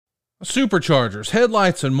Superchargers,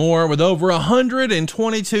 headlights, and more. With over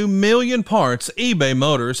 122 million parts, eBay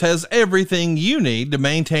Motors has everything you need to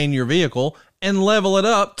maintain your vehicle and level it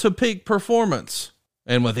up to peak performance.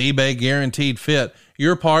 And with eBay Guaranteed Fit,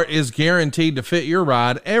 your part is guaranteed to fit your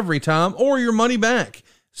ride every time or your money back.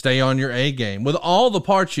 Stay on your A game with all the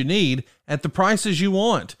parts you need at the prices you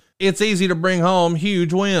want. It's easy to bring home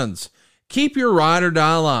huge wins. Keep your ride or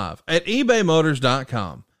die alive at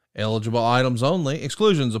ebaymotors.com. Eligible items only.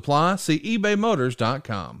 Exclusions apply. See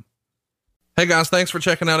ebaymotors.com. Hey guys, thanks for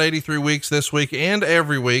checking out 83 Weeks this week and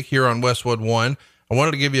every week here on Westwood One. I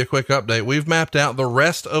wanted to give you a quick update. We've mapped out the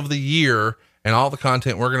rest of the year and all the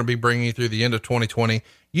content we're going to be bringing you through the end of 2020.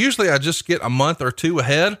 Usually I just get a month or two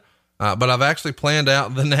ahead, but I've actually planned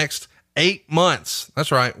out the next 8 months.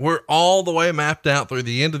 That's right. We're all the way mapped out through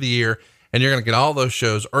the end of the year, and you're going to get all those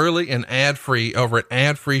shows early and ad-free over at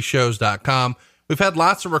adfreeshows.com. We've had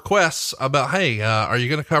lots of requests about, hey, are you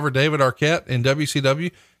going to cover David Arquette in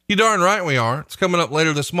WCW? You darn right we are. It's coming up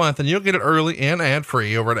later this month, and you'll get it early and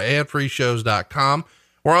ad-free over at adfreeshows.com.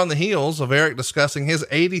 We're on the heels of Eric discussing his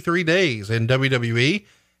 83 days in WWE.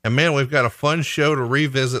 And man, we've got a fun show to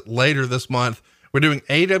revisit later this month. We're doing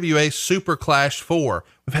AWA Super Clash 4.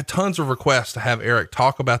 We've had tons of requests to have Eric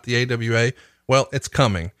talk about the AWA. Well, it's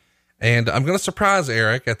coming. And I'm going to surprise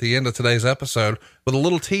Eric at the end of today's episode with a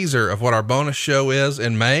little teaser of what our bonus show is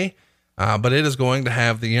in May. But it is going to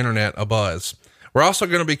have the internet abuzz. We're also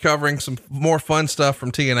going to be covering some more fun stuff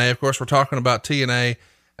from TNA. Of course, we're talking about TNA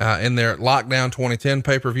in their Lockdown 2010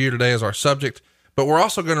 pay-per-view today as our subject, but we're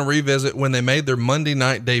also going to revisit when they made their Monday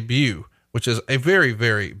night debut, which is a very,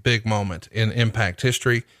 very big moment in Impact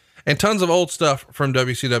history, and tons of old stuff from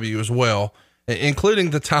WCW as well, including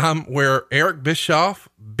the time where Eric Bischoff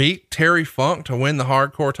beat Terry Funk to win the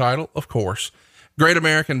hardcore title. Of course, Great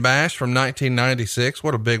American Bash from 1996.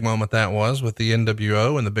 What a big moment that was with the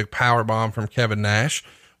NWO and the big power bomb from Kevin Nash.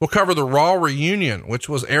 We'll cover the Raw reunion, which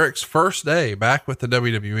was Eric's first day back with the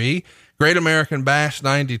WWE. Great American Bash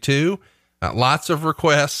 92. Lots of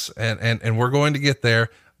requests, and we're going to get there.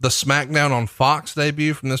 The SmackDown on Fox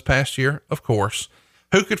debut from this past year, of course.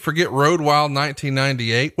 Who could forget Road Wild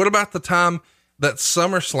 1998? What about the time that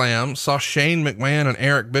SummerSlam saw Shane McMahon and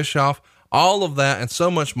Eric Bischoff? All of that and so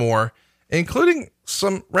much more, including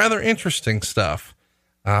some rather interesting stuff.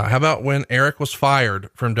 How about when Eric was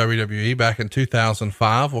fired from WWE back in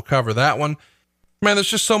 2005? We'll cover that one. Man,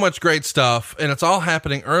 there's just so much great stuff, and it's all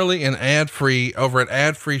happening early and ad-free over at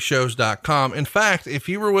adfreeshows.com. In fact, if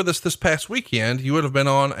you were with us this past weekend, you would have been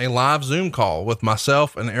on a live Zoom call with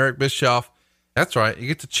myself and Eric Bischoff. That's right. You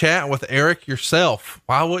get to chat with Eric yourself.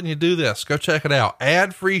 Why wouldn't you do this? Go check it out.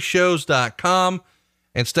 adfreeshows.com,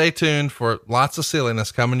 and stay tuned for lots of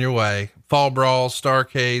silliness coming your way. Fall Brawls,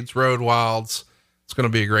 Starcades, Road Wilds. It's going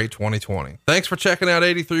to be a great 2020. Thanks for checking out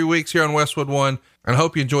 83 Weeks here on Westwood One, and I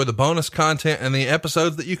hope you enjoy the bonus content and the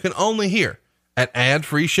episodes that you can only hear at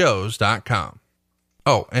adfreeshows.com.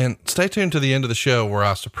 Oh, and stay tuned to the end of the show where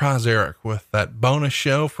I surprise Eric with that bonus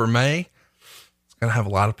show for May. It's going to have a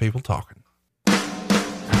lot of people talking.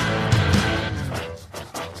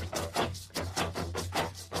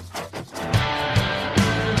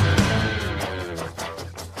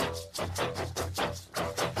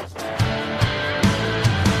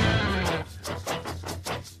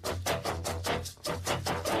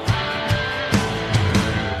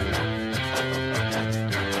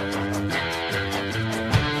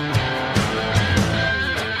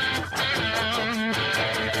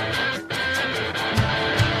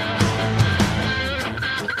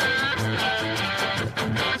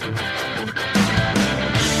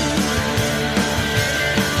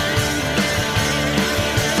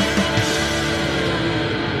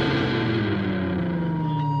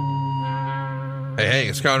 Hey,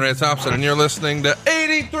 it's Conrad Thompson, and you're listening to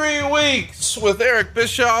 83 Weeks with Eric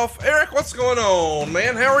Bischoff. Eric, what's going on,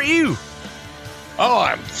 man? How are you? Oh,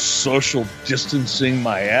 I'm social distancing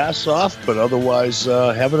my ass off, but otherwise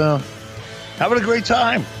having a great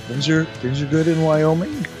time. Things are good in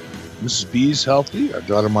Wyoming. Mrs. B's healthy. Our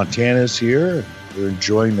daughter Montana's here. We're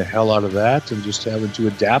enjoying the hell out of that and just having to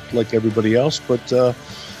adapt like everybody else. But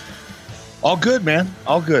all good, man.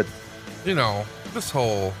 All good. You know, this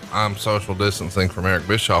whole I'm social distancing from Eric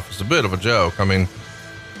Bischoff is a bit of a joke. I mean,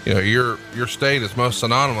 you know, your state is most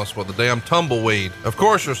synonymous with the damn tumbleweed. Of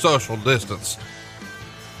course you're social distance.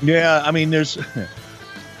 Yeah, I mean, I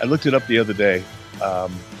looked it up the other day.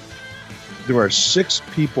 There are 6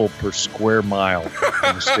 people per square mile in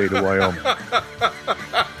the state of Wyoming.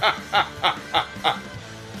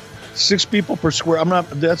 6 people per square.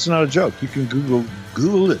 That's not a joke. You can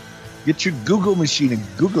Google it. Get your Google machine and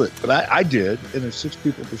Google it. But I did, and there's 6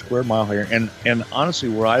 people per square mile here. And honestly,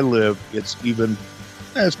 where I live,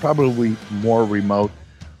 it's probably more remote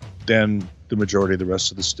than the majority of the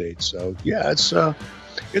rest of the state. So yeah, it's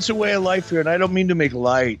a way of life here. And I don't mean to make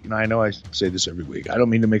light. I know I say this every week. I don't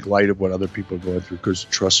mean to make light of what other people are going through, because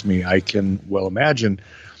trust me, I can well imagine,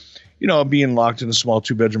 being locked in a small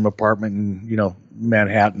 2-bedroom apartment in,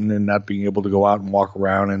 Manhattan, and not being able to go out and walk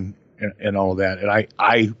around and all of that. And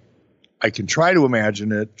I can try to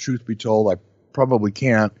imagine it. Truth be told, I probably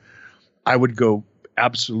can't. I would go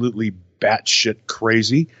absolutely batshit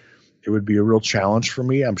crazy. It would be a real challenge for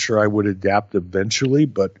me. I'm sure I would adapt eventually,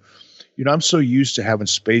 but I'm so used to having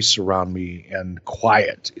space around me and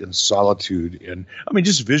quiet and solitude. And I mean,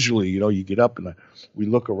 just visually, you get up and we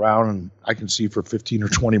look around and I can see for 15 or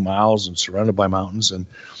 20 miles and surrounded by mountains. And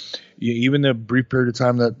even the brief period of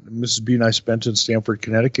time that Mrs. B and I spent in Stamford,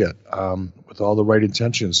 Connecticut, with all the right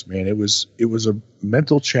intentions, man, it was a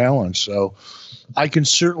mental challenge. So I can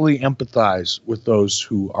certainly empathize with those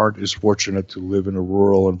who aren't as fortunate to live in a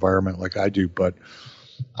rural environment like I do. But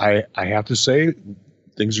I have to say,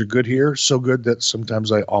 things are good here, so good that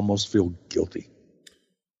sometimes I almost feel guilty.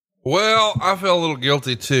 Well, I feel a little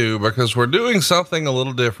guilty too, because we're doing something a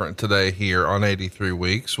little different today here on 83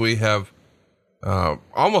 Weeks. We have,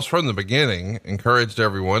 almost from the beginning, encouraged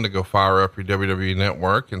everyone to go fire up your WWE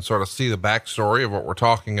network and sort of see the backstory of what we're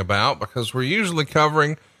talking about, because we're usually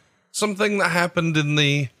covering something that happened in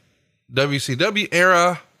the WCW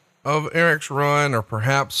era of Eric's run, or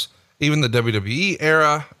perhaps even the WWE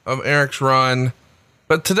era of Eric's run.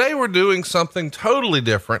 But today we're doing something totally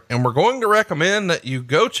different, and we're going to recommend that you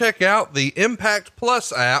go check out the Impact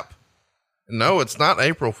Plus app. No, it's not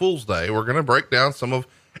April Fool's Day. We're going to break down some of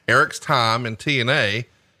Eric's time in TNA,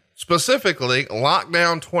 specifically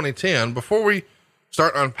Lockdown 2010. Before we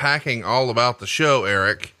start unpacking all about the show,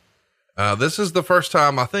 Eric, this is the first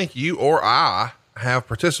time I think you or I have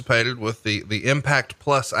participated with the Impact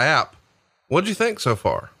Plus app. What'd you think so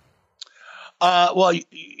far? Well,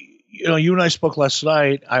 you and I spoke last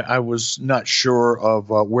night. I was not sure of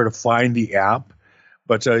where to find the app,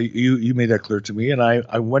 but you made that clear to me. And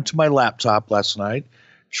I went to my laptop last night,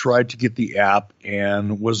 tried to get the app,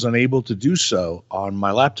 and was unable to do so on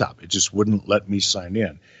my laptop. It just wouldn't let me sign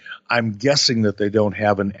in. I'm guessing that they don't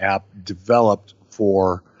have an app developed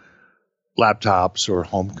for laptops or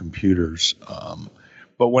home computers.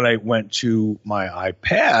 But when I went to my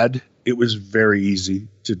iPad, it was very easy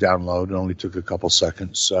to download. It only took a couple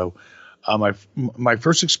seconds. So my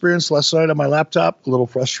first experience last night on my laptop, a little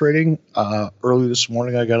frustrating. Early this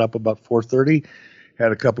morning, I got up about 4:30,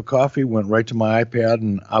 had a cup of coffee, went right to my iPad,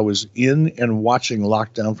 and I was in and watching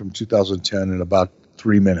Lockdown from 2010 in about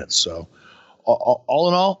 3 minutes. So all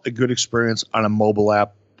in all, a good experience on a mobile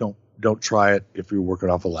app. Don't try it if you're working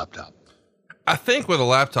off a laptop. I think with a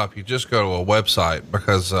laptop, you just go to a website,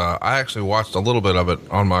 because I actually watched a little bit of it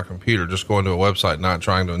on my computer, just going to a website, not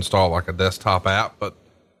trying to install like a desktop app, but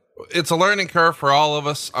it's a learning curve for all of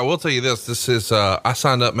us. I will tell you this is, I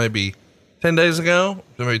signed up maybe 10 days ago,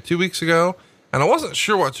 maybe 2 weeks ago, and I wasn't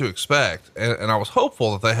sure what to expect. And I was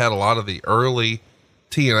hopeful that they had a lot of the early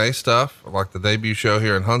TNA stuff, like the debut show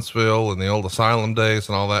here in Huntsville and the old Asylum days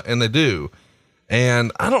and all that. And they do.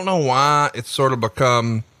 And I don't know why it's sort of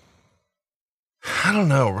become, I don't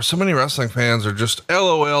know, so many wrestling fans are just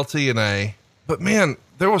LOL TNA, but man,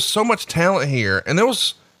 there was so much talent here, and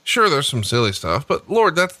there's some silly stuff, but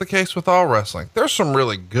Lord, that's the case with all wrestling. There's some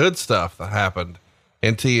really good stuff that happened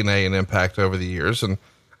in TNA and Impact over the years. And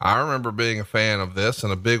I remember being a fan of this in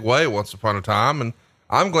a big way once upon a time, and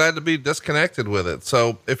I'm glad to be disconnected with it.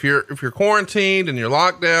 So if you're quarantined and you're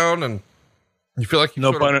locked down and you feel like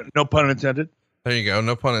no pun intended. There you go.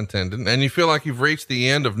 No pun intended. And you feel like you've reached the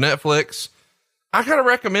end of Netflix, I gotta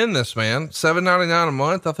recommend this, man. $7.99 a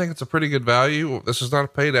month. I think it's a pretty good value. This is not a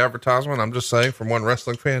paid advertisement. I'm just saying, from one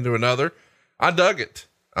wrestling fan to another, I dug it.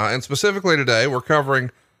 And specifically today, we're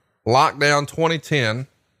covering Lockdown 2010.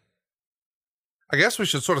 I guess we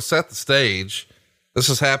should sort of set the stage. This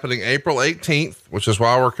is happening April 18th, which is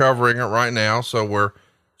why we're covering it right now. So we're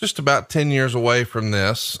just about 10 years away from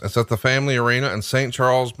this. It's at the Family Arena in St.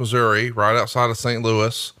 Charles, Missouri, right outside of St.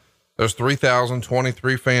 Louis. There's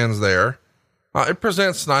 3,023 fans there. It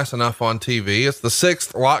presents nice enough on TV. It's the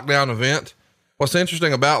 6th Lockdown event. What's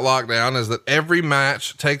interesting about Lockdown is that every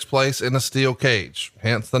match takes place in a steel cage,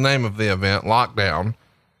 hence the name of the event, Lockdown.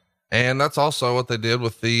 And that's also what they did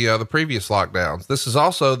with the previous lockdowns. This is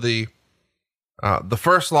also the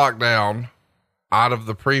first lockdown out of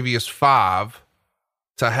the previous 5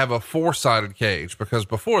 to have a 4-sided cage, because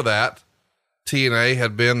before that, TNA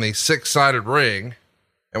had been the 6-sided ring,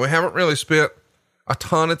 and we haven't really spent a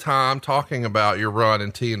ton of time talking about your run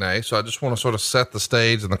in TNA. So I just want to sort of set the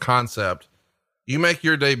stage and the concept. You make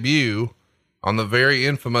your debut on the very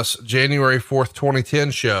infamous January 4th,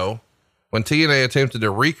 2010 show when TNA attempted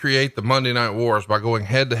to recreate the Monday Night Wars by going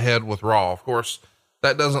head to head with Raw. Of course,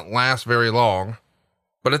 that doesn't last very long,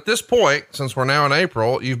 but at this point, since we're now in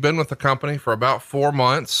April, you've been with the company for about 4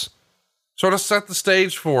 months. Sort of set the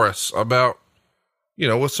stage for us about,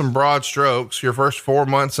 with some broad strokes, your first 4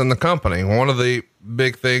 months in the company. One of the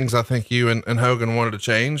big things I think you and Hogan wanted to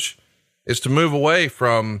change is to move away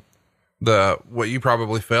from what you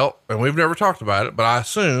probably felt, and we've never talked about it, but I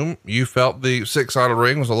assume you felt the 6-sided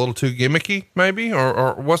ring was a little too gimmicky, maybe,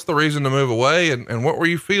 or what's the reason to move away? And what were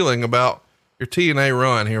you feeling about your TNA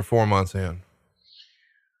run here 4 months in?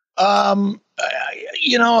 I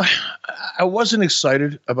wasn't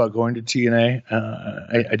excited about going to TNA.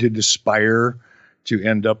 I didn't aspire to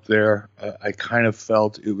end up there. I kind of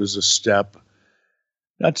felt it was a step,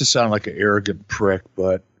 not to sound like an arrogant prick,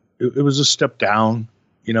 but it was a step down,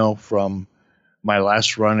 from my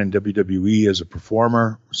last run in WWE as a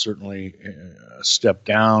performer. Certainly a step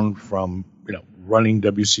down from, running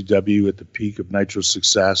WCW at the peak of Nitro's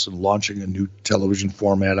success and launching a new television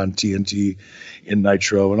format on TNT in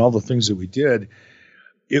Nitro and all the things that we did.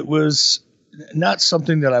 It was not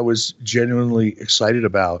something that I was genuinely excited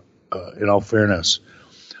about, in all fairness.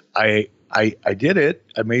 I did it.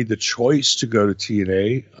 I made the choice to go to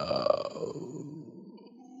TNA,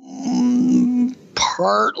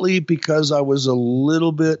 partly because I was a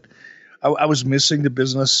little bit, I was missing the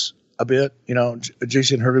business a bit.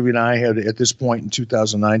 Jason Hurley and I had, at this point in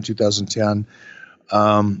 2009, 2010,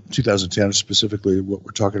 2010 specifically, what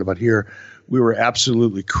we're talking about here, we were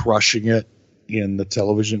absolutely crushing it in the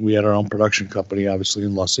television. We had our own production company, obviously,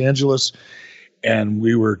 in Los Angeles, and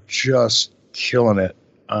we were just killing it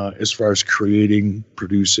as far as creating,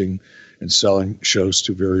 producing, and selling shows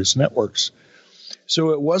to various networks.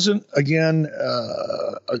 So it wasn't, again,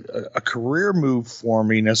 a career move for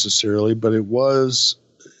me necessarily, but it was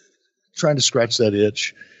trying to scratch that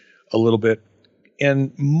itch a little bit.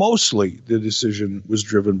 And mostly the decision was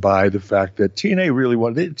driven by the fact that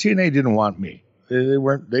TNA didn't want me.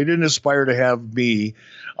 They didn't aspire to have me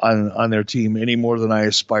on their team any more than I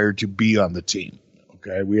aspired to be on the team.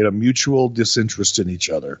 Okay. We had a mutual disinterest in each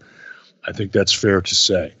other. I think that's fair to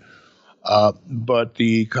say. But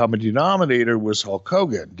the common denominator was Hulk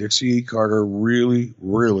Hogan. Dixie E. Carter really,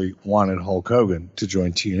 really wanted Hulk Hogan to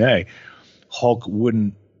join TNA. Hulk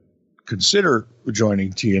wouldn't consider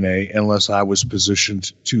joining TNA unless I was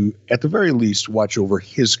positioned to, at the very least, watch over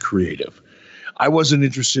his creative. I wasn't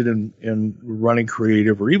interested in running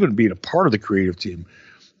creative or even being a part of the creative team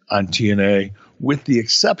on TNA, with the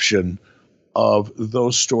exception of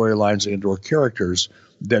those storylines and or characters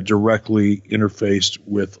that directly interfaced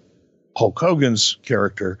with Hulk Hogan's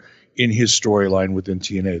character in his storyline within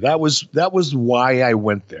TNA. That was why I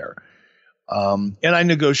went there. And I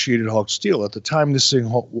negotiated Hulk's deal. At the time this thing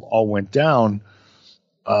all went down,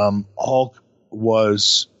 Hulk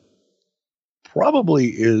was probably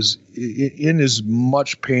in as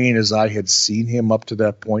much pain as I had seen him up to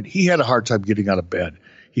that point. He had a hard time getting out of bed.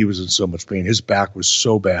 He was in so much pain. His back was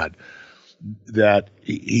so bad that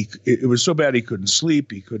it was so bad he couldn't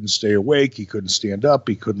sleep, he couldn't stay awake, he couldn't stand up,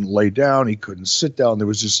 he couldn't lay down, he couldn't sit down.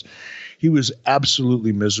 He was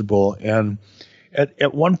absolutely miserable. And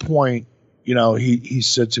at one point, he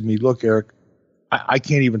said to me, "Look, Eric, I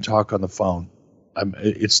can't even talk on the phone.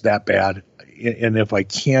 It's that bad. And if I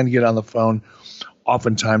can get on the phone,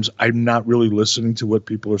 oftentimes I'm not really listening to what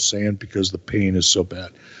people are saying because the pain is so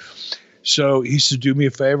bad." So he said, "Do me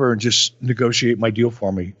a favor and just negotiate my deal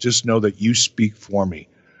for me. Just know that you speak for me.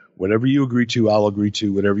 Whatever you agree to, I'll agree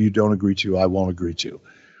to. Whatever you don't agree to, I won't agree to,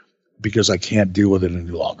 because I can't deal with it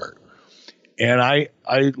any longer." And I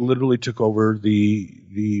literally took over the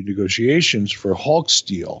negotiations for Hulk's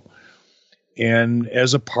deal. And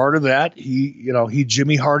as a part of that, he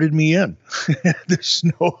Jimmy Harted me in. There's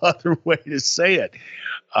no other way to say it.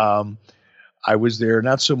 I was there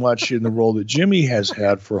not so much in the role that Jimmy has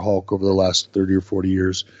had for Hulk over the last 30 or 40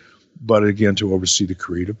 years, but again, to oversee the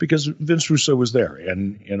creative, because Vince Russo was there,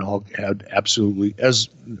 and Hulk had absolutely,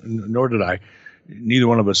 nor did I, neither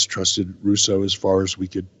one of us trusted Russo as far as we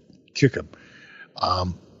could kick him,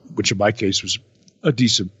 which in my case was a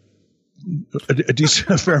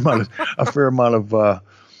fair amount of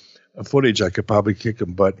footage. I could probably kick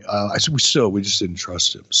him, but we just didn't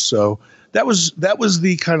trust him. So that was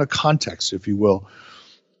the kind of context, if you will,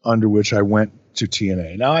 under which I went to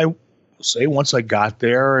TNA. Now, I will say, once I got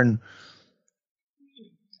there and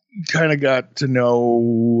kind of got to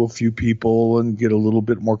know a few people and get a little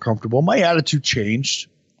bit more comfortable, my attitude changed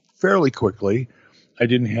fairly quickly. I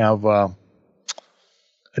didn't have a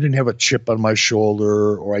chip on my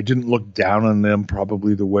shoulder, or I didn't look down on them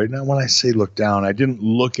probably the way. Now, when I say look down, I didn't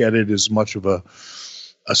look at it as much of a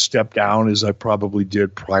step down as I probably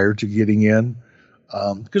did prior to getting in,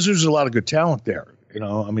 because there's a lot of good talent there.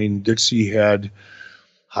 I mean, Dixie had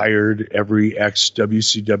hired every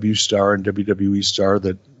ex-WCW star and WWE star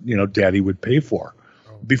that, Daddy would pay for.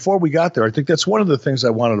 Before we got there, I think that's one of the things I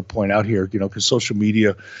wanted to point out here, because social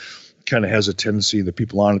media kind of has a tendency, the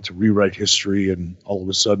people on it, to rewrite history. And all of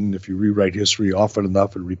a sudden, if you rewrite history often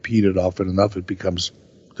enough and repeat it often enough, it becomes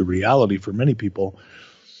the reality for many people.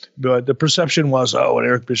 But the perception was, when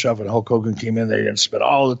Eric Bischoff and Hulk Hogan came in, they didn't spend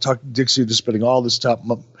all the Dixie just spending all this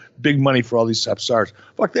big money for all these top stars.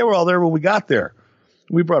 Fuck, they were all there when we got there.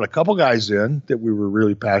 We brought a couple guys in that we were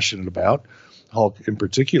really passionate about, Hulk in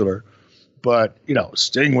particular. But,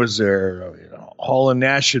 Sting was there. Hall and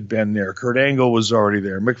Nash had been there. Kurt Angle was already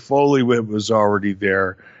there. Mick Foley was already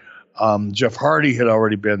there. Jeff Hardy had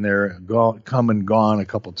already been there, come and gone a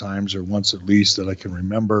couple times, or once at least that I can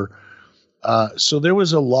remember. So there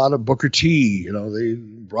was a lot of Booker T. They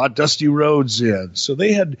brought Dusty Rhodes in. So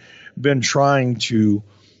they had been trying to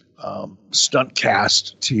stunt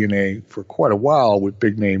cast TNA for quite a while with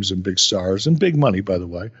big names and big stars and big money, by the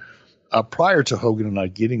way, prior to Hogan and I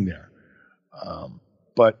getting there.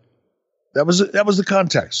 But that was the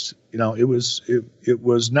context. It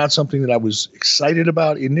was not something that I was excited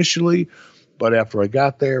about initially, but after I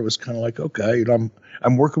got there, it was kind of like, okay,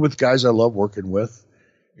 I'm working with guys I love working with,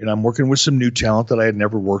 and I'm working with some new talent that I had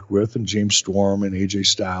never worked with, and James Storm and AJ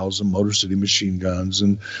Styles and Motor City Machine Guns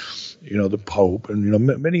and the Pope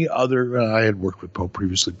and many other. I had worked with Pope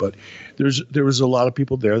previously, but there was a lot of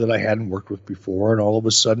people there that I hadn't worked with before, and all of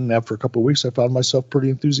a sudden, after a couple of weeks, I found myself pretty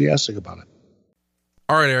enthusiastic about it.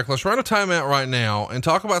 All right, Eric, let's run a timeout right now and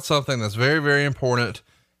talk about something that's very, very important.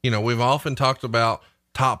 We've often talked about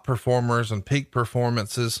top performers and peak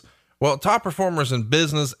performances. Well, top performers in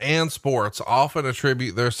business and sports often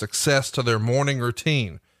attribute their success to their morning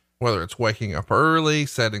routine, whether it's waking up early,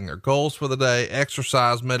 setting their goals for the day,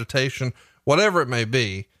 exercise, meditation, whatever it may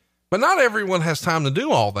be. But not everyone has time to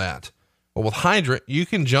do all that. Well, with Hydrant, you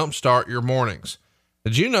can jumpstart your mornings.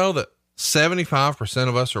 Did you know that 75%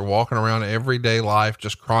 of us are walking around everyday life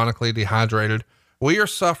just chronically dehydrated? We are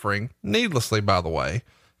suffering, needlessly by the way,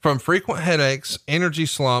 from frequent headaches, energy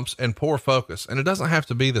slumps, and poor focus. And it doesn't have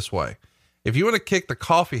to be this way. If you want to kick the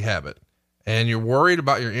coffee habit and you're worried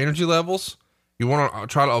about your energy levels, you want to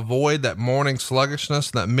try to avoid that morning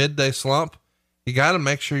sluggishness, that midday slump, you got to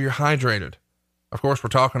make sure you're hydrated. Of course, we're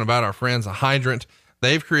talking about our friends at Hydrant.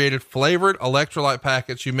 They've created flavored electrolyte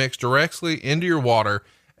packets you mix directly into your water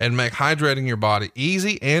and make hydrating your body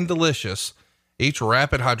easy and delicious. Each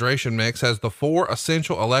rapid hydration mix has the 4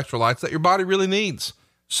 essential electrolytes that your body really needs.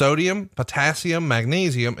 Sodium, potassium,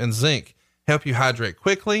 magnesium, and zinc help you hydrate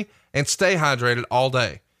quickly and stay hydrated all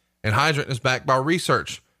day. And Hydrant is backed by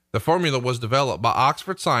research. The formula was developed by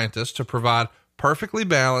Oxford scientists to provide perfectly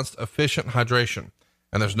balanced, efficient hydration.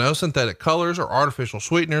 And there's no synthetic colors or artificial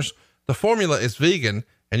sweeteners. The formula is vegan,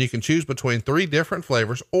 and you can choose between 3 different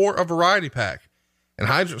flavors or a variety pack. And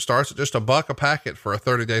Hydrant starts at just $1 a packet for a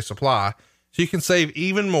 30-day supply, so you can save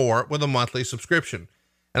even more with a monthly subscription.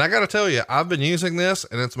 And I got to tell you, I've been using this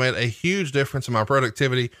and it's made a huge difference in my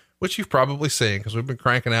productivity, which you've probably seen because we've been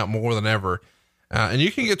cranking out more than ever. And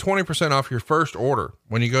you can get 20% off your first order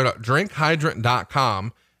when you go to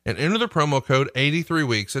drinkhydrant.com and enter the promo code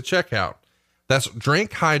 83weeks at checkout. That's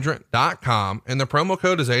drinkhydrant.com. And the promo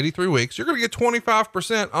code is 83weeks. You're going to get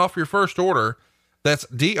 25% off your first order. That's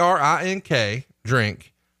DRINK,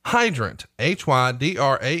 drink, hydrant,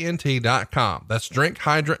 HYDRANT.com. That's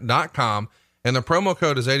drinkhydrant.com. And the promo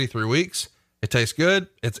code is 83weeks. It tastes good.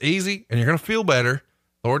 It's easy and you're going to feel better.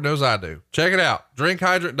 Lord knows I do. Check it out.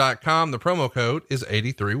 Drinkhydrant.com. The promo code is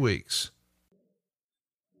 83weeks.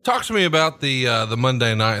 Talk to me about the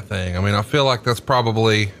Monday night thing. I mean, I feel like that's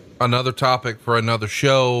probably another topic for another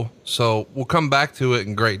show. So we'll come back to it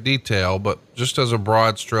in great detail, but just as a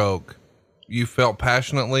broad stroke, you felt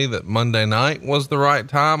passionately that Monday night was the right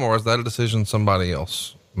time, or was that a decision somebody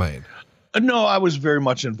else made? No, I was very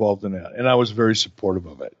much involved in that, and I was very supportive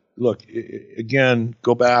of it. Look, again,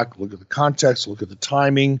 go back, look at the context, look at the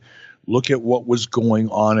timing, look at what was going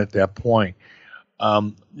on at that point.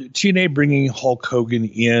 TNA bringing Hulk Hogan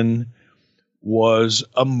in was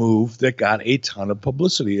a move that got a ton of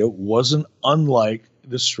publicity. It wasn't unlike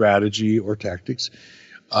the strategy or tactics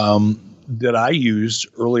that I used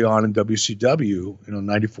early on in WCW,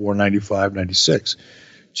 94, 95, 96,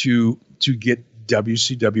 to get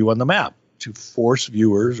WCW on the map, to force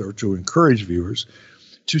viewers or to encourage viewers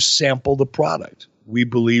to sample the product. we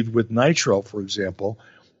believed with Nitro, for example,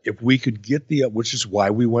 if we could get which is why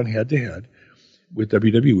we went head to head with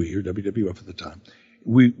WWE or WWF at the time.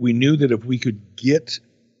 We knew that if we could get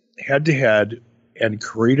head to head and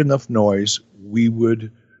create enough noise, we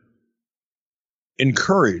would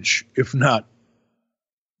encourage, if not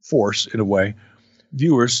force in a way,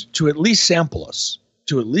 viewers to at least sample us,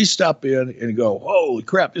 to at least stop in and go, holy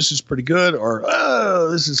crap, this is pretty good, or, oh,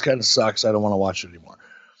 this is kind of sucks, I don't want to watch it anymore.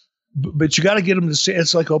 But you got to get them to say,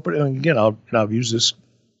 it's like opening, and again, I've used this,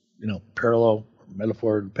 parallel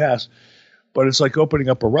metaphor in the past, but it's like opening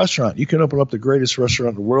up a restaurant. You can open up the greatest restaurant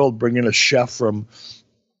in the world, bring in a chef from,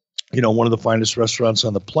 one of the finest restaurants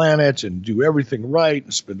on the planet, and do everything right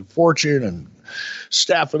and spend a fortune and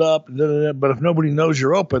staff it up. But if nobody knows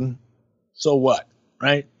you're open, so what,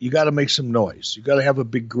 right? You got to make some noise. You got to have a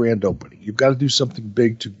big grand opening. You've got to do something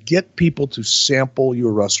big to get people to sample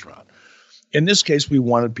your restaurant. In this case, we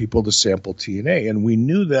wanted people to sample TNA, and we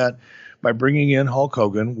knew that by bringing in Hulk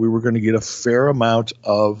Hogan, we were going to get a fair amount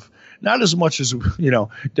of, not as much as,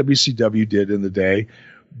 WCW did in the day,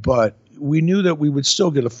 but we knew that we would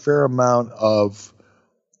still get a fair amount of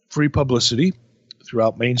free publicity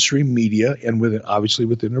throughout mainstream media, and obviously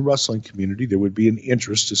within the wrestling community, there would be an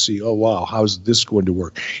interest to see, oh, wow, how's this going to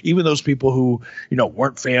work? Even those people who,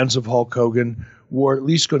 weren't fans of Hulk Hogan were at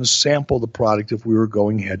least going to sample the product if we were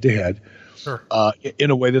going head to head. Sure. In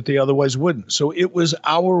a way that they otherwise wouldn't. So it was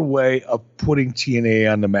our way of putting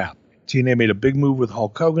TNA on the map. TNA made a big move with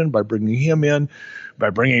Hulk Hogan by bringing him in, by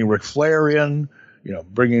bringing Ric Flair in,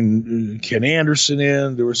 bringing Ken Anderson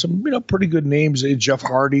in. There were some, pretty good names. Jeff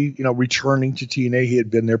Hardy, returning to TNA. He had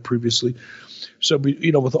been there previously. So,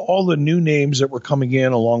 with all the new names that were coming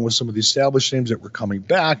in, along with some of the established names that were coming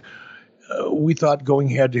back, we thought going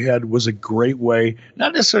head to head was a great way,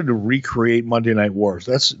 not necessarily to recreate Monday Night Wars.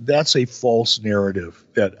 That's a false narrative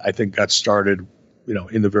that I think got started,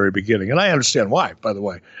 in the very beginning. And I understand why, by the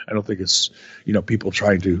way. I don't think it's, people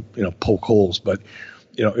trying to, poke holes, but,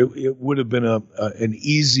 it would have been an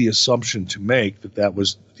easy assumption to make that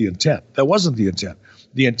was the intent. That wasn't the intent.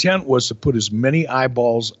 The intent was to put as many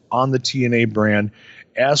eyeballs on the TNA brand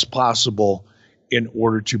as possible in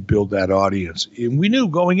order to build that audience. And we knew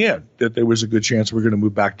going in that there was a good chance we're going to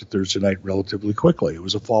move back to Thursday night relatively quickly. It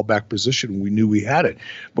was a fallback position. We knew we had it,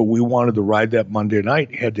 but we wanted to ride that Monday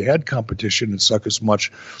night head-to-head competition and suck as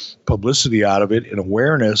much publicity out of it and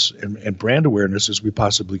awareness and brand awareness as we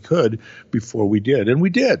possibly could before we did. And we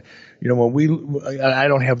did. I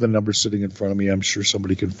don't have the numbers sitting in front of me. I'm sure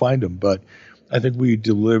somebody can find them, but I think we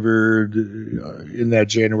delivered in that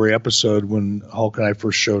January episode when Hulk and I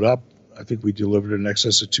first showed up, I think we delivered in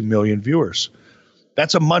excess of 2 million viewers.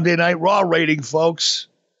 That's a Monday Night Raw rating, folks.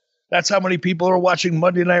 That's how many people are watching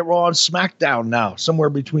Monday Night Raw and SmackDown now,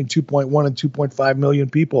 somewhere between 2.1 and 2.5 million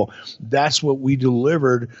people. That's what we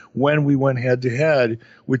delivered when we went head-to-head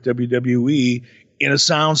with WWE in a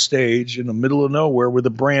soundstage in the middle of nowhere with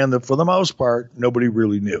a brand that, for the most part, nobody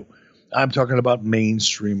really knew. I'm talking about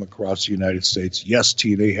mainstream across the United States. Yes,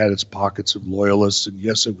 TNA had its pockets of loyalists, and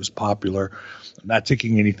yes, it was popular. I'm not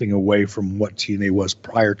taking anything away from what TNA was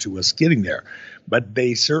prior to us getting there, but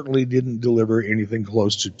they certainly didn't deliver anything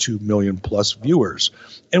close to 2 million plus viewers.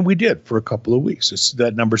 And we did for a couple of weeks.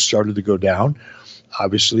 That number started to go down,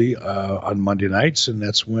 obviously, on Monday nights, and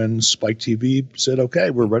that's when Spike TV said, okay,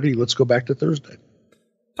 we're ready. Let's go back to Thursday.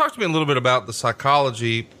 Talk to me a little bit about the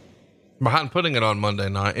psychology behind putting it on Monday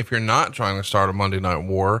night. If you're not trying to start a Monday Night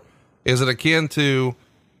War, is it akin to,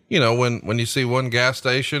 when you see one gas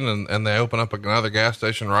station and they open up another gas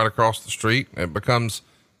station right across the street, it becomes,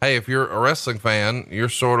 hey, if you're a wrestling fan, you're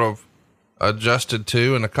sort of adjusted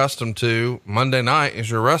to and accustomed to Monday night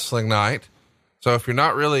is your wrestling night. So if you're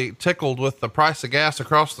not really tickled with the price of gas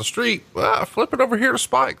across the street, well, flip it over here to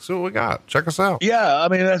Spike. See what we got. Check us out. Yeah. I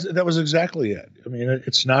mean, that was exactly it. I mean,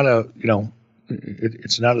 it's not a,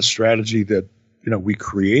 it's not a strategy that, we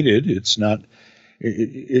created. It's not,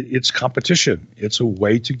 it's competition. It's a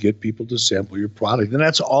way to get people to sample your product. And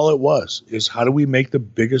that's all it was, is how do we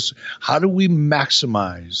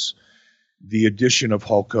maximize the addition of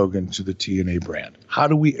Hulk Hogan to the TNA brand? How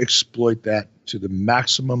do we exploit that to the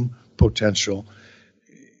maximum potential?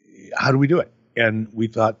 How do we do it? And we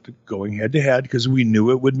thought going head to head, because we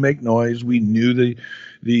knew it would make noise. We knew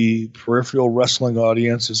the peripheral wrestling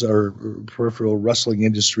audience, or peripheral wrestling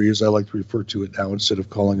industry, as I like to refer to it now, instead of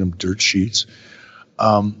calling them dirt sheets.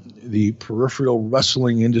 The peripheral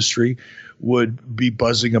wrestling industry would be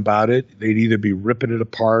buzzing about it. They'd either be ripping it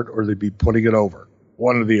apart or they'd be putting it over,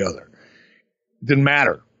 one or the other. Didn't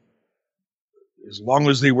matter. As long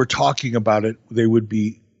as they were talking about it, they would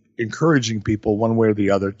be encouraging people one way or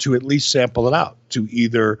the other to at least sample it out, to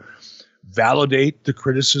either validate the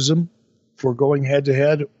criticism for going head to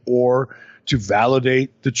head, or to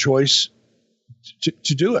validate the choice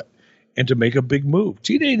to do it and to make a big move.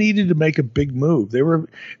 TNA needed to make a big move. They were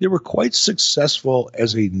quite successful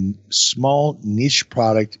as a small niche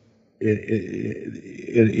product in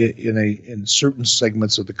certain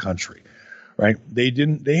segments of the country, right? They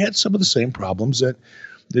had some of the same problems that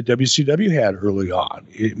WCW had early on,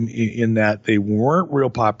 in that they weren't real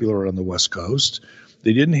popular on the West Coast.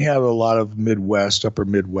 They didn't have a lot of upper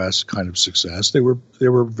Midwest kind of success. They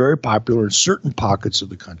were very popular in certain pockets of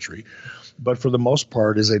the country, but for the most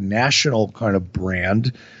part, as a national kind of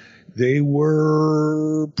brand, they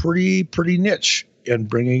were pretty niche. And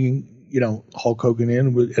bringing Hulk Hogan in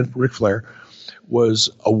and Ric Flair was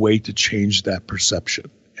a way to change that perception.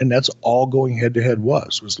 And that's all going head to head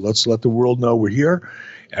was let's let the world know we're here,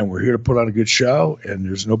 and we're here to put on a good show. And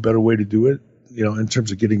there's no better way to do it, in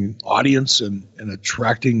terms of getting audience and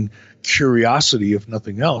attracting curiosity, if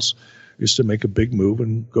nothing else, is to make a big move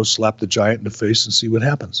and go slap the giant in the face and see what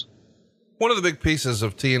happens. One of the big pieces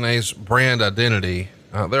of TNA's brand identity,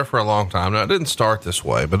 there for a long time. Now, it didn't start this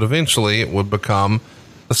way, but eventually it would become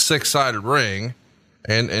a 6-sided ring.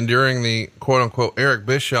 And during the quote unquote Eric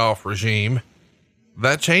Bischoff regime,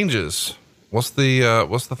 that changes. What's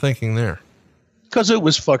the thinking there? Because it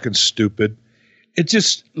was fucking stupid. It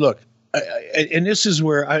just, look, and this is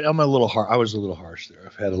where I'm a little hard. I was a little harsh there.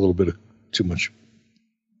 I've had a little bit of too much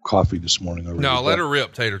coffee this morning already. No, let her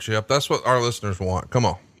rip, Tater Chip. That's what our listeners want. Come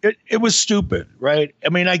on. It was stupid, right? I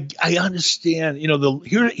mean, I understand,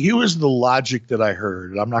 here was the logic that I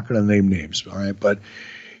heard, and I'm not going to name names, all right? But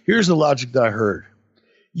here's the logic that I heard.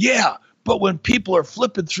 Yeah, but when people are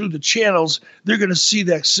flipping through the channels, they're going to see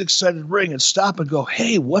that 6-sided ring and stop and go,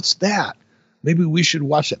 hey, what's that? Maybe we should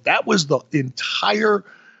watch it. That was the entire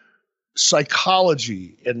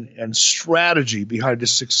psychology and strategy behind the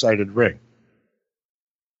 6-sided ring.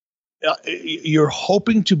 You're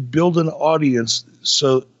hoping to build an audience,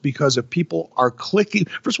 because if people are clicking,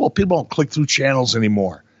 first of all, people don't click through channels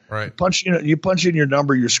anymore. Right. You punch in your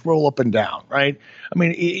number, you scroll up and down, right? I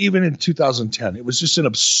mean, even in 2010, it was just an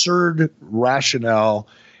absurd rationale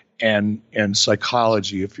and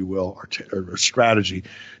psychology, if you will, or strategy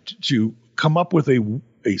to come up with a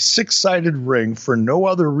 6-sided ring for no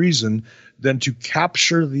other reason than to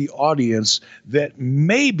capture the audience that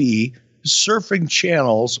maybe surfing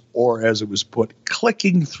channels, or as it was put,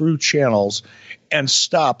 clicking through channels, and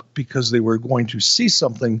stop because they were going to see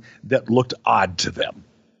something that looked odd to them.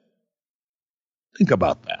 Think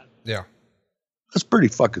about that. Yeah. That's pretty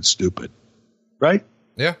fucking stupid, right?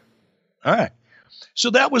 Yeah. All right.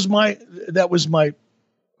 So that was my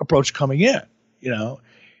approach coming in,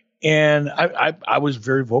 and I was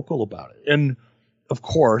very vocal about it. And of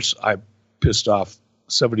course, I pissed off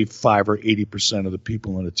 75 or 80% of the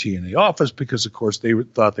people in the TNA office, because of course they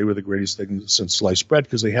thought they were the greatest thing since sliced bread,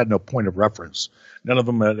 because they had no point of reference. None of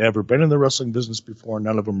them had ever been in the wrestling business before.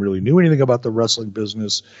 None of them really knew anything about the wrestling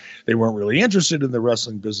business. They weren't really interested in the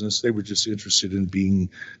wrestling business. They were just interested in being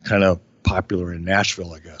kind of popular in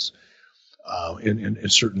Nashville, I guess, in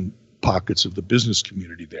certain pockets of the business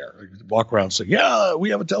community there. Like, walk around and say, yeah, we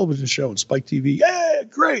have a television show on Spike TV. Yeah,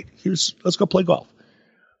 great. Let's go play golf.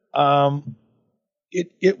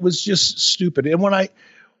 It was just stupid. And when I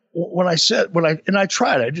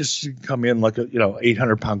tried, I just come in like a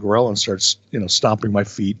 800-pound gorilla and start stomping my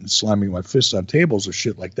feet and slamming my fists on tables or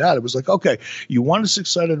shit like that. It was like, okay, you want a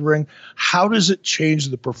 6-sided ring? How does it change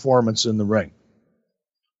the performance in the ring?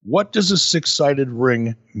 What does a 6-sided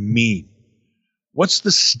ring mean? What's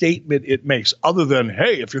the statement it makes, other than,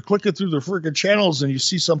 hey, if you're clicking through the freaking channels and you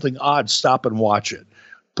see something odd, stop and watch it?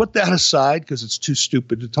 Put that aside, because it's too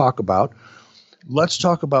stupid to talk about. Let's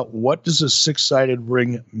talk about, what does a 6-sided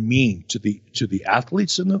ring mean to the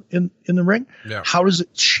athletes in the ring? Yeah. How does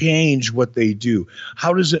it change what they do?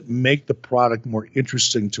 How does it make the product more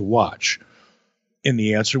interesting to watch? And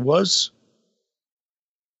the answer was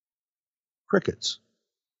crickets.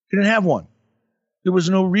 You didn't have one. There was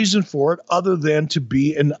no reason for it other than to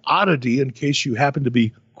be an oddity in case you happen to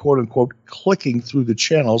be, quote unquote, clicking through the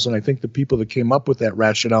channels. And I think the people that came up with that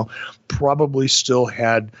rationale probably still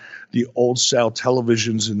had the old style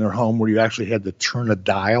televisions in their home where you actually had to turn a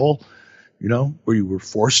dial, where you were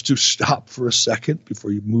forced to stop for a second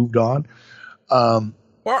before you moved on.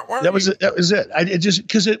 That was it. I just,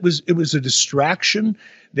 because it was a distraction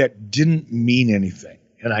that didn't mean anything.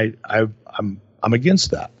 And I'm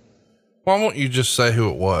against that. Why won't you just say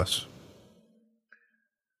who it was?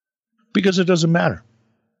 Because it doesn't matter.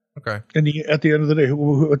 Okay. And at the end of the day,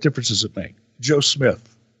 what difference does it make? Joe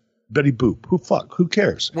Smith, Betty Boop, who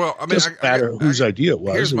cares? Well, I mean, it doesn't matter whose idea it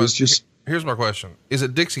was. It was just. here's my question. Is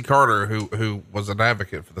it Dixie Carter who was an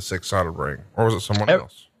advocate for the six-sided ring, or was it someone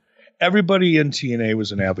else? Everybody in TNA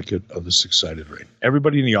was an advocate of the six-sided ring.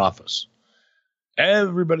 Everybody in the office.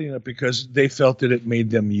 Everybody in it, because they felt that it made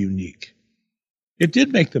them unique. It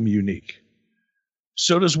did make them unique.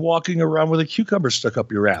 So does walking around with a cucumber stuck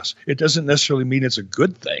up your ass. It doesn't necessarily mean it's a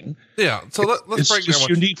good thing. Yeah. So let's break down. It's just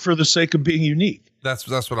unique for the sake of being unique. That's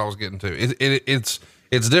what I was getting to.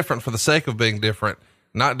 It's different for the sake of being different,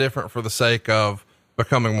 not different for the sake of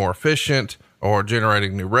becoming more efficient or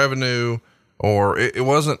generating new revenue, or it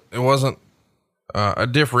wasn't a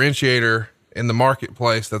differentiator in the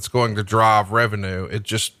marketplace that's going to drive revenue.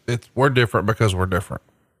 We're different because we're different.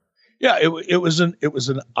 Yeah, it was an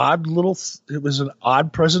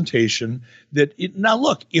odd presentation now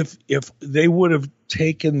look, if they would have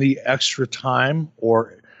taken the extra time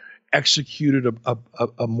or executed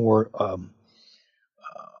a more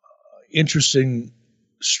interesting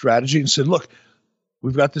strategy and said, look,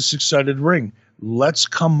 we've got this six-sided ring. Let's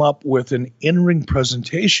come up with an in-ring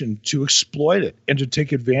presentation to exploit it and to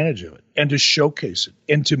take advantage of it and to showcase it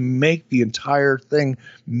and to make the entire thing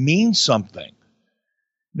mean something.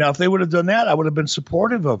 Now, if they would have done that, I would have been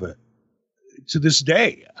supportive of it. To this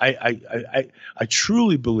day, I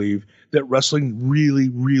truly believe that wrestling really,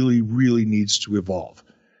 really, really needs to evolve.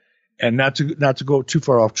 And not to go too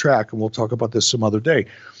far off track, and we'll talk about this some other day,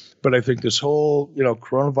 but I think this whole,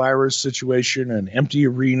 coronavirus situation and empty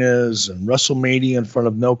arenas and WrestleMania in front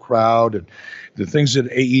of no crowd and the things that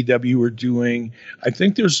AEW are doing, I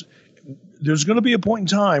think there's going to be a point in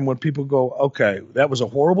time when people go, okay, that was a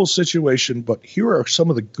horrible situation, but here are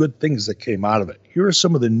some of the good things that came out of it. Here are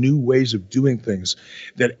some of the new ways of doing things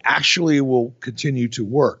that actually will continue to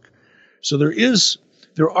work. So there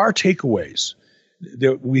are takeaways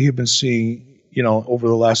that we have been seeing, over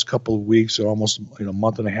the last couple of weeks or almost,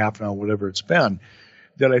 month and a half now, whatever it's been,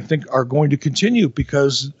 that I think are going to continue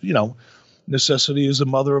because, necessity is the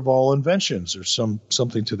mother of all inventions, or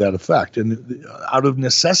something to that effect. And out of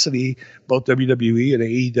necessity, both WWE and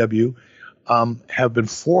AEW have been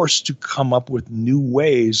forced to come up with new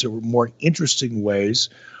ways or more interesting ways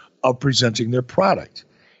of presenting their product.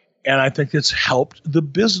 And I think it's helped the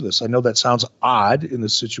business. I know that sounds odd in the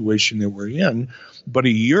situation that we're in, but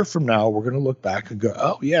a year from now, we're going to look back and go,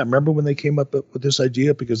 oh, yeah, remember when they came up with this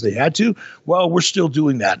idea because they had to? Well, we're still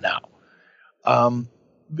doing that now.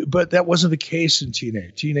 But that wasn't the case in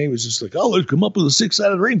TNA. TNA was just like, oh, let's come up with a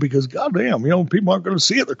six-sided ring because, goddamn, people aren't going to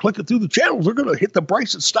see it. They're clicking through the channels. They're going to hit the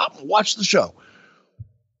brakes and stop and watch the show.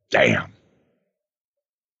 Damn.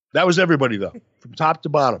 That was everybody, though, from top to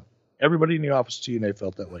bottom. Everybody in the office of TNA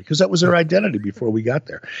felt that way because that was their identity before we got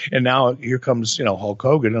there. And now here comes, Hulk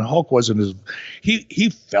Hogan, and Hulk wasn't as he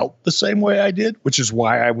felt the same way I did, which is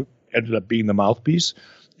why I ended up being the mouthpiece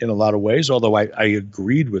in a lot of ways, although I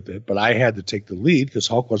agreed with it, but I had to take the lead because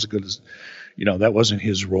Hulk wasn't going to, that wasn't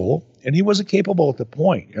his role. And he wasn't capable at the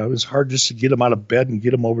point. It was hard just to get him out of bed and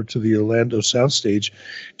get him over to the Orlando soundstage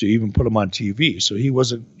to even put him on TV. So he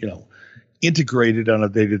wasn't, integrated on a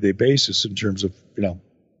day-to-day basis in terms of,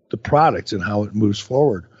 the product and how it moves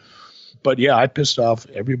forward. But yeah, I pissed off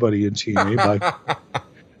everybody in TNA by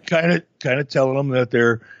kind of telling them that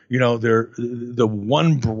they're the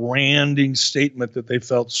one branding statement that they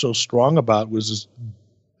felt so strong about was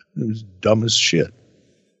dumb as shit.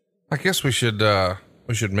 I guess we should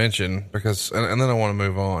mention because, and then I want to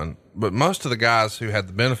move on, but most of the guys who had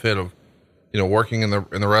the benefit of, working in the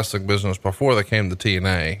wrestling business before they came to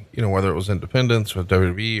TNA, whether it was independents or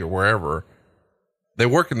WWE or wherever, they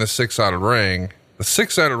work in the six-sided ring. The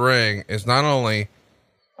six-sided ring is not only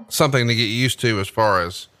something to get used to as far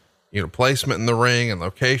as, placement in the ring and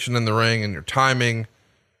location in the ring and your timing,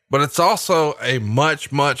 but it's also a much,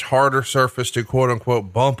 much harder surface to quote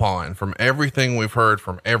unquote bump on from everything we've heard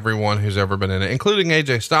from everyone who's ever been in it, including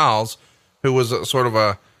AJ Styles, who was sort of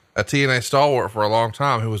a TNA stalwart for a long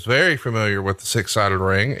time, who was very familiar with the six-sided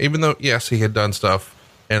ring, even though, yes, he had done stuff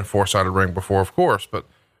in four-sided ring before, of course, but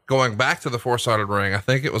going back to the four-sided ring, I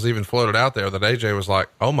think it was even floated out there that AJ was like,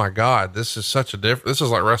 oh my God, this is this is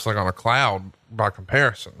like wrestling on a cloud by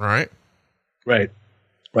comparison, right? Right.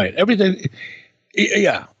 Everything.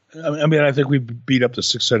 Yeah. I mean, I think we beat up the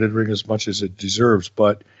six-sided ring as much as it deserves,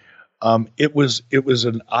 but it was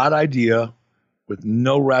an odd idea with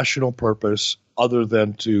no rational purpose other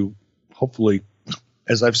than to hopefully,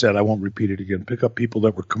 as I've said, I won't repeat it again, pick up people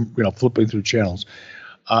that were, flipping through channels.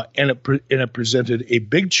 And it presented a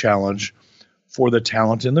big challenge for the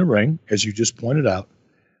talent in the ring, as you just pointed out,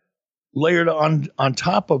 layered on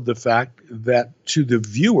top of the fact that to the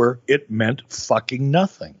viewer, it meant fucking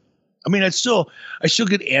nothing. I mean, I still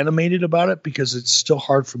get animated about it because it's still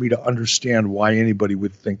hard for me to understand why anybody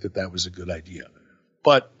would think that was a good idea.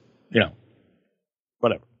 But,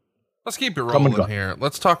 whatever. Let's keep it rolling here.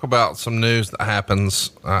 Let's talk about some news that happens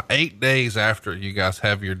 8 days after you guys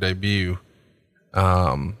have your debut.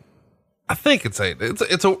 I think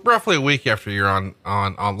it's roughly a week after you're on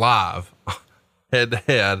live head to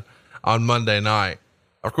head on Monday night.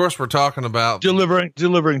 Of course, we're talking about delivering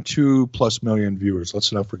 2+ million viewers.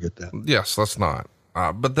 Let's not forget that. Yes, let's not.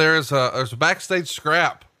 But there's a backstage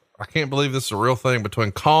scrap. I can't believe this is a real thing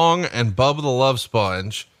between Kong and Bubba the Love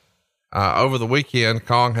Sponge. Over the weekend,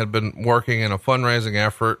 Kong had been working in a fundraising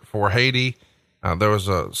effort for Haiti. There was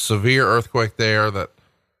a severe earthquake there that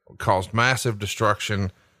caused massive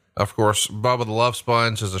destruction. Of course, Bubba the Love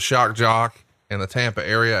Sponge is a shock jock in the Tampa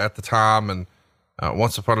area at the time. And,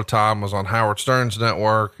 once upon a time was on Howard Stern's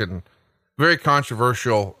network and very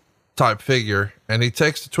controversial type figure. And he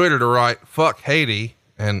takes to Twitter to write, "Fuck Haiti,"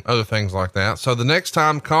 and other things like that. So the next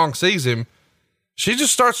time Kong sees him, she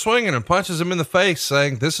just starts swinging and punches him in the face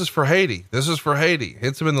saying, "This is for Haiti. This is for Haiti."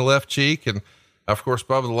 Hits him in the left cheek. And of course,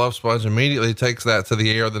 Bubba the Love Sponge immediately takes that to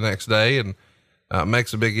the air the next day and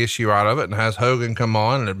makes a big issue out of it and has Hogan come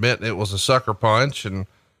on and admit it was a sucker punch. And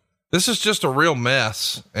this is just a real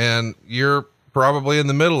mess. And you're probably in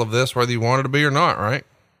the middle of this, whether you wanted to be or not, right?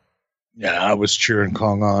 Yeah, I was cheering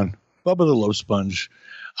Kong on. Bubba the Love Sponge.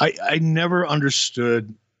 I never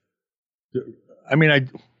understood. I mean,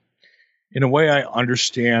 in a way, I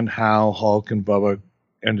understand how Hulk and Bubba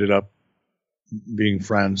ended up being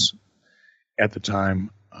friends at the time.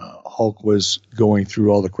 Hulk was going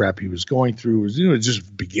through all the crap he was going through. It was,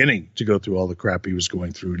 just beginning to go through all the crap he was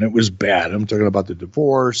going through. And it was bad. I'm talking about the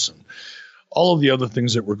divorce and all of the other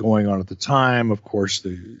things that were going on at the time. Of course,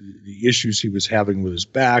 the issues he was having with his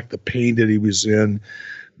back, the pain that he was in,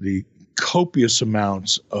 the copious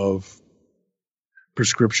amounts of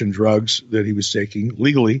prescription drugs that he was taking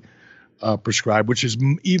legally prescribed, which is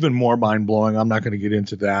even more mind blowing. I'm not going to get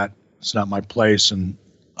into that. It's not my place. And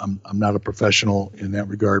I'm not a professional in that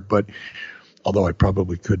regard, but although I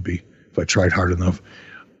probably could be if I tried hard enough.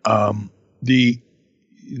 The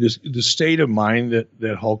state of mind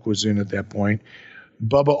that Hulk was in at that point,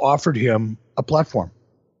 Bubba offered him a platform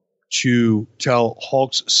to tell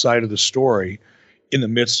Hulk's side of the story in the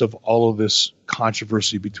midst of all of this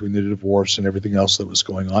controversy between the divorce and everything else that was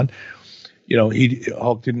going on.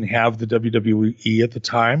 Hulk didn't have the WWE at the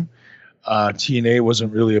time. TNA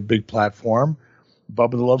wasn't really a big platform.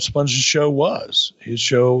 Bubba the Love Sponge's show was. His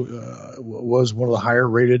show was one of the higher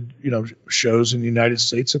rated, shows in the United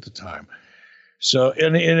States at the time. So,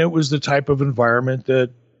 and it was the type of environment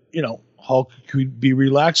that, Hulk could be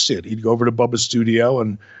relaxed in. He'd go over to Bubba's studio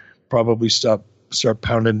and probably start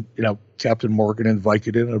pounding, Captain Morgan and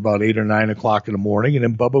Vicodin at about 8 or 9 o'clock in the morning. And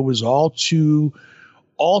then Bubba was all too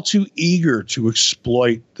eager to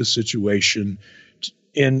exploit the situation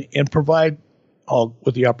and provide Hulk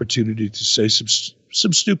with the opportunity to say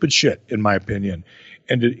some stupid shit, in my opinion,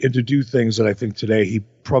 and to do things that I think today he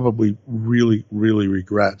probably really, really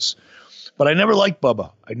regrets. But I never liked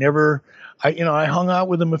Bubba. I hung out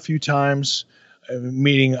with him a few times,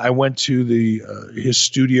 meaning I went to his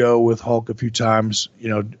studio with Hulk a few times,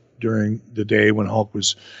 during the day when Hulk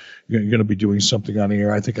was going to be doing something on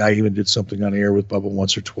air. I think I even did something on air with Bubba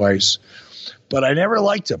once or twice, but I never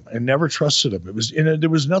liked him and never trusted him. There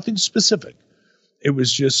was nothing specific. It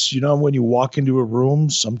was just, when you walk into a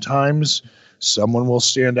room, sometimes someone will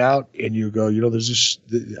stand out and you go,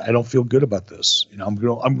 I don't feel good about this. I'm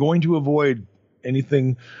going to avoid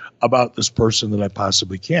anything about this person that I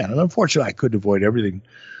possibly can. And unfortunately, I couldn't avoid everything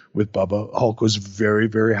with Bubba. Hulk was very,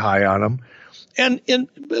 very high on him. And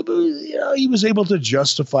he was able to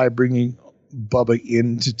justify bringing Bubba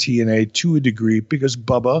into TNA to a degree because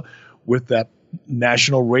Bubba, with that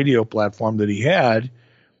national radio platform that he had,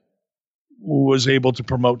 was able to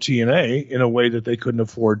promote TNA in a way that they couldn't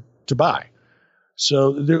afford to buy.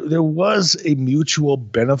 So there was a mutual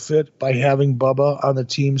benefit by having Bubba on the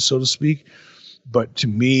team, so to speak. But to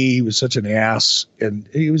me, he was such an ass, and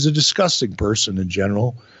he was a disgusting person in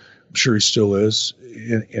general. I'm sure he still is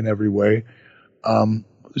in every way.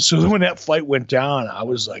 So when that fight went down, I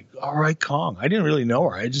was like, all right, Kong. I didn't really know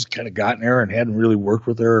her. I just kind of gotten her and hadn't really worked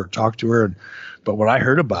with her or talked to her. But when I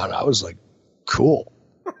heard about it, I was like, cool.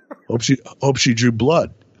 Hope she drew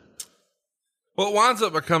blood. Well, it winds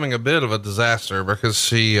up becoming a bit of a disaster because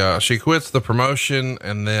she quits the promotion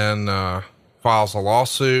and then files a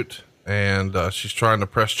lawsuit, and she's trying to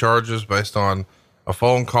press charges based on a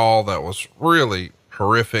phone call that was really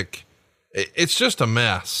horrific. It's just a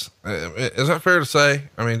mess. Is that fair to say?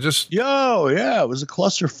 I mean, just yeah, it was a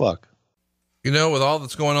clusterfuck. You know, with all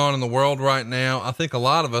that's going on in the world right now, I think a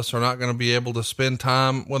lot of us are not going to be able to spend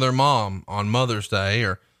time with our mom on Mother's Day,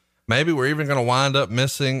 or maybe we're even going to wind up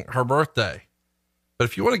missing her birthday. But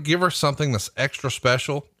if you want to give her something that's extra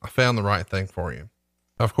special, I found the right thing for you.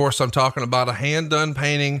 Of course, I'm talking about a hand-done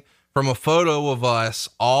painting from a photo of us,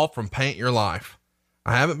 all from Paint Your Life.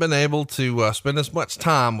 I haven't been able to spend as much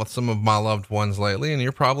time with some of my loved ones lately, and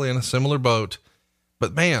you're probably in a similar boat.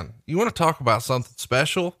 But man, you want to talk about something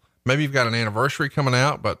special? Maybe you've got an anniversary coming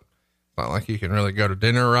out, but it's not like you can really go to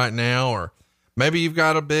dinner right now. Or maybe you've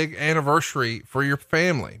got a big anniversary for your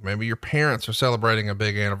family. Maybe your parents are celebrating a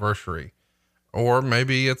big anniversary, or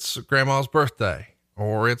maybe it's grandma's birthday,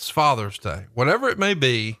 or it's Father's Day. Whatever it may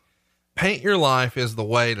be, Paint Your Life is the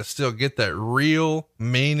way to still get that real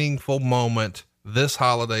meaningful moment this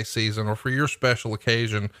holiday season, or for your special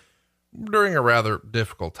occasion during a rather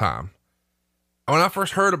difficult time. When I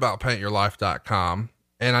first heard about paintyourlife.com,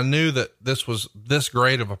 and I knew that this was this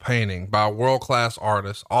great of a painting by a world-class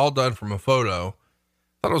artist, all done from a photo,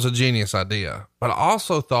 I thought it was a genius idea, but I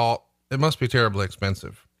also thought it must be terribly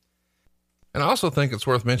expensive. And I also think it's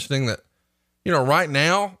worth mentioning that, you know, right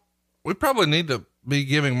now we probably need to be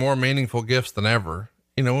giving more meaningful gifts than ever.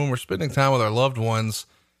 You know, when we're spending time with our loved ones,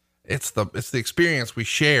 it's the experience we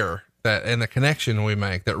share that, and the connection we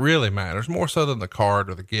make, that really matters, more so than the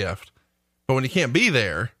card or the gift. But when you can't be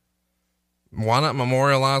there, why not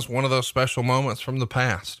memorialize one of those special moments from the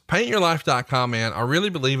past? Paintyourlife.com, man. I really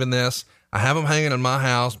believe in this. I have them hanging in my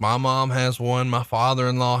house. My mom has one. My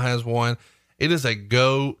father-in-law has one. It is a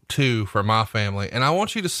go-to for my family. And I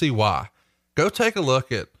want you to see why. Go take a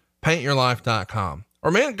look at paintyourlife.com,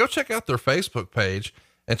 or man, go check out their Facebook page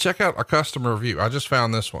and check out a customer review. I just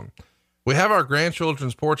found this one. We have our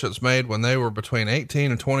grandchildren's portraits made when they were between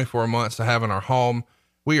 18 and 24 months to have in our home.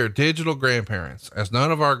 We are digital grandparents, as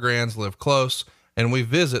none of our grands live close, and we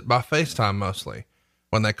visit by FaceTime mostly.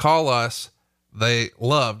 When they call us, they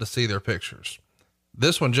love to see their pictures.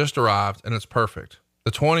 This one just arrived and it's perfect.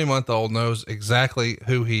 The 20-month-old knows exactly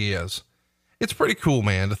who he is. It's pretty cool,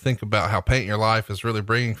 man, to think about how Paint Your Life is really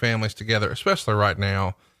bringing families together, especially right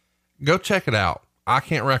now. Go check it out. I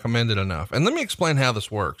can't recommend it enough. And let me explain how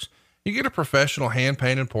this works. You get a professional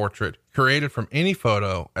hand-painted portrait created from any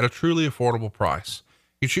photo at a truly affordable price.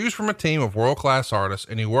 You choose from a team of world-class artists,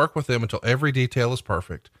 and you work with them until every detail is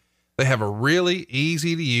perfect. They have a really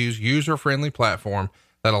easy-to-use, user-friendly platform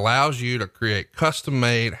that allows you to create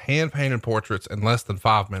custom-made, hand-painted portraits in less than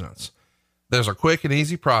 5 minutes. There's a quick and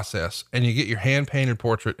easy process, and you get your hand-painted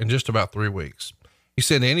portrait in just about 3 weeks. You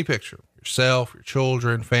send any picture, yourself, your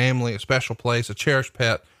children, family, a special place, a cherished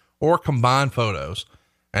pet, or combined photos,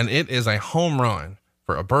 and it is a home run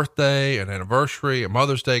for a birthday, an anniversary, a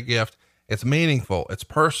Mother's Day gift. It's meaningful. It's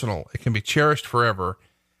personal. It can be cherished forever.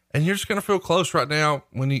 And you're just going to feel close right now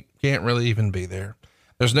when you can't really even be there.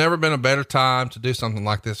 There's never been a better time to do something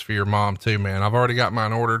like this for your mom too, man. I've already got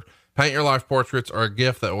mine ordered. Paint Your Life portraits are a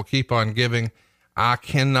gift that will keep on giving. I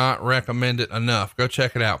cannot recommend it enough. Go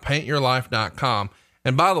check it out. Paintyourlife.com.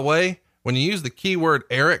 And by the way, when you use the keyword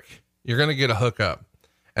Eric, you're going to get a hookup.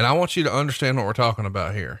 And I want you to understand what we're talking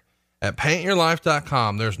about here. At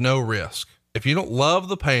paintyourlife.com, there's no risk. If you don't love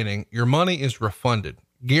the painting, your money is refunded,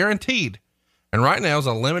 guaranteed. And right now is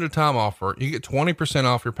a limited time offer. You get 20%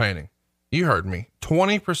 off your painting. You heard me,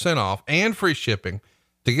 20% off and free shipping.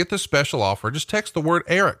 To get this special offer, just text the word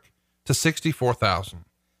Eric to 64,000.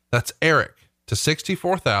 That's Eric to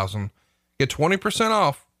 64,000. Get 20%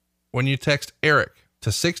 off when you text Eric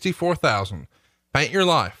to 64,000. Paint Your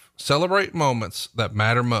Life. Celebrate moments that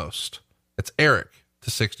matter most. It's Eric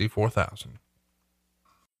to 64,000.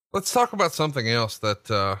 Let's talk about something else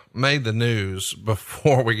that made the news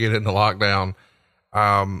before we get into lockdown.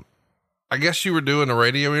 I guess you were doing a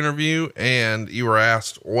radio interview and you were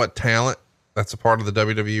asked what talent that's a part of the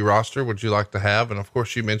WWE roster would you like to have? And of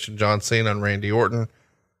course you mentioned John Cena and Randy Orton.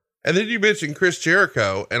 And then you mentioned Chris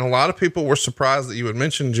Jericho. And a lot of people were surprised that you would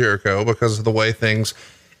mention Jericho because of the way things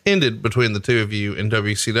ended between the two of you in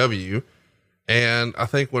WCW. And I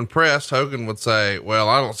think when pressed, Hogan would say, well,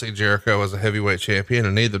 I don't see Jericho as a heavyweight champion,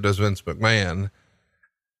 and neither does Vince McMahon.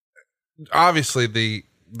 Obviously the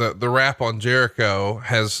rap on Jericho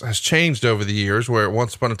has changed over the years, where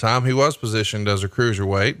once upon a time he was positioned as a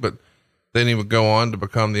cruiserweight, but then he would go on to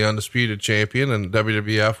become the undisputed champion, and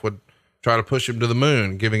WWF would try to push him to the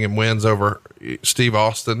moon, giving him wins over Steve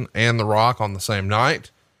Austin and The Rock on the same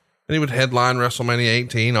night. And he would headline WrestleMania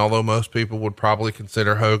 18, although most people would probably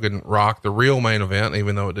consider Hogan Rock the real main event,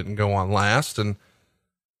 even though it didn't go on last. And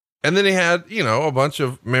then he had, you know, a bunch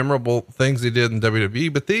of memorable things he did in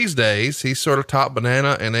WWE, but these days he's sort of top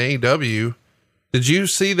banana in AEW. Did you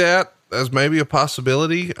see that as maybe a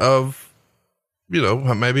possibility of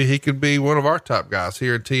maybe he could be one of our top guys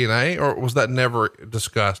here at TNA, or was that never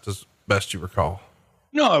discussed as best you recall?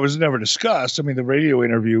 No, it was never discussed. I mean, the radio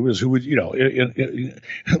interview was who would,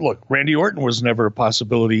 look, Randy Orton was never a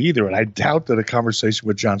possibility either. And I doubt that a conversation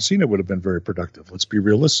with John Cena would have been very productive. Let's be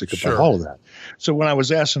realistic about all of that. So when I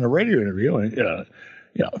was asked in a radio interview,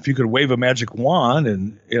 if you could wave a magic wand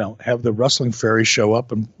and, have the wrestling fairy show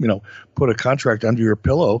up and, put a contract under your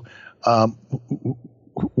pillow,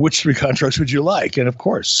 which three contracts would you like? And of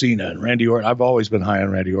course, Cena and Randy Orton. I've always been high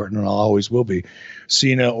on Randy Orton, and I'll always will be.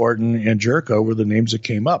 Cena, Orton, and Jericho were the names that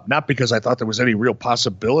came up. Not because I thought there was any real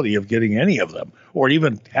possibility of getting any of them, or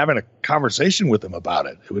even having a conversation with them about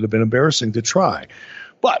it. It would have been embarrassing to try.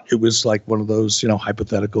 But it was like one of those,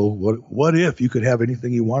 hypothetical, what if you could have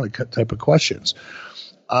anything you wanted type of questions.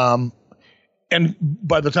 And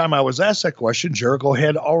by the time I was asked that question, Jericho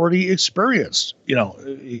had already experienced,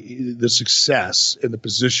 the success and the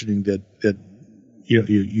positioning that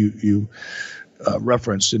you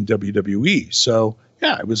referenced in WWE. So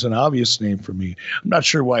yeah, it was an obvious name for me. I'm not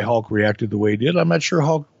sure why Hulk reacted the way he did. I'm not sure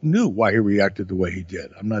Hulk knew why he reacted the way he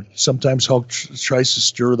did. Sometimes Hulk tries to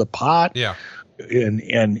stir the pot. Yeah.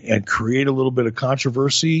 And create a little bit of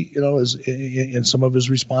controversy, as in some of his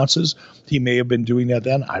responses. He may have been doing that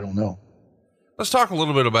then. I don't know. Let's talk a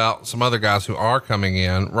little bit about some other guys who are coming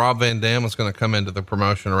in. Rob Van Dam was going to come into the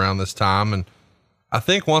promotion around this time. And I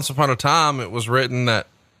think once upon a time it was written that,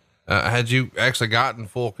 had you actually gotten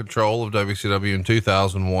full control of WCW in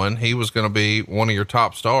 2001, he was going to be one of your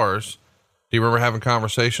top stars. Do you remember having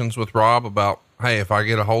conversations with Rob about, hey, if I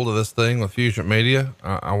get a hold of this thing with Fusion Media,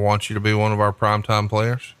 I want you to be one of our primetime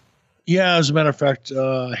players? Yeah, as a matter of fact,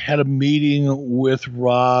 I had a meeting with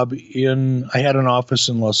Rob I had an office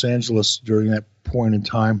in Los Angeles during that point in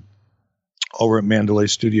time over at Mandalay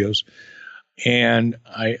Studios. And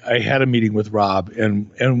I had a meeting with Rob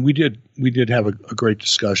and we did have a great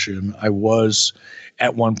discussion. I was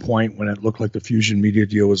at one point when it looked like the Fusion Media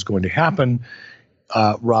deal was going to happen.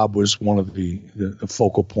 Rob was one of the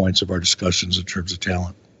focal points of our discussions in terms of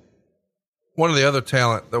talent. One of the other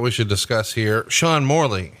talent that we should discuss here, Sean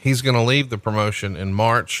Morley, he's going to leave the promotion in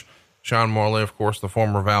March. Sean Morley, of course, the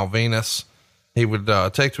former Val Venus, he would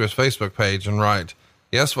take to his Facebook page and write,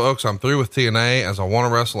 "Yes, folks, I'm through with TNA as I want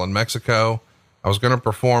to wrestle in Mexico. I was going to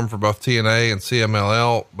perform for both TNA and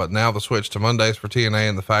CMLL, but now the switch to Mondays for TNA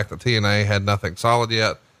and the fact that TNA had nothing solid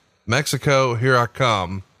yet. Mexico, here I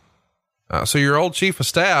come." So your old chief of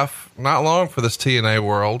staff, not long for this TNA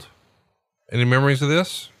world. Any memories of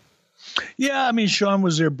this? Yeah, I mean, Sean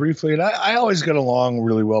was there briefly, and I always got along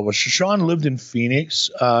really well with Sean. Lived in Phoenix,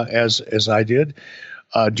 as I did,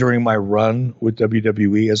 during my run with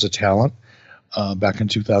WWE as a talent, back in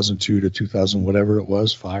 2002 to 2000, whatever it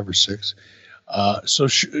was, 5 or 6. So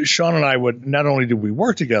Sean and I not only did we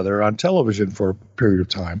work together on television for a period of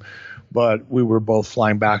time, but we were both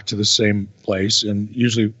flying back to the same place. And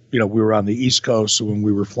usually, we were on the East Coast. So when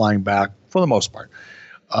we were flying back, for the most part,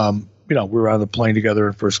 we were on the plane together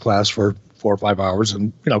in first class for 4 or 5 hours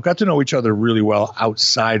and, got to know each other really well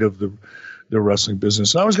outside of the wrestling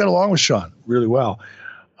business. And I always got along with Sean really well.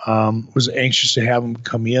 Was anxious to have him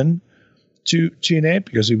come in to TNA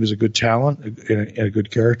because he was a good talent and a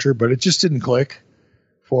good character, but it just didn't click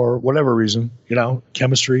for whatever reason,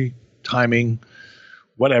 chemistry, timing,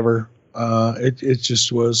 whatever. It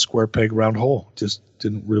just was square peg, round hole. Just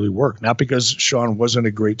didn't really work. Not because Sean wasn't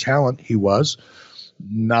a great talent. He was.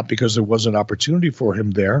 Not because there wasn't opportunity for him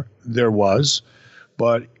there. There was.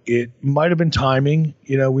 But it might have been timing.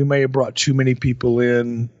 We may have brought too many people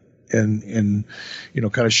in and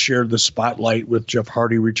kind of shared the spotlight with Jeff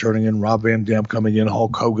Hardy returning in, Rob Van Dam coming in,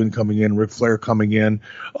 Hulk Hogan coming in, Ric Flair coming in.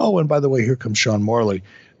 Oh, and by the way, here comes Sean Morley.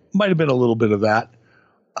 Might have been a little bit of that.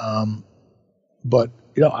 But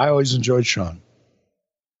I always enjoyed Sean.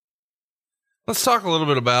 Let's talk a little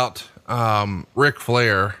bit about Ric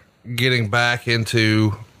Flair getting back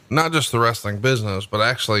into not just the wrestling business, but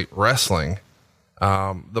actually wrestling.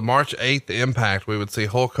 The March 8th Impact, we would see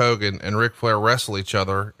Hulk Hogan and Ric Flair wrestle each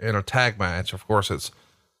other in a tag match. Of course, it's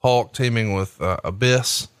Hulk teaming with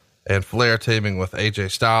Abyss and Flair teaming with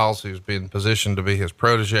AJ Styles, who's been positioned to be his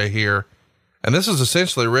protege here. And this is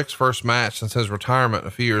essentially Ric's first match since his retirement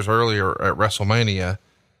a few years earlier at WrestleMania.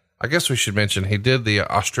 I guess we should mention he did the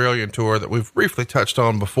Australian tour that we've briefly touched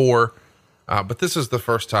on before. But this is the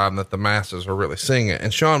first time that the masses are really seeing it.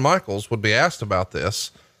 And Shawn Michaels would be asked about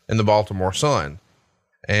this in the Baltimore Sun.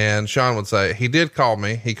 And Shawn would say, he did call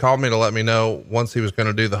me. He called me to let me know once he was going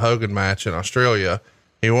to do the Hogan match in Australia.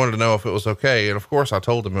 He wanted to know if it was okay. And of course I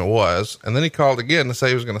told him it was. And then he called again to say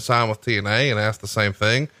he was going to sign with TNA and asked the same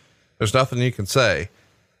thing. There's nothing you can say.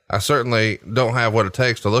 I certainly don't have what it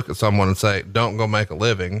takes to look at someone and say, don't go make a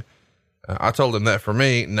living. I told him that for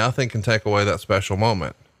me, nothing can take away that special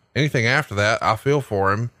moment. Anything after that, I feel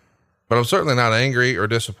for him, but I'm certainly not angry or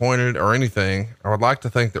disappointed or anything. I would like to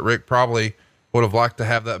think that Rick probably would have liked to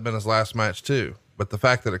have that been his last match too, but the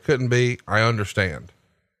fact that it couldn't be, I understand.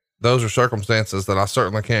 Those are circumstances that I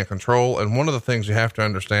certainly can't control. And one of the things you have to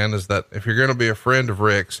understand is that if you're going to be a friend of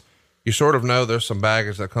Rick's, you sort of know there's some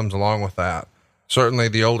baggage that comes along with that. Certainly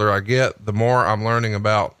the older I get, the more I'm learning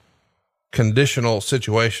about conditional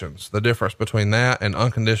situations, the difference between that and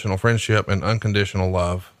unconditional friendship and unconditional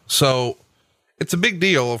love. So it's a big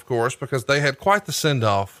deal, of course, because they had quite the send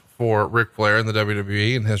off for Ric Flair in the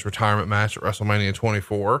WWE in his retirement match at WrestleMania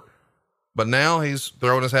 24, but now he's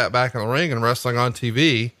throwing his hat back in the ring and wrestling on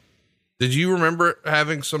TV. Did you remember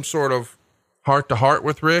having some sort of heart to heart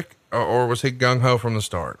with Rick, or was he gung ho from the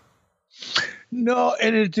start? No,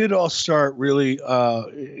 and it did all start really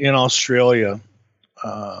in Australia.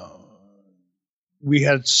 We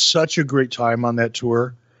had such a great time on that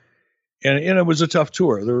tour, and it was a tough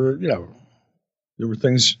tour. There were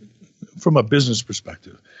things from a business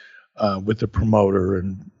perspective with the promoter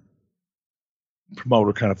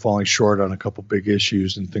kind of falling short on a couple big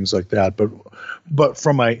issues and things like that. But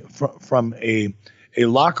from a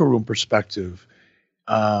locker room perspective,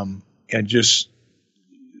 and just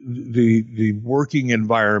the working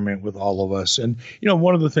environment with all of us. And,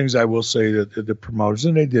 one of the things I will say that the promoters,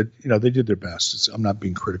 and they did their best. I'm not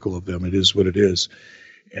being critical of them. It is what it is.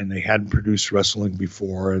 And they hadn't produced wrestling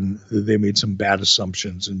before, and they made some bad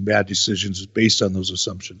assumptions and bad decisions based on those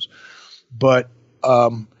assumptions. But,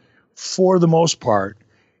 for the most part,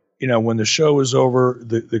 when the show was over,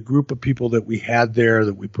 the group of people that we had there,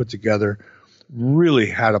 that we put together, really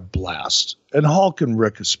had a blast. And Hulk and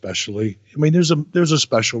Rick especially. I mean, there's a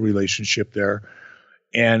special relationship there,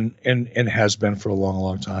 and has been for a long,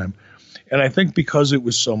 long time. And I think because it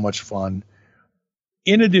was so much fun,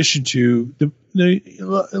 in addition to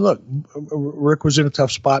look, Rick was in a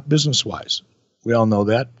tough spot business-wise. We all know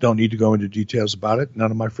that. Don't need to go into details about it.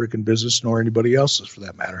 None of my freaking business, nor anybody else's for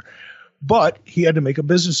that matter. But he had to make a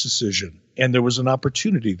business decision, and there was an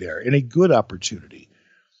opportunity there, and a good opportunity.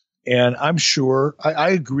 And I'm sure I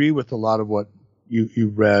agree with a lot of what you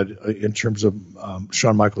read in terms of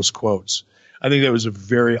Shawn Michaels' quotes. I think that was a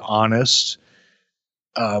very honest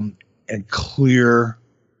and clear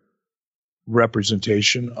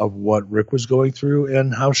representation of what Rick was going through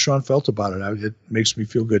and how Shawn felt about it. It makes me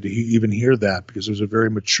feel good to even hear that, because it was a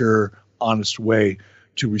very mature, honest way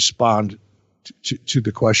to respond to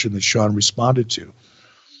the question that Shawn responded to.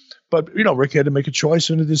 But, Rick had to make a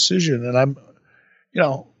choice and a decision. And I'm,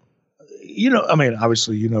 I mean,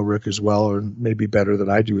 obviously, Rick as well, or maybe better than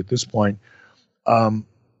I do at this point.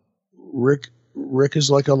 Rick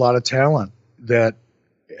is like a lot of talent that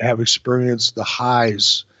have experienced the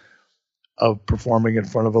highs of performing in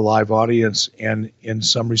front of a live audience. And in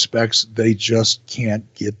some respects, they just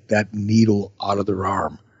can't get that needle out of their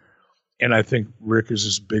arm. And I think Rick is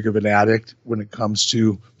as big of an addict when it comes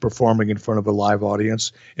to performing in front of a live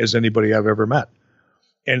audience as anybody I've ever met.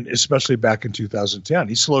 And especially back in 2010,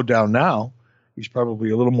 he slowed down now. He's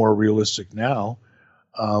probably a little more realistic now.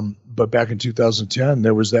 But back in 2010,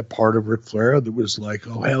 there was that part of Ric Flair that was like,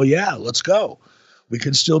 oh, hell yeah, let's go. We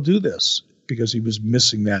can still do this, because he was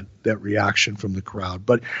missing that reaction from the crowd.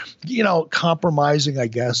 But, compromising, I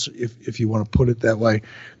guess, if you want to put it that way,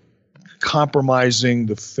 compromising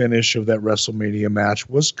the finish of that WrestleMania match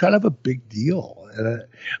was kind of a big deal. And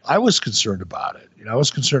I was concerned about it. I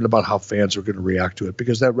was concerned about how fans were going to react to it,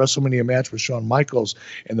 because that WrestleMania match with Shawn Michaels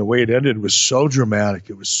and the way it ended was so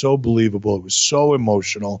dramatic. It was so believable. It was so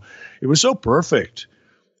emotional. It was so perfect.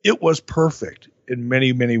 It was perfect in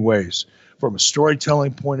many, many ways, from a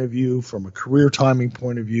storytelling point of view, from a career timing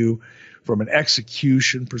point of view, from an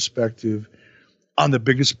execution perspective, on the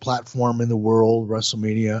biggest platform in the world,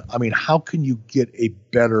 WrestleMania. I mean, how can you get a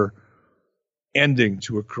better ending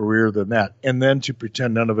to a career than that? And then to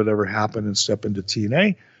pretend none of it ever happened and step into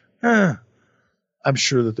TNA, I'm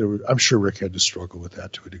sure Rick had to struggle with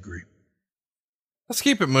that to a degree. Let's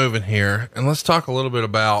keep it moving here, and let's talk a little bit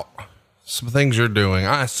about some things you're doing.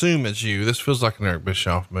 I assume it's you. This feels like an Eric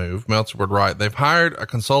Bischoff move. Meltzer would write, they've hired a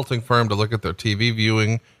consulting firm to look at their TV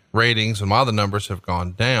viewing ratings and why the numbers have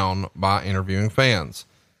gone down by interviewing fans.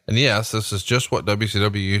 And yes, this is just what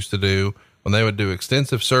WCW used to do when they would do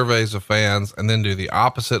extensive surveys of fans and then do the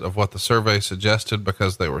opposite of what the survey suggested,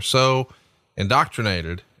 because they were so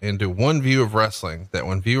indoctrinated into one view of wrestling that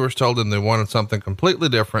when viewers told them they wanted something completely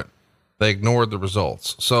different, they ignored the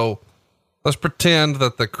results. So let's pretend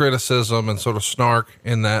that the criticism and sort of snark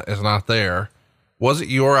in that is not there. Was it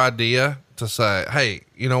your idea to say, hey,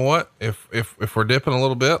 you know what? If we're dipping a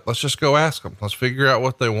little bit, let's just go ask them. Let's figure out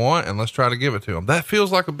what they want and let's try to give it to them. That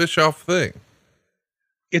feels like a Bischoff thing.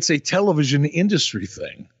 It's a television industry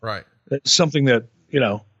thing. Right. It's something that,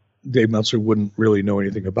 Dave Meltzer wouldn't really know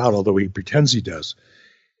anything about, although he pretends he does.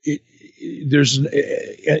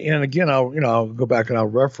 And again, I'll go back and I'll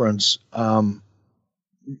reference,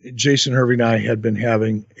 Jason Hervey and I had been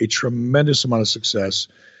having a tremendous amount of success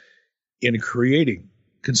in creating,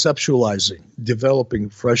 conceptualizing, developing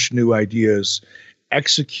fresh new ideas,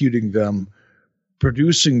 executing them,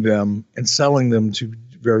 producing them, and selling them to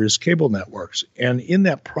various cable networks. And in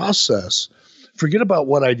that process, forget about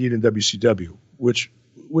what I did in WCW, which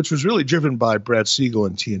was really driven by Brad Siegel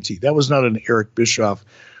and TNT. That was not an Eric Bischoff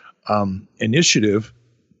initiative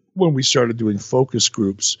when we started doing focus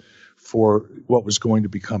groups for what was going to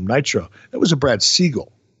become Nitro. That was a Brad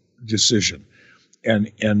Siegel decision.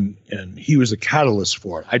 And he was a catalyst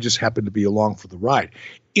for it. I just happened to be along for the ride.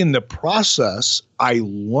 In the process, I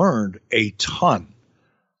learned a ton.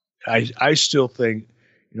 I still think,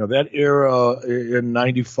 that era in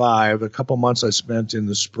 95, a couple months I spent in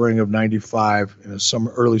the spring of 95, in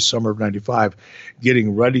the early summer of 95,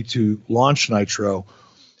 getting ready to launch Nitro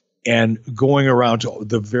and going around to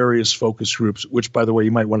the various focus groups, which, by the way,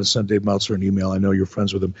 you might want to send Dave Meltzer an email. I know you're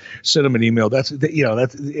friends with him. Send him an email. That's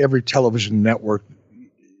every television network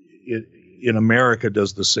in America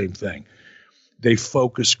does the same thing. They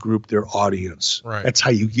focus group their audience. Right. That's how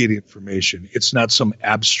you get information. It's not some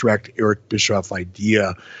abstract Eric Bischoff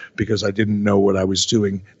idea because I didn't know what I was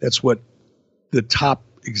doing. That's what the top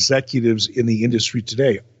executives in the industry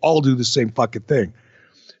today all do, the same fucking thing.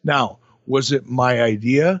 Now, was it my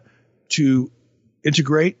idea to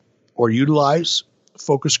integrate or utilize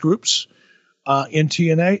focus groups in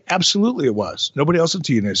TNA? Absolutely it was. Nobody else in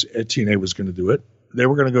TNA was going to do it. They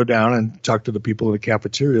were going to go down and talk to the people in the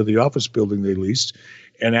cafeteria, the office building they leased,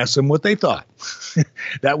 and ask them what they thought.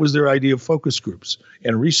 That was their idea of focus groups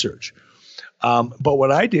and research. But what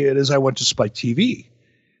I did is I went to Spike TV,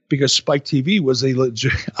 because Spike TV was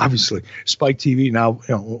obviously Spike TV, now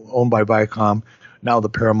owned by Viacom, now the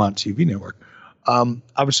Paramount TV network.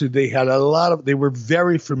 Obviously they had they were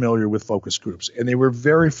very familiar with focus groups, and they were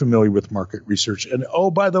very familiar with market research. And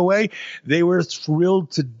oh, by the way, they were thrilled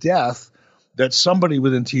to death that somebody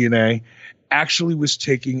within TNA actually was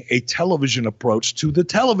taking a television approach to the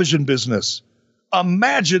television business.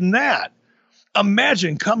 Imagine that.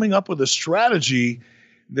 Imagine coming up with a strategy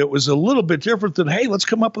that was a little bit different than, hey, let's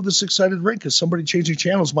come up with a six-sided ring because somebody changing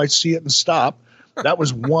channels might see it and stop. That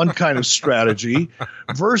was one kind of strategy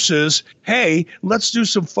versus, hey, let's do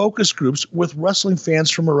some focus groups with wrestling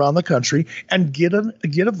fans from around the country and get a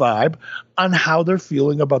vibe on how they're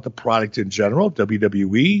feeling about the product in general,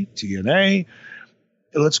 WWE, TNA.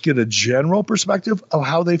 Let's get a general perspective of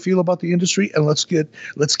how they feel about the industry, and let's get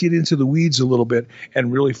into the weeds a little bit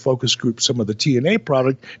and really focus group some of the TNA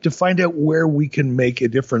product to find out where we can make a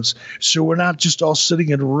difference. So we're not just all sitting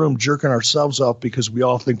in a room jerking ourselves off because we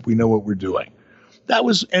all think we know what we're doing. That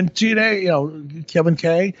was, and TNA, Kevin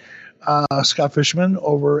Kay, Scott Fishman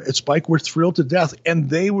over at Spike were thrilled to death. And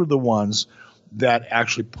they were the ones that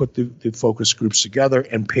actually put the focus groups together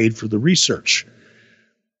and paid for the research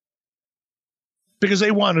because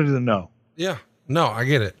they wanted to know. Yeah, no, I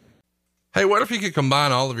get it. Hey, what if you could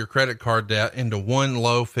combine all of your credit card debt into one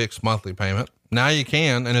low fixed monthly payment? Now you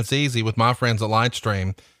can, and it's easy with my friends at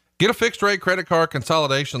Lightstream. Get a fixed rate credit card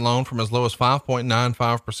consolidation loan from as low as 5.95%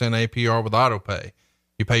 APR with AutoPay.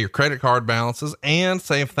 You pay your credit card balances and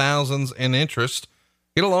save thousands in interest.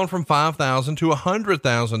 Get a loan from $5,000 to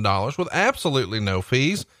 $100,000 with absolutely no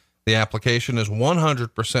fees. The application is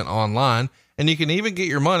 100% online, and you can even get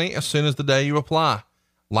your money as soon as the day you apply.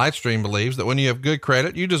 Lightstream believes that when you have good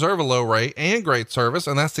credit, you deserve a low rate and great service,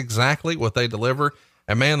 and that's exactly what they deliver.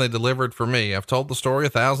 And man, they delivered for me. I've told the story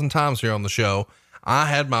 1,000 times here on the show. I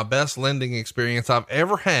had my best lending experience I've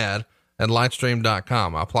ever had at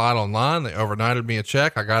lightstream.com. I applied online. They overnighted me a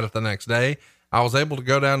check. I got it the next day. I was able to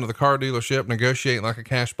go down to the car dealership, negotiate like a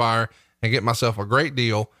cash buyer, and get myself a great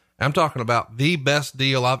deal. I'm talking about the best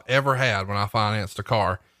deal I've ever had when I financed a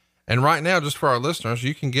car. And right now, just for our listeners,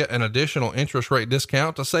 you can get an additional interest rate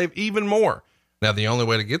discount to save even more. Now, the only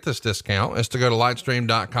way to get this discount is to go to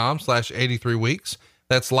lightstream.com/83 weeks.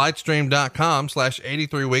 That's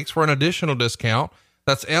lightstream.com/83 weeks for an additional discount.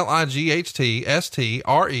 That's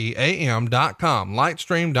lightstream.com,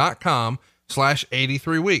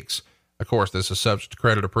 lightstream.com/83 weeks. Of course, this is subject to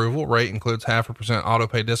credit approval. Rate includes 0.5% auto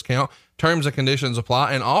pay discount. Terms and conditions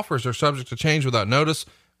apply, and offers are subject to change without notice.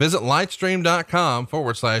 Visit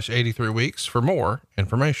lightstream.com/83 weeks for more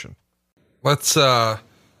information. Let's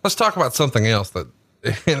talk about something else that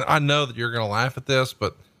and I know that you're going to laugh at this,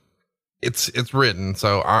 but it's written.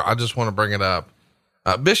 So I just want to bring it up.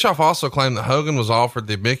 Bischoff also claimed that Hogan was offered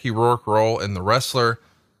the Mickey Rourke role in The Wrestler.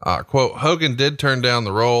 Quote, Hogan did turn down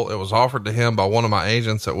the role. It was offered to him by one of my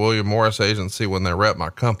agents at William Morris Agency when they rep my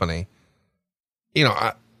company. You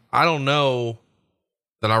know, I don't know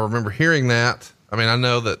that I remember hearing that. I mean, I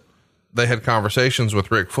know that they had conversations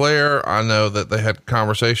with Ric Flair. I know that they had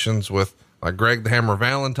conversations with like Greg the Hammer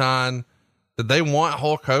Valentine. Did they want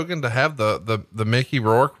Hulk Hogan to have the Mickey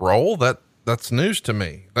Rourke role? That's news to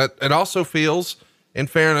me. That it also feels, in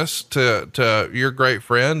fairness to your great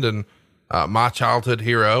friend and my childhood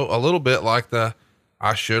hero, a little bit like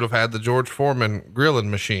I should have had the George Foreman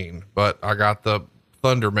grilling machine, but I got the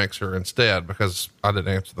Thunder mixer instead because I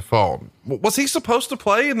didn't answer the phone. Was he supposed to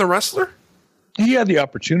play in The Wrestler? He had the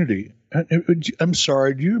opportunity. I'm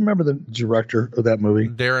sorry. Do you remember the director of that movie?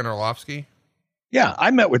 Darren Orlovsky? Yeah,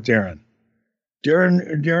 I met with Darren.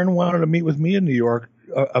 Darren wanted to meet with me in New York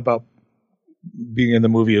about being in the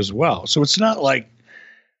movie as well. So it's not like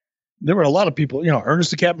there were a lot of people, Ernest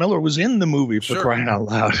the Cat Miller was in the movie for crying out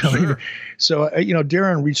loud. Sure. I mean, so,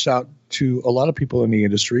 Darren reached out to a lot of people in the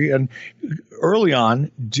industry and early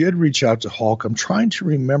on did reach out to Hulk. I'm trying to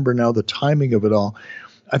remember now the timing of it all.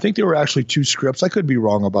 I think there were actually 2 scripts. I could be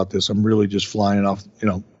wrong about this. I'm really just flying off,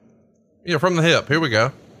 Yeah. From the hip. Here we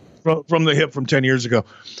go. From the hip from 10 years ago.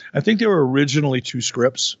 I think there were originally 2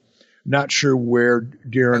 scripts. Not sure where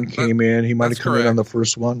Darren came in. He might have come in on the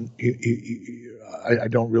first one. I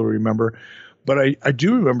don't really remember, but I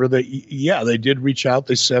do remember that. Yeah, they did reach out.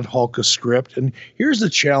 They sent Hulk a script, and here's the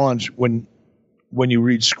challenge when you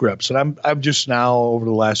read scripts. And I've just now over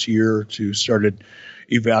the last year or two started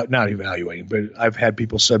not evaluating, but I've had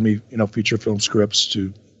people send me feature film scripts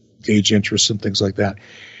to gauge interest and things like that.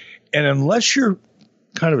 And unless you're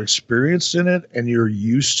kind of experienced in it and you're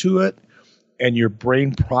used to it, and your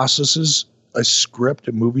brain processes a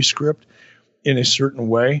movie script in a certain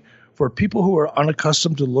way. For people who are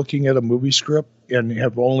unaccustomed to looking at a movie script and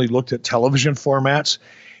have only looked at television formats,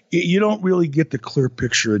 you don't really get the clear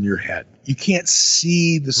picture in your head. You can't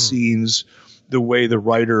see the scenes the way the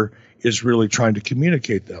writer is really trying to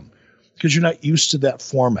communicate them because you're not used to that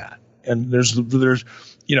format. And there's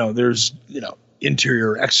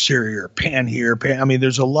interior, exterior, pan here, pan. I mean,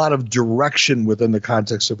 there's a lot of direction within the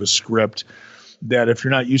context of a script that if you're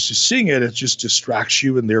not used to seeing it, it just distracts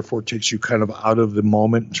you and therefore takes you kind of out of the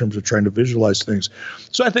moment in terms of trying to visualize things.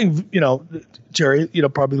 So I think, Terry,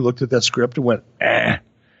 probably looked at that script and went, I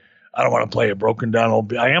don't want to play a broken down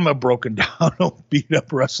I am a broken down old beat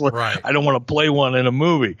up wrestler. Right. I don't want to play one in a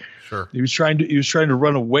movie. Sure. He was trying to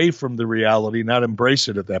run away from the reality, not embrace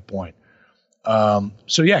it at that point.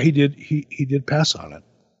 So yeah, he did pass on it.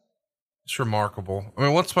 It's remarkable. I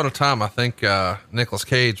mean, once upon a time, I think, Nicolas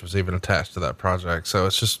Cage was even attached to that project. So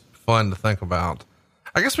it's just fun to think about.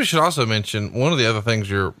 I guess we should also mention one of the other things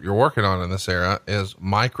you're working on in this era is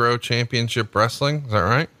micro championship wrestling. Is that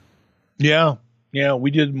right? Yeah. Yeah.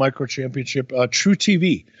 We did micro championship, True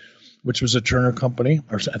TV, which was a Turner company,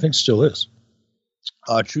 or I think still is.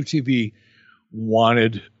 True TV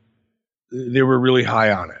they were really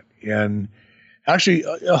high on it. And actually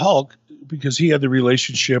Hulk, because he had the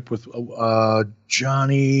relationship with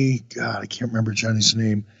Johnny. God, I can't remember Johnny's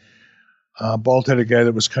name. Bald-headed guy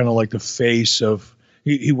that was kind of like the face of.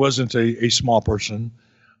 He wasn't a small person,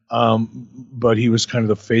 but he was kind of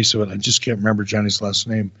the face of it. I just can't remember Johnny's last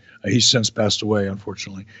name. He's since passed away,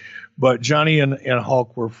 unfortunately. But Johnny and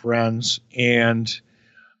Hulk were friends, and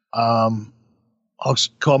Hulk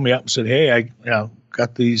called me up and said, "Hey, I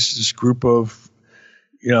got this group of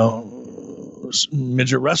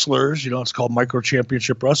midget wrestlers, it's called Micro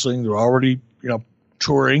Championship Wrestling. They're already,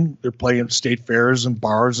 touring. They're playing state fairs and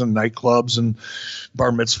bars and nightclubs and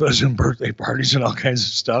bar mitzvahs and birthday parties and all kinds of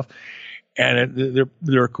stuff. And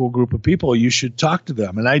they're a cool group of people. You should talk to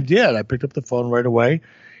them." And I did. I picked up the phone right away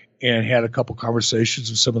and had a couple conversations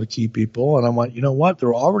with some of the key people. And I'm like, you know what?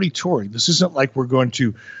 They're already touring. This isn't like we're going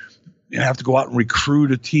to have to go out and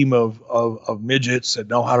recruit a team of midgets that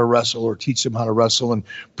know how to wrestle or teach them how to wrestle and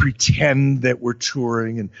pretend that we're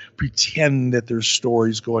touring and pretend that there's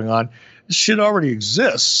stories going on. This shit already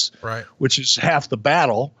exists, right? Which is half the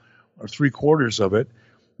battle or 3/4 of it.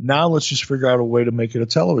 Now let's just figure out a way to make it a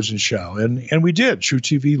television show. And we did. True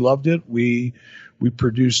TV loved it. We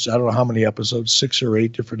produced, I don't know how many episodes, 6 or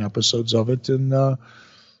 8 different episodes of it. And,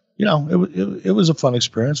 it was a fun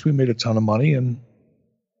experience. We made a ton of money and,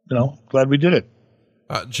 glad we did it.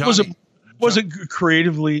 Wasn't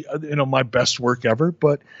creatively, my best work ever,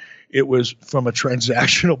 but it was from a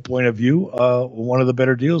transactional point of view, one of the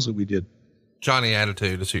better deals that we did. Johnny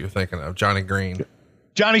Attitude is who you're thinking of. Johnny Green.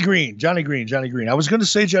 Johnny Green. I was going to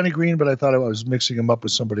say Johnny Green, but I thought I was mixing him up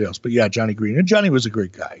with somebody else. But yeah, Johnny Green. And Johnny was a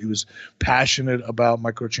great guy. He was passionate about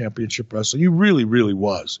micro championship wrestling. He really, really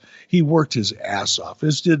was. He worked his ass off,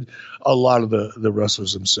 as did a lot of the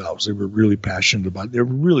wrestlers themselves. They were really passionate about it. They were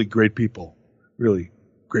really great people. Really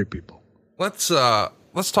great people. Let's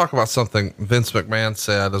talk about something Vince McMahon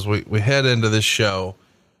said as we head into this show.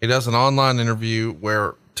 He does an online interview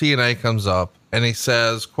where TNA comes up and he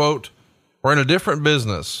says, quote, "We're in a different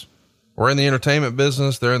business. We're in the entertainment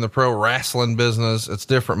business. They're in the pro wrestling business. It's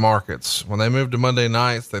different markets. When they moved to Monday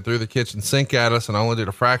nights, they threw the kitchen sink at us and only did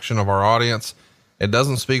a fraction of our audience. It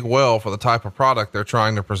doesn't speak well for the type of product they're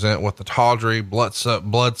trying to present with the tawdry,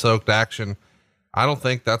 blood-soaked action. I don't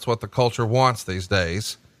think that's what the culture wants these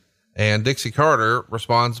days." And Dixie Carter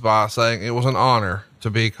responds by saying it was an honor to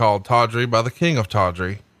be called tawdry by the king of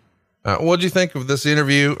tawdry. What'd you think of this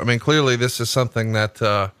interview? I mean, clearly this is something that,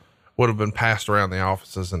 would have been passed around the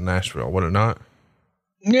offices in Nashville, would it not?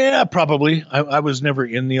 Yeah, probably. I was never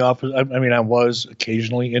in the office. I mean, I was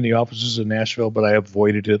occasionally in the offices in Nashville, but I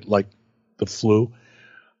avoided it like the flu.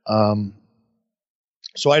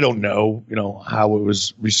 So I don't know, how it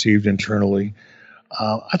was received internally.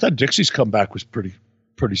 I thought Dixie's comeback was pretty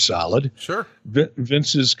solid. Sure.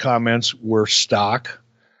 Vince's comments were stock.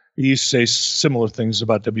 He used to say similar things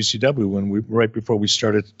about WCW right before we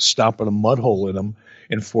started stomping a mud hole in him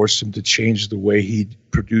and forced him to change the way he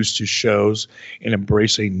produced his shows and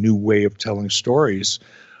embrace a new way of telling stories,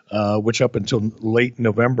 which up until late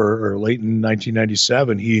November or late in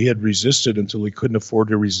 1997, he had resisted until he couldn't afford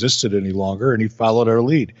to resist it any longer, and he followed our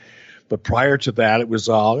lead. But prior to that, it was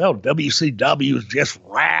all, WCW is just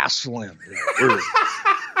wrestling.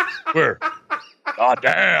 We're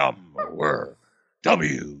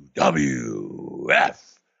WWF.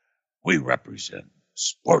 We represent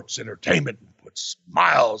sports entertainment and put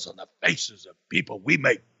smiles on the faces of people. We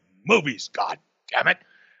make movies, God damn it.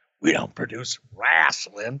 We don't produce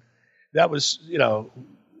wrestling. That was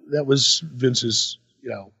Vince's,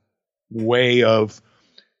 way of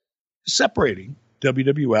separating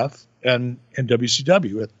WWF and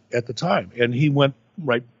WCW at the time. And he went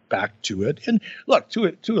right back to it. And look,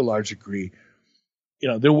 to a large degree,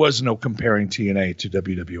 there was no comparing TNA to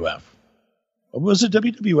WWF. Was it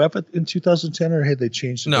WWF in 2010 or had they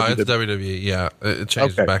changed it? No, it's WWE. Yeah. It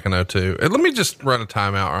changed back in 2002. And let me just run a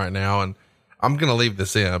timeout right now. And I'm going to leave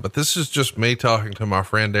this in, but this is just me talking to my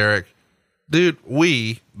friend Eric. Dude,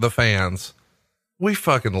 we, the fans, we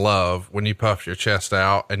fucking love when you puff your chest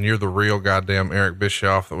out and you're the real goddamn Eric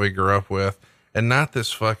Bischoff that we grew up with, and not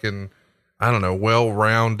this fucking, I don't know,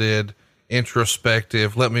 well-rounded,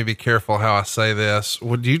 introspective, let me be careful how I say this.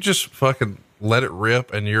 Would you just fucking let it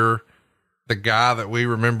rip and you're the guy that we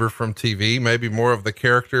remember from TV, maybe more of the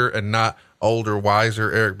character and not older,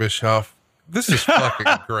 wiser Eric Bischoff? This is fucking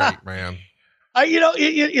great, man.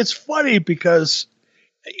 It's funny because,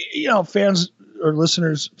 fans or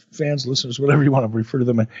listeners, whatever you want to refer to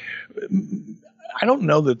them. I don't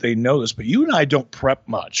know that they know this, but you and I don't prep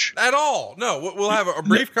much at all. No, we'll have a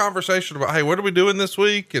brief conversation about, hey, what are we doing this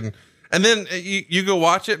week? And then you go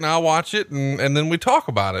watch it and I'll watch it. And then we talk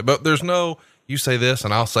about it, but there's no, you say this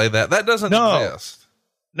and I'll say that. That doesn't exist.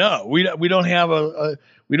 No, we don't have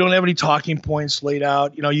we don't have any talking points laid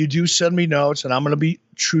out. You do send me notes and I'm going to be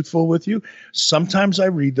truthful with you. Sometimes I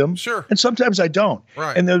read them. Sure. And sometimes I don't.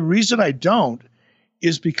 Right. And the reason I don't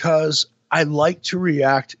is because I like to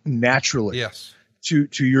react naturally. Yes. To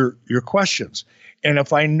your questions. And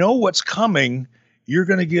if I know what's coming, you're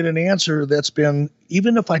going to get an answer that's been,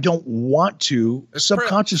 even if I don't want to,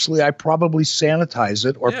 subconsciously, I probably sanitize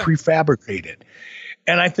it or prefabricate it.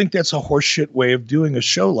 And I think that's a horseshit way of doing a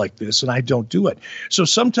show like this, and I don't do it. So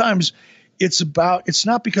sometimes it's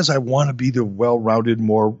not because I want to be the well-rounded,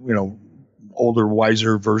 more, older,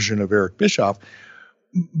 wiser version of Eric Bischoff,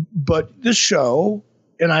 but this show,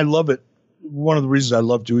 and I love it. One of the reasons I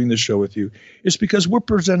love doing this show with you is because we're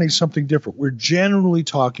presenting something different. We're generally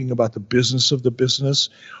talking about the business of the business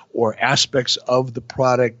or aspects of the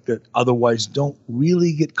product that otherwise don't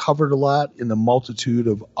really get covered a lot in the multitude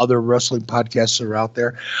of other wrestling podcasts that are out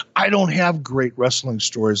there. I don't have great wrestling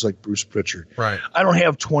stories like Bruce Pritchard. Right. I don't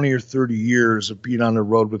have 20 or 30 years of being on the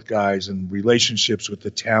road with guys and relationships with the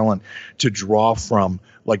talent to draw from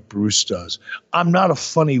like Bruce does. I'm not a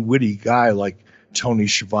funny, witty guy like Tony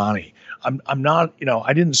Schiavone. I'm not,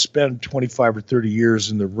 I didn't spend 25 or 30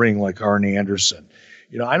 years in the ring like Arn Anderson.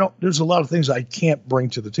 There's a lot of things I can't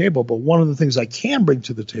bring to the table, but one of the things I can bring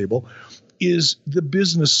to the table is the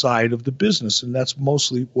business side of the business. And that's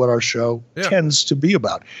mostly what our show tends to be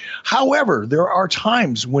about. However, there are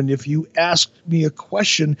times when if you ask me a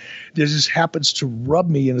question that just happens to rub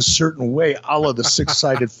me in a certain way, a la the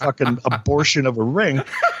six-sided fucking abortion of a ring,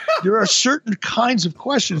 there are certain kinds of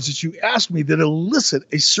questions that you ask me that elicit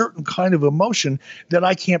a certain kind of emotion that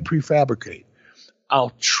I can't prefabricate.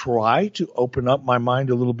 I'll try to open up my mind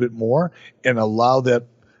a little bit more and allow that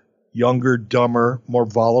younger, dumber, more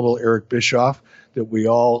volatile Eric Bischoff that we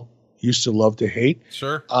all used to love to hate.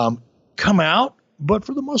 Sure. Come out. But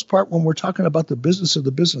for the most part, when we're talking about the business of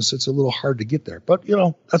the business, it's a little hard to get there. But,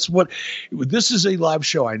 that's this is a live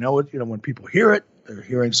show. I know it, when people hear it, they're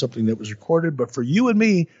hearing something that was recorded. But for you and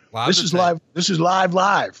me, this is live. This is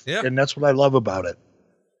live. Yep. And that's what I love about it.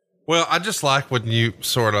 Well, I just like when you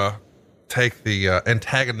sort of take the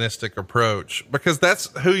antagonistic approach, because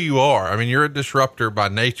that's who you are. I mean, you're a disruptor by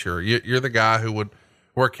nature. You're the guy who would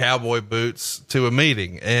wear cowboy boots to a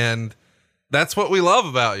meeting, and that's what we love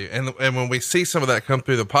about you. And when we see some of that come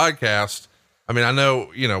through the podcast, I mean, I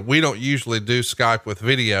know, we don't usually do Skype with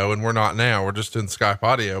video, and we're not now, we're just doing Skype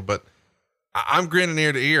audio, but I'm grinning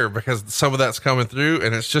ear to ear because some of that's coming through,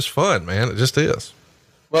 and it's just fun, man. It just is.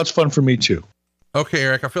 Well, it's fun for me too. Okay,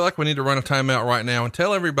 Eric, I feel like we need to run a timeout right now and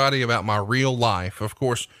tell everybody about my real life. Of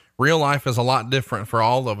course, real life is a lot different for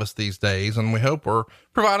all of us these days, and we hope we're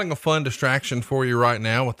providing a fun distraction for you right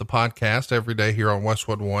now with the podcast every day here on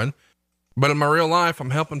Westwood One. But in my real life, I'm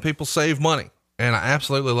helping people save money, and I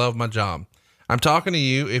absolutely love my job. I'm talking to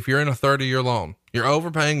you if you're in a 30-year loan. You're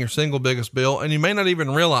overpaying your single biggest bill, and you may not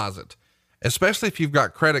even realize it, especially if you've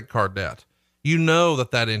got credit card debt. You know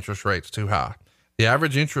that interest rate's too high. The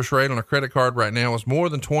average interest rate on a credit card right now is more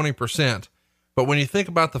than 20%. But when you think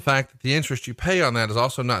about the fact that the interest you pay on that is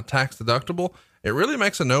also not tax deductible, it really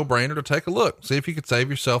makes a no-brainer to take a look. See if you could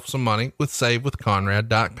save yourself some money with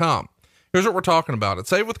SaveWithConrad.com. Here's what we're talking about. At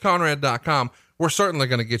SaveWithConrad.com, we're certainly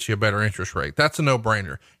going to get you a better interest rate. That's a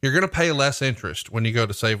no-brainer. You're going to pay less interest when you go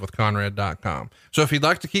to SaveWithConrad.com. So if you'd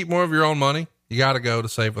like to keep more of your own money, you got to go to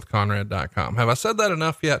SaveWithConrad.com. Have I said that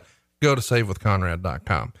enough yet? Go to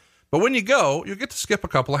SaveWithConrad.com. But when you go, you'll get to skip a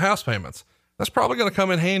couple of house payments. That's probably going to come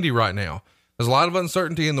in handy right now. There's a lot of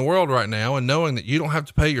uncertainty in the world right now, and knowing that you don't have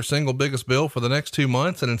to pay your single biggest bill for the next 2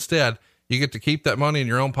 months, and instead you get to keep that money in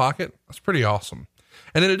your own pocket, that's pretty awesome.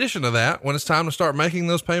 And in addition to that, when it's time to start making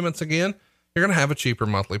those payments again, you're going to have a cheaper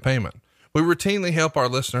monthly payment. We routinely help our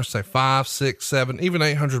listeners save $500, $600, $700, even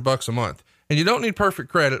 $800 a month. And you don't need perfect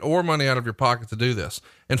credit or money out of your pocket to do this.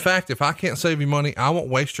 In fact, if I can't save you money, I won't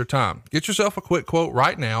waste your time. Get yourself a quick quote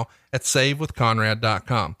right now at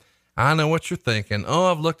SaveWithConrad.com. I know what you're thinking.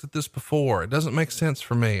 Oh, I've looked at this before. It doesn't make sense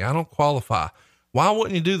for me. I don't qualify. Why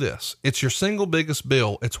wouldn't you do this? It's your single biggest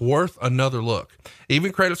bill. It's worth another look.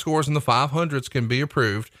 Even credit scores in the 500s can be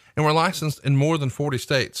approved, and we're licensed in more than 40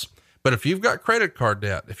 states. But if you've got credit card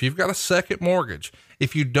debt, if you've got a second mortgage,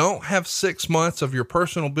 if you don't have 6 months of your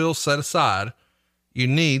personal bills set aside, you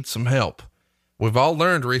need some help. We've all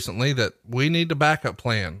learned recently that we need a backup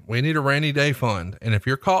plan. We need a rainy day fund. And if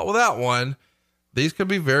you're caught without one, these could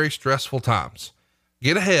be very stressful times.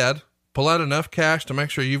 Get ahead, pull out enough cash to make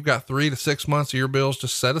sure you've got 3 to 6 months of your bills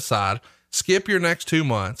just set aside. Skip your next 2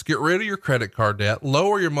 months, get rid of your credit card debt,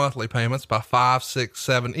 lower your monthly payments by $500, $600,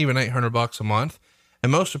 $700, even $800 a month.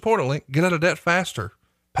 And most importantly, get out of debt faster.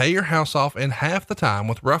 Pay your house off in half the time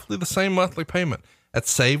with roughly the same monthly payment at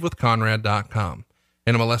SaveWithConrad.com.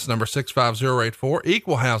 NMLS number 65084,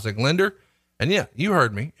 equal housing lender. And yeah, you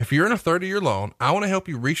heard me. If you're in a 30-year loan, I want to help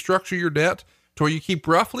you restructure your debt to where you keep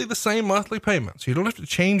roughly the same monthly payments. You don't have to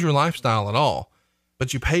change your lifestyle at all,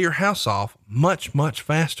 but you pay your house off much, much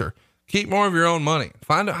faster. Keep more of your own money.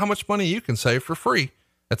 Find out how much money you can save for free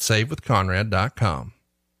at SaveWithConrad.com.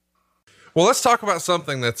 Well, let's talk about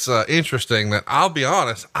something that's interesting that I'll be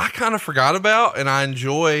honest, I kind of forgot about, and I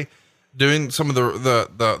enjoy doing some of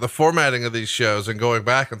the formatting of these shows and going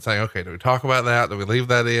back and saying, okay, do we talk about that? Do we leave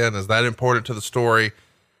that in? Is that important to the story?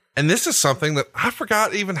 And this is something that I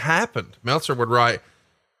forgot even happened. Meltzer would write,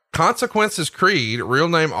 Consequences Creed, real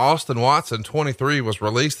name Austin Watson, 23, was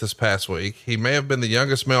released this past week. He may have been the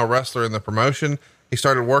youngest male wrestler in the promotion. He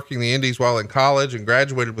started working the indies while in college and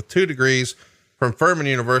graduated with 2 degrees from Furman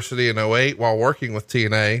University in 2008 while working with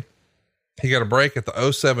TNA. He got a break at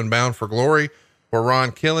the 07 Bound for Glory, where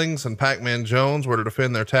Ron Killings and Pac-Man Jones were to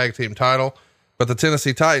defend their tag team title, but the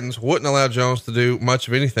Tennessee Titans wouldn't allow Jones to do much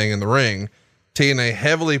of anything in the ring. TNA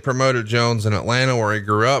heavily promoted Jones in Atlanta, where he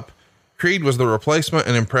grew up. Creed was the replacement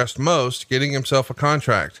and impressed most, getting himself a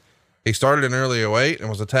contract. He started in early 2008 and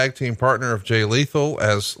was a tag team partner of Jay Lethal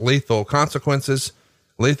as Lethal Consequences.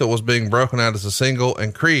 Lethal was being broken out as a single,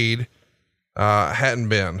 and Creed hadn't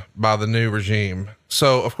been by the new regime.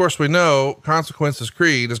 So of course we know Consequences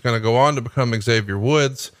Creed is going to go on to become Xavier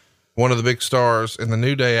Woods, one of the big stars in the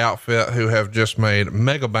New Day outfit, who have just made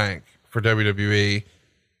mega bank for WWE.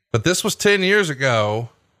 But this was 10 years ago.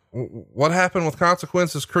 What happened with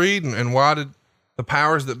Consequences Creed, and why did the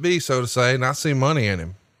powers that be, so to say, not see money in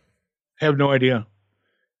him? I have no idea.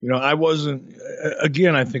 I wasn't,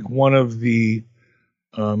 again, I think one of the,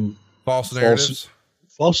 false narratives.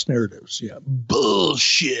 False narratives. Yeah.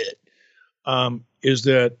 Bullshit. Is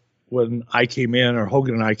that when I came in, or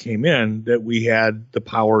Hogan and I came in, that we had the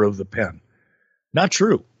power of the pen. Not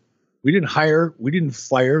true. We didn't hire, we didn't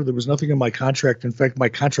fire. There was nothing in my contract. In fact, my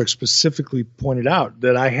contract specifically pointed out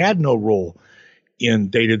that I had no role in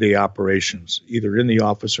day-to-day operations, either in the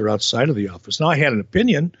office or outside of the office. Now, I had an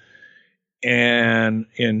opinion, and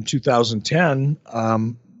in 2010,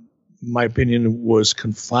 my opinion was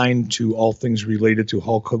confined to all things related to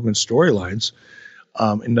Hulk Hogan storylines,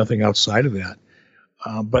 and nothing outside of that.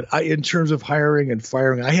 But in terms of hiring and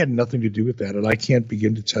firing, I had nothing to do with that, and I can't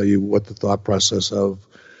begin to tell you what the thought process of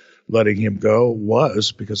letting him go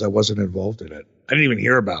was, because I wasn't involved in it. I didn't even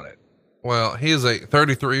hear about it. Well, he is a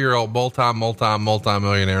 33-year-old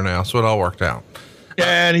multi-millionaire now, so it all worked out.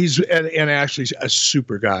 And he's and actually a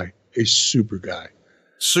super guy.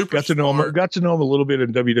 Got to know him a little bit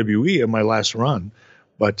in WWE in my last run,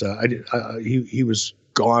 but he was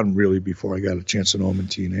gone really before I got a chance to know him in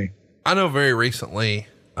TNA. I know very recently,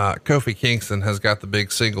 Kofi Kingston has got the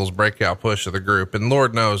big singles breakout push of the group. And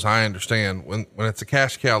Lord knows, I understand when it's a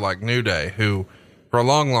cash cow like New Day, who for a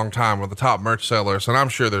long, long time were the top merch sellers. And I'm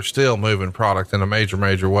sure they're still moving product in a major,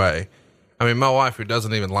 major way. I mean, my wife, who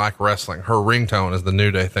doesn't even like wrestling, her ringtone is the New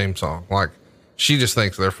Day theme song. Like, she just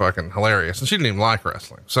thinks they're fucking hilarious, and she didn't even like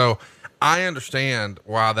wrestling. So I understand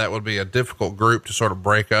why that would be a difficult group to sort of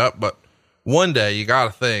break up. But one day you got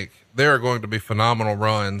to think there are going to be phenomenal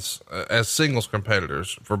runs as singles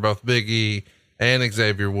competitors for both Big E and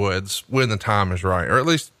Xavier Woods when the time is right, or at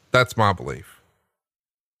least that's my belief.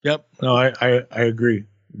 Yep. No, I agree.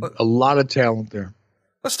 A lot of talent there.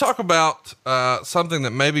 Let's talk about something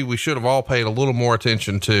that maybe we should have all paid a little more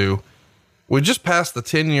attention to. We just passed the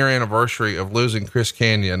 10-year anniversary of losing Chris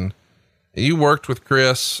Kanyon. You worked with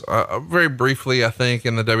Chris very briefly, I think,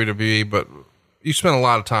 in the WWE, but you spent a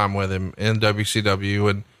lot of time with him in WCW,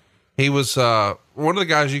 and he was one of the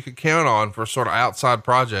guys you could count on for sort of outside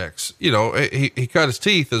projects. He cut his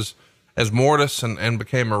teeth as Mortis and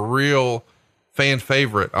became a real fan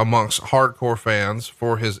favorite amongst hardcore fans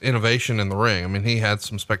for his innovation in the ring. I mean, he had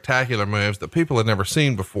some spectacular moves that people had never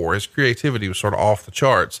seen before. His creativity was sort of off the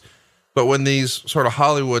charts. But when these sort of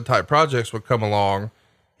Hollywood type projects would come along,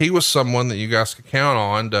 he was someone that you guys could count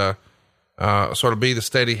on to sort of be the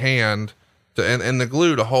steady hand and the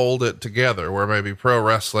glue to hold it together, where maybe pro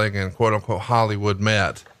wrestling and quote unquote Hollywood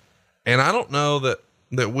met. And I don't know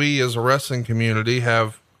that we as a wrestling community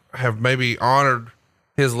have maybe honored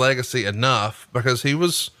his legacy enough, because he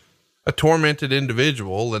was a tormented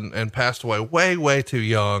individual and passed away way, way too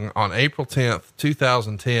young on April 10th,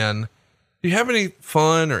 2010. Do you have any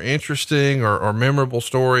fun or interesting or memorable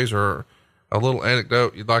stories or a little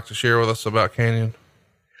anecdote you'd like to share with us about Kanyon?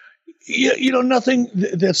 Yeah, nothing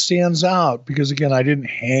that stands out, because again, I didn't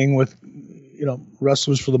hang with,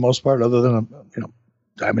 wrestlers for the most part, other than,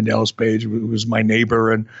 Diamond Dallas Page, who was my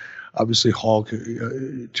neighbor, and obviously Hulk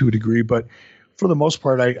to a degree. But for the most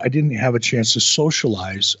part, I didn't have a chance to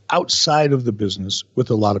socialize outside of the business with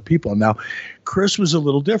a lot of people. Now, Chris was a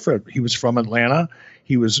little different. He was from Atlanta.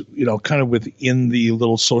 He was, kind of within the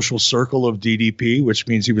little social circle of DDP, which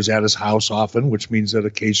means he was at his house often, which means that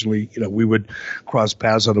occasionally, we would cross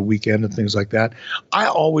paths on a weekend and things like that. I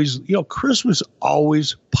always, Chris was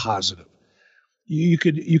always positive. You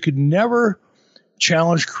could never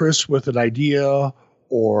challenge Chris with an idea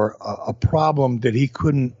or a problem that he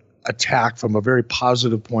couldn't attack from a very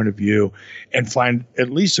positive point of view and find at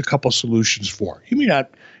least a couple solutions for. He may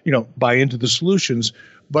not, buy into the solutions,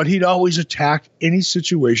 but he'd always attack any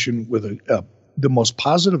situation with the most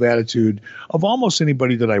positive attitude of almost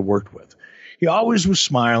anybody that I worked with. He always was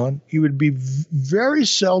smiling. He would be very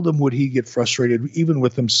seldom would he get frustrated, even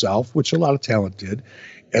with himself, which a lot of talent did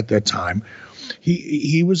at that time.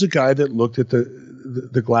 He was a guy that looked at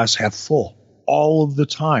the glass half full all of the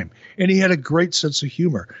time. And he had a great sense of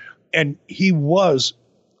humor. And he was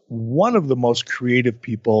one of the most creative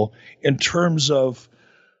people in terms of,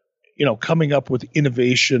 coming up with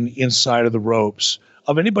innovation inside of the ropes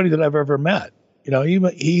of anybody that I've ever met.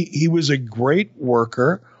 He was a great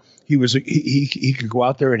worker. He could go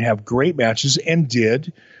out there and have great matches, and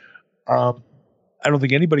did. I don't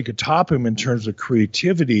think anybody could top him in terms of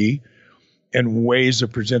creativity and ways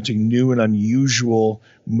of presenting new and unusual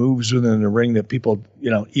moves within the ring that people,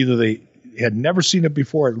 either they had never seen it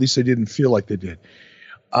before, or at least they didn't feel like they did.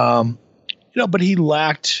 But he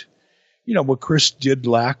lacked, what Chris did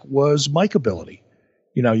lack was mic ability.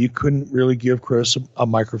 You couldn't really give Chris a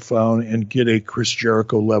microphone and get a Chris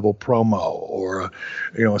Jericho level promo, or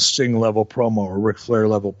a Sting level promo, or Ric Flair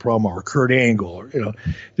level promo, or Kurt Angle,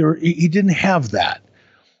 he didn't have that.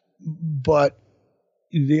 But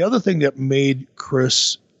the other thing that made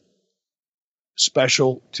Chris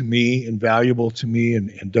special to me and valuable to me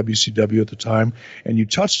and WCW at the time, and you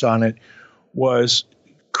touched on it, was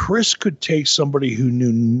Chris could take somebody who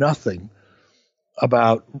knew nothing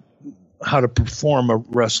about how to perform a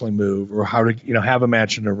wrestling move or how to, have a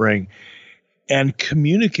match in the ring, and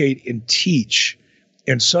communicate and teach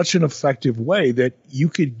in such an effective way that you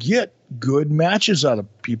could get good matches out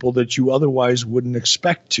of people that you otherwise wouldn't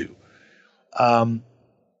expect to.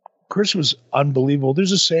 Chris was unbelievable.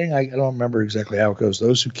 There's a saying, I don't remember exactly how it goes,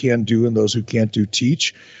 those who can do and those who can't do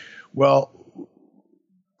teach. Well,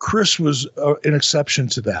 Chris was an exception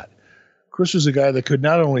to that. Chris was a guy that could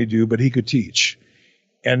not only do, but he could teach.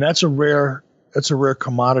 And that's a rare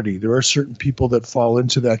commodity. There are certain people that fall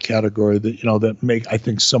into that category that, that make, I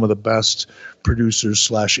think, some of the best producers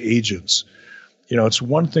 / agents. It's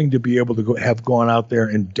one thing to be able to have gone out there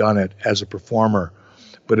and done it as a performer.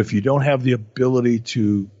 But if you don't have the ability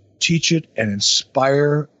to teach it and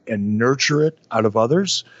inspire and nurture it out of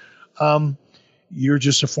others, you're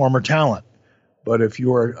just a former talent. But if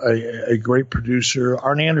you are a great producer,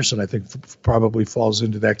 Arn Anderson, I think, probably falls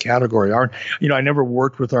into that category. Arn, I never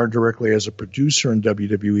worked with Arn directly as a producer in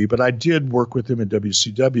WWE, but I did work with him in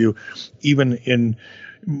WCW, even in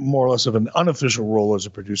more or less of an unofficial role as a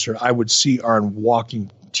producer. I would see Arn walking,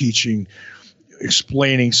 teaching,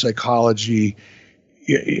 explaining psychology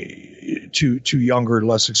to younger,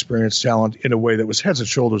 less experienced talent in a way that was heads and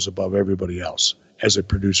shoulders above everybody else as a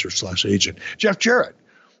producer / agent. Jeff Jarrett.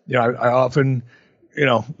 I often,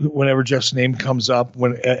 whenever Jeff's name comes up,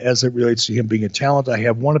 as it relates to him being a talent, I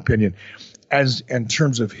have one opinion. As in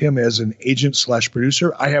terms of him as an agent /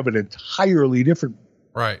 producer, I have an entirely different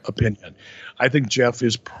opinion. I think Jeff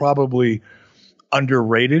is probably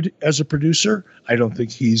underrated as a producer. I don't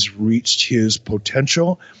think he's reached his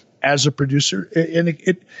potential as a producer, and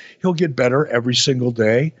he'll get better every single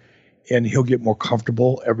day. And he'll get more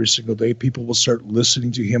comfortable every single day. People will start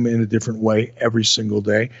listening to him in a different way every single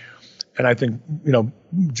day. And I think,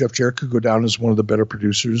 Jeff Jarrett could go down as one of the better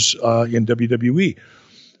producers in WWE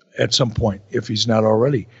at some point, if he's not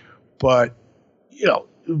already. But,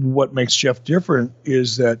 what makes Jeff different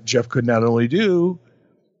is that Jeff could not only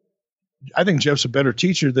I think Jeff's a better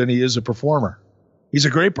teacher than he is a performer. He's a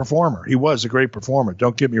great performer. He was a great performer.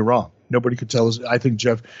 Don't get me wrong. Nobody could tell us. I think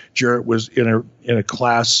Jeff Jarrett was in a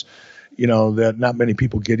class, that not many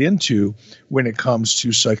people get into when it comes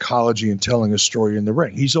to psychology and telling a story in the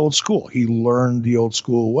ring. He's old school. He learned the old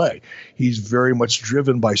school way. He's very much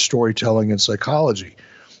driven by storytelling and psychology,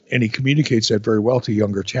 and he communicates that very well to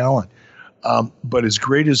younger talent. But as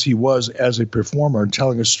great as he was as a performer and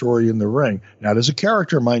telling a story in the ring, not as a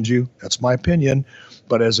character, mind you, that's my opinion,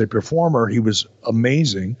 but as a performer, he was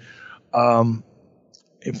amazing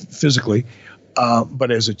physically.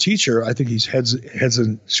 But as a teacher, I think he's heads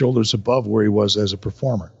and shoulders above where he was as a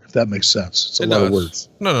performer, if that makes sense. It's a lot of words.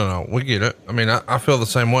 No. We get it. I mean, I feel the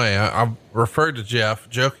same way. I referred to Jeff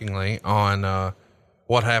jokingly on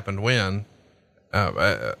What Happened When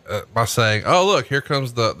by saying, oh, look, here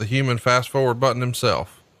comes the human fast forward button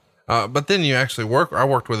himself. But then you actually I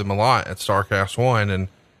worked with him a lot at StarCast 1, and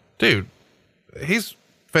dude, he's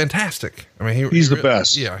fantastic. I mean, he's the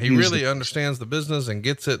best. Yeah. He really understands the business and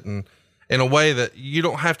gets it. And in a way that you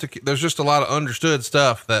don't have to, there's just a lot of understood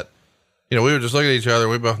stuff that, we would just look at each other.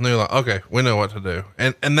 We both knew, like, okay, we know what to do.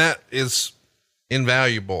 And that is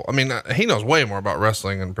invaluable. I mean, he knows way more about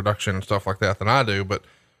wrestling and production and stuff like that than I do, but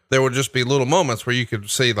there would just be little moments where you could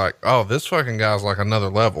see, like, oh, this fucking guy's like another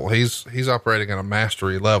level. He's operating at a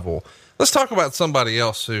mastery level. Let's talk about somebody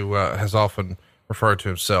else who has often referred to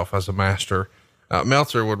himself as a master.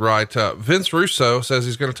 Meltzer would write, Vince Russo says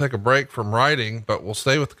he's going to take a break from writing, but will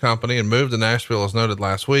stay with the company and move to Nashville as noted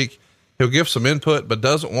last week. He'll give some input, but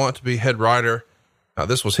doesn't want to be head writer.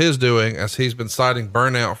 This was his doing, as he's been citing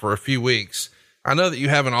burnout for a few weeks. I know that you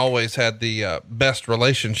haven't always had the best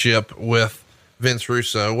relationship with Vince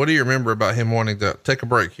Russo. What do you remember about him wanting to take a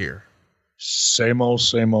break here? Same old.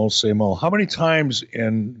 How many times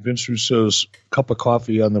in Vince Russo's cup of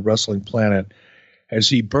coffee on the Wrestling Planet has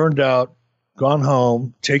he burned out, gone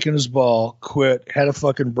home, taken his ball, quit, had a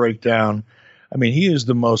fucking breakdown, I mean, he is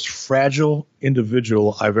the most fragile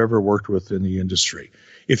individual I've ever worked with in the industry.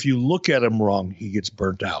 If you look at him wrong, he gets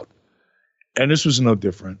burnt out. And this was no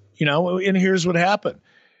different, and here's what happened.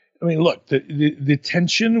 I mean, look, the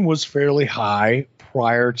tension was fairly high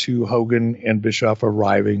prior to Hogan and Bischoff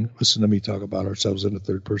arriving. Listen to me talk about ourselves in the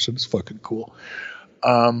third person. It's fucking cool.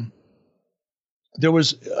 There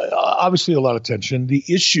was obviously a lot of tension. The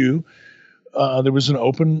issue, there was an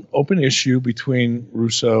open issue between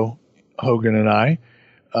Russo, Hogan, and I,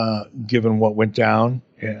 given what went down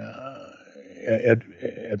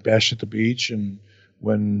at Bash at the Beach, and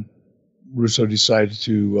when Russo decided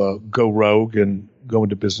to go rogue and go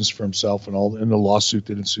into business for himself, and the lawsuit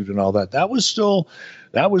that ensued and all that. That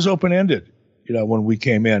was open ended, when we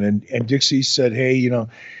came in, and Dixie said, "Hey,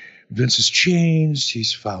 Vince has changed.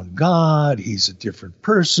 He's found God. He's a different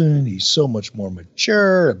person. He's so much more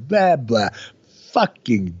mature. Blah blah,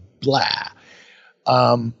 fucking blah."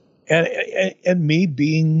 And me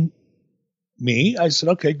being me, I said,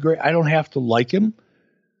 "Okay, great. I don't have to like him.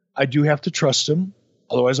 I do have to trust him.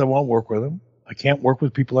 Otherwise, I won't work with him. I can't work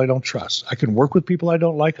with people I don't trust. I can work with people I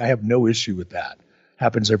don't like. I have no issue with that.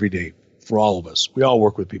 Happens every day for all of us. We all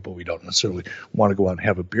work with people we don't necessarily want to go out and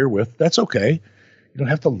have a beer with. That's okay. You don't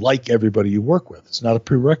have to like everybody you work with. It's not a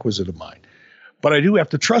prerequisite of mine. But I do have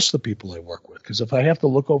to trust the people I work with, because if I have to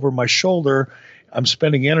look over my shoulder, I'm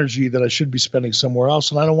spending energy that I should be spending somewhere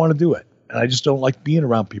else, and I don't want to do it. And I just don't like being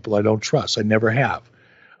around people I don't trust. I never have.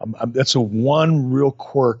 That's a one real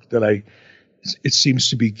quirk that it seems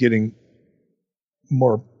to be getting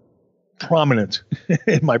more prominent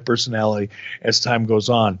in my personality as time goes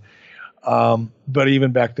on. But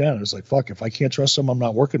even back then, it was like, fuck, if I can't trust him, I'm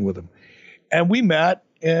not working with him. And we met,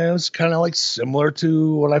 and it was kind of like similar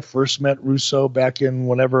to when I first met Russo back in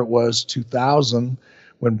whenever it was, 2000,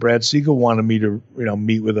 when Brad Siegel wanted me to,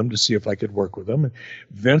 meet with him to see if I could work with him. And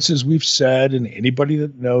Vince, as we've said, and anybody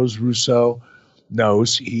that knows Russo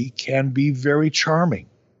knows, he can be very charming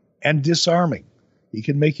and disarming. He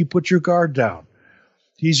can make you put your guard down.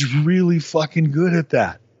 He's really fucking good at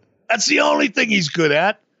that. That's the only thing he's good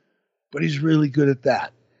at, but he's really good at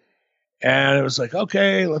that. And it was like,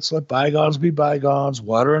 okay, let's let bygones be bygones,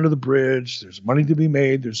 water under the bridge. There's money to be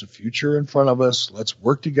made. There's a future in front of us. Let's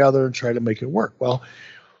work together and try to make it work. Well,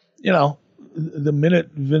 the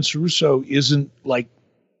minute Vince Russo isn't like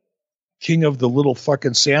king of the little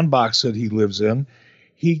fucking sandbox that he lives in,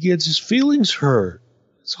 he gets his feelings hurt.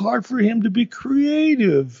 It's hard for him to be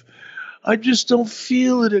creative. I just don't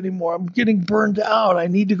feel it anymore. I'm getting burned out. I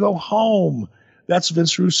need to go home. That's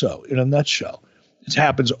Vince Russo in a nutshell. It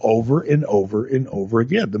happens over and over and over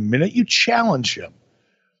again. The minute you challenge him,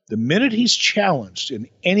 the minute he's challenged in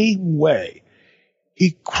any way,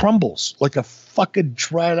 he crumbles like a fucking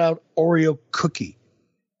dried out Oreo cookie.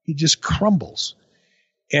 He just crumbles.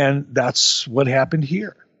 And that's what happened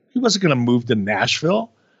here. He wasn't going to move to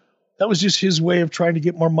Nashville. That was just his way of trying to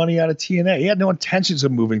get more money out of TNA. He had no intentions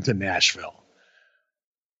of moving to Nashville.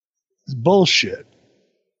 It's bullshit.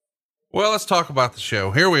 Well, let's talk about the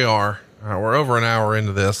show. Here we are. We're over an hour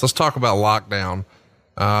into this. Let's talk about Lockdown.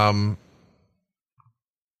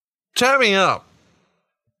 Chat me up.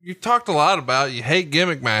 You talked a lot about you hate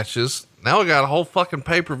gimmick matches. Now we got a whole fucking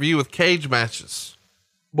pay-per-view with cage matches.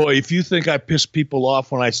 Boy, if you think I pissed people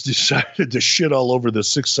off when I decided to shit all over the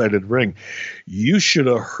six-sided ring, you should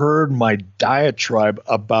have heard my diatribe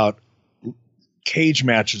about cage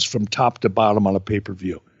matches from top to bottom on a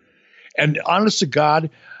pay-per-view. And honest to God,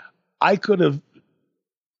 I could have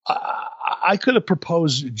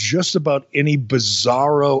proposed just about any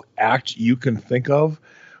bizarro act you can think of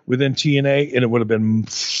within TNA, and it would have been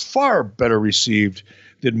far better received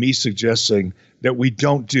than me suggesting that we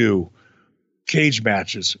don't do cage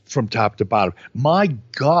matches from top to bottom. My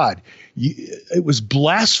God, it was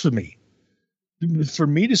blasphemy for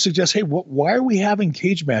me to suggest, hey, why are we having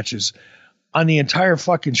cage matches on the entire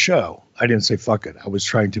fucking show? I didn't say fuck it. I was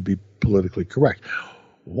trying to be politically correct.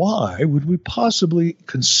 Why would we possibly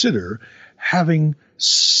consider having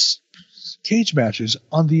cage matches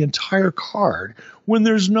on the entire card when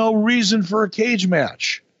there's no reason for a cage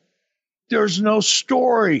match? There's no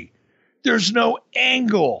story. There's no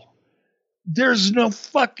angle. There's no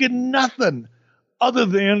fucking nothing other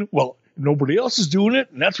than, well, nobody else is doing it,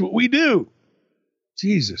 and that's what we do.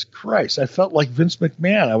 Jesus Christ. I felt like Vince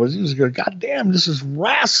McMahon. I was just going, God damn, this is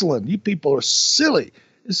wrestling. You people are silly.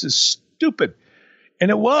 This is stupid. And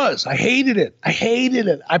it was. I hated it.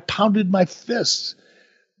 I pounded my fists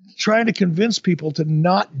trying to convince people to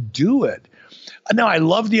not do it. Now, I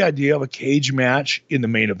love the idea of a cage match in the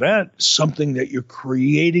main event, something that you're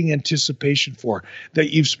creating anticipation for,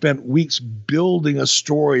 that you've spent weeks building a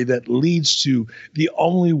story that leads to the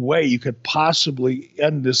only way you could possibly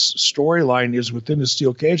end this storyline is within a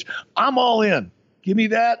steel cage. I'm all in. Give me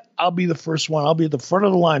that. I'll be the first one. I'll be at the front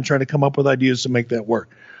of the line trying to come up with ideas to make that work.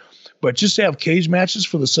 But just to have cage matches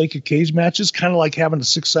for the sake of cage matches, kind of like having a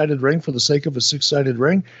 6-sided ring for the sake of a 6-sided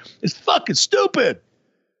ring, is fucking stupid.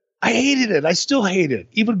 I hated it. I still hate it.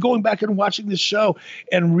 Even going back and watching this show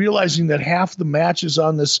and realizing that half the matches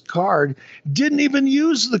on this card didn't even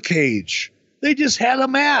use the cage. They just had a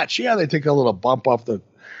match. Yeah, they take a little bump off the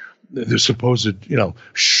supposed,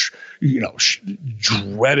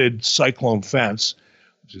 dreaded cyclone fence,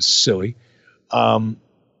 which is silly. And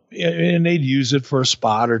they'd use it for a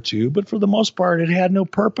spot or two, but for the most part, it had no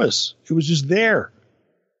purpose. It was just there.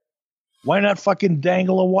 Why not fucking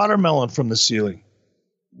dangle a watermelon from the ceiling?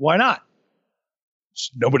 Why not?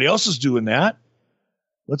 Nobody else is doing that.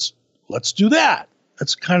 Let's do that.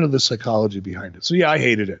 That's kind of the psychology behind it. So yeah, I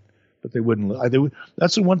hated it, but they wouldn't.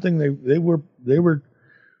 That's the one thing they were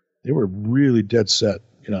really dead set,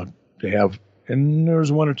 to have. And there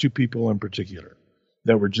was one or two people in particular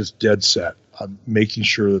that were just dead set on making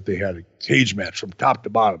sure that they had a cage match from top to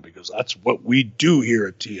bottom, because that's what we do here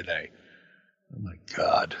at TNA. Oh my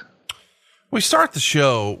God. We start the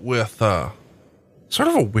show with, sort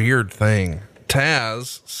of a weird thing.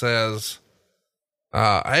 Taz says,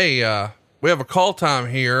 hey, we have a call time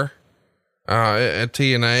here, at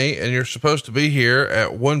TNA, and you're supposed to be here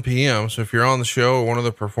at 1 PM. So if you're on the show or one of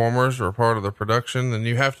the performers or part of the production, then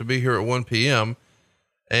you have to be here at 1 PM.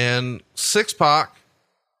 And Six Pac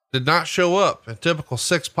did not show up in typical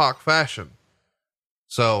Six Pac fashion.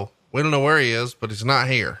 So we don't know where he is, but he's not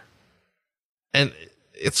here. And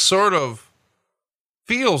it's sort of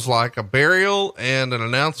feels like a burial and an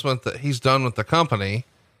announcement that he's done with the company.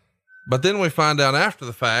 But then we find out after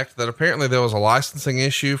the fact that apparently there was a licensing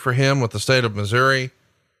issue for him with the state of Missouri.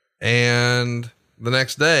 And the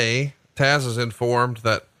next day, Taz is informed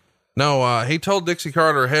that no, he told Dixie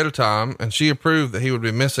Carter ahead of time and she approved that he would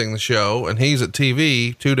be missing the show, and he's at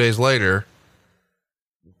TV 2 days later.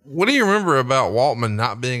 What do you remember about Waltman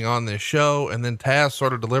not being on this show, and then Taz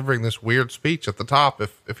sort of delivering this weird speech at the top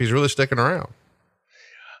if he's really sticking around?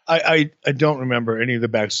 I don't remember any of the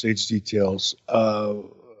backstage details.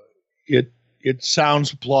 It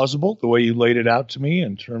sounds plausible the way you laid it out to me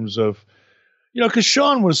in terms of, cause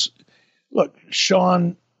Sean was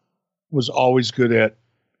always good at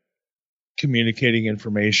communicating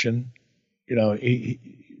information, he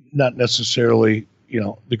not necessarily,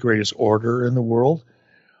 the greatest orator in the world.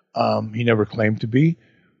 He never claimed to be,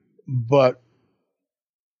 but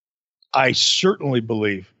I certainly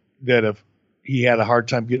believe that if he had a hard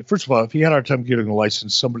time getting a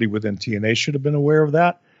license, somebody within TNA should have been aware of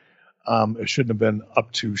that. It shouldn't have been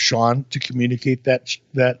up to Sean to communicate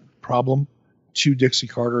that problem to Dixie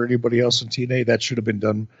Carter or anybody else in TNA. That should have been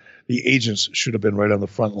done. The agents should have been right on the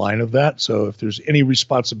front line of that. So if there's any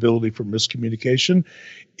responsibility for miscommunication,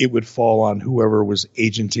 it would fall on whoever was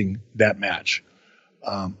agenting that match,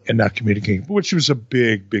 and not communicating, which was a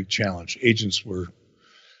big, big challenge.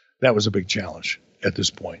 That was a big challenge at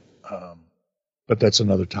this point. But that's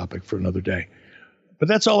another topic for another day. But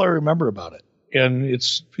that's all I remember about it. And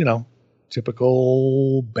it's,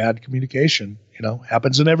 typical bad communication,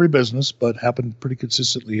 happens in every business, but happened pretty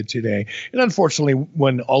consistently in TNA. And unfortunately,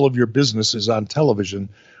 when all of your business is on television,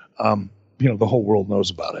 the whole world knows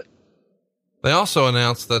about it. They also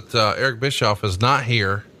announced that Eric Bischoff is not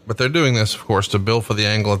here, but they're doing this, of course, to bill for the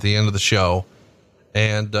angle at the end of the show.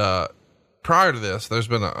 And prior to this, there's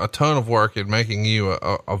been a ton of work in making you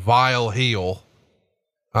a vile heel.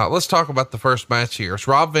 Let's talk about the first match here. It's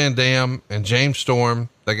Rob Van Dam and James Storm.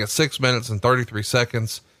 They get 6 minutes and 33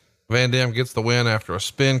 seconds. Van Dam gets the win after a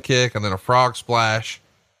spin kick and then a frog splash.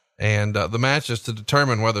 And the match is to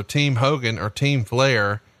determine whether Team Hogan or Team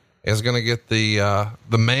Flair is going to get the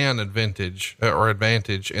man advantage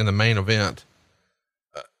in the main event.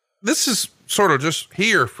 This is sort of just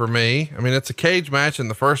here for me. I mean, it's a cage match, and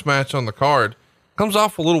the first match on the card comes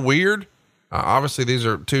off a little weird. Obviously these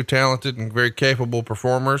are two talented and very capable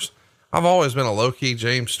performers. I've always been a low-key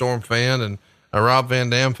James Storm fan and a Rob Van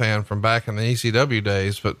Dam fan from back in the ECW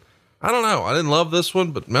days, but I don't know. I didn't love this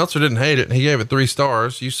one, but Meltzer didn't hate it, and he gave it 3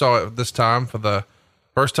 stars. You saw it this time for the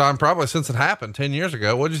first time, probably since it happened 10 years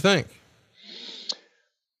ago. What'd you think?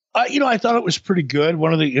 I thought it was pretty good.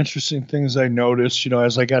 One of the interesting things I noticed,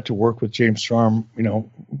 as I got to work with James Storm,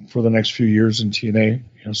 for the next few years in TNA,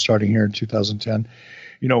 starting here in 2010,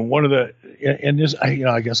 one of the, and this,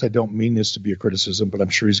 I guess I don't mean this to be a criticism, but I'm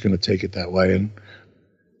sure he's going to take it that way. And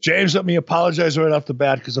James, let me apologize right off the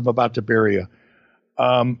bat because I'm about to bury you.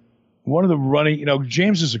 One of the running,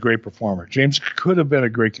 James is a great performer. James could have been a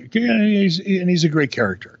great, and he's a great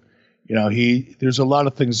character. There's a lot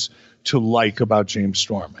of things to like about James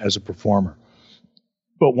Storm as a performer.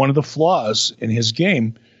 But one of the flaws in his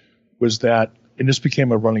game was that, and this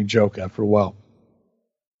became a running joke after a while,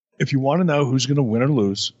 if you want to know who's going to win or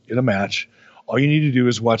lose in a match, all you need to do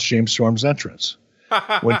is watch James Storm's entrance.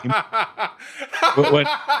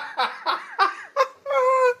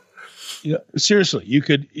 Seriously, you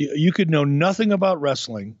could know nothing about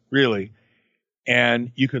wrestling, really,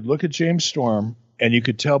 and you could look at James Storm, and you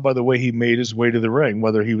could tell by the way he made his way to the ring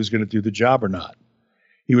whether he was going to do the job or not.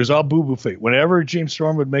 He was all boo-boo feet. Whenever James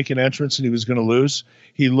Storm would make an entrance and he was going to lose,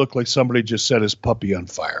 he looked like somebody just set his puppy on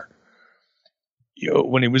fire.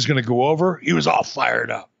 When he was going to go over, he was all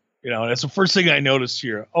fired up. And that's the first thing I noticed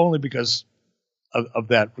here, only because of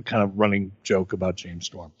that kind of running joke about James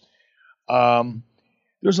Storm.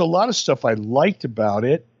 There's a lot of stuff I liked about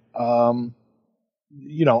it. Obviously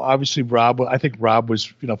I think Rob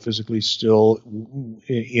was, physically still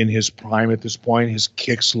in his prime at this point. His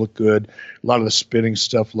kicks look good. A lot of the spinning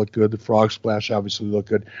stuff looked good. The frog splash obviously looked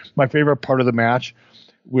good. My favorite part of the match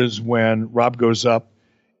was when Rob goes up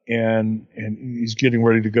and he's getting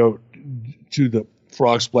ready to go to the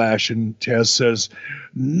frog splash, and Taz says,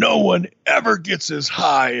 "No one ever gets as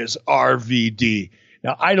high as RVD."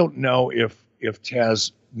 Now, I don't know if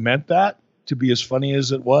Taz meant that to be as funny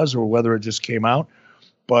as it was or whether it just came out,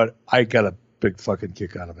 but I got a big fucking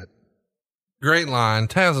kick out of it. Great line.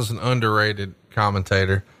 Taz is an underrated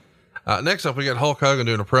commentator. Next up, we got Hulk Hogan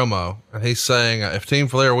doing a promo, and he's saying if Team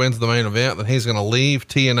Flair wins the main event, then he's going to leave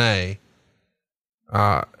TNA.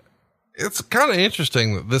 It's kind of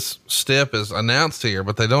interesting that this step is announced here,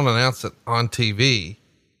 but they don't announce it on TV.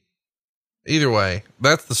 Either way,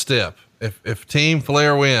 that's the step. If Team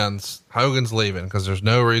Flair wins, Hogan's leaving because there's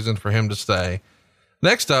no reason for him to stay.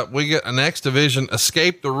 Next up, we get an X Division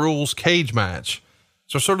Escape the Rules cage match.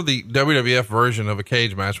 So sort of the WWF version of a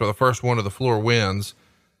cage match where the first one to the floor wins.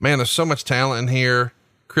 Man, there's so much talent in here.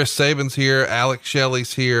 Chris Sabin's here. Alex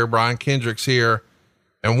Shelley's here. Brian Kendrick's here.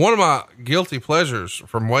 And one of my guilty pleasures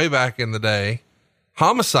from way back in the day,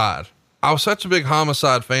 Homicide. I was such a big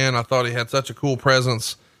Homicide fan. I thought he had such a cool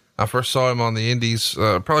presence. I first saw him on the Indies,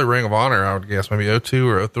 probably Ring of Honor, I would guess, maybe 02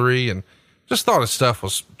 or 03, and just thought his stuff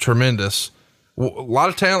was tremendous. A lot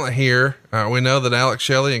of talent here. We know that Alex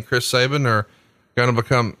Shelley and Chris Sabin are going to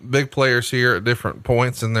become big players here at different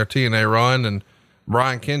points in their TNA run. And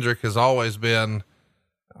Brian Kendrick has always been,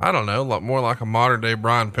 I don't know, more like a modern day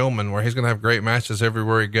Brian Pillman, where he's going to have great matches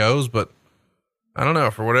everywhere he goes. But I don't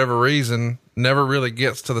know, for whatever reason, never really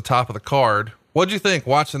gets to the top of the card. What'd you think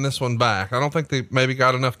watching this one back? I don't think they maybe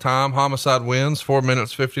got enough time. Homicide wins 4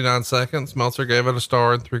 minutes, 59 seconds. Meltzer gave it a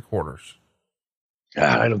star and 3/4.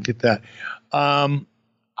 God, I don't get that.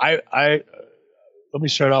 Let me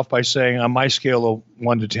start off by saying on my scale of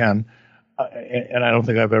 1 to 10, and I don't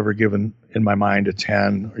think I've ever given in my mind a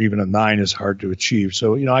 10 or even a 9 is hard to achieve.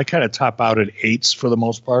 So, I kind of top out at 8s for the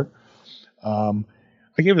most part. I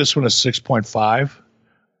gave this one a 6.5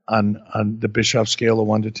 on the Bischoff scale of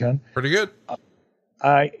 1 to 10. Pretty good.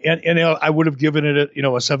 I would have given it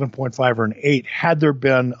a 7.5 or an 8 had there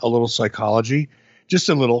been a little psychology, just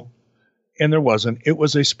a little, and there wasn't. It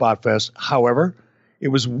was a spot fest. However, it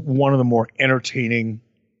was one of the more entertaining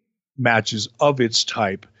matches of its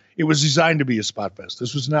type. It was designed to be a spot fest.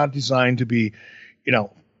 This was not designed to be,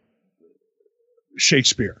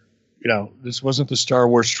 Shakespeare. This wasn't the Star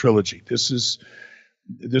Wars trilogy. This was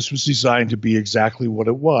designed to be exactly what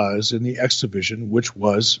it was in the X Division, which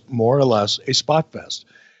was more or less a spot fest.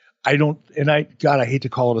 I hate to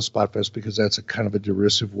call it a spot fest because that's a kind of a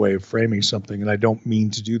derisive way of framing something. And I don't mean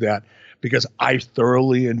to do that because I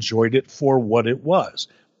thoroughly enjoyed it for what it was.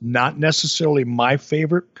 Not necessarily my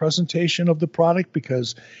favorite presentation of the product,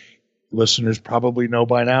 because listeners probably know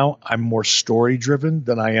by now, I'm more story driven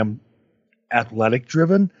than I am athletic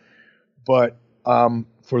driven. But,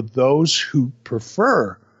 for those who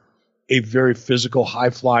prefer a very physical,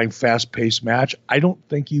 high-flying, fast-paced match, I don't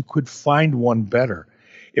think you could find one better.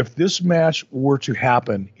 If this match were to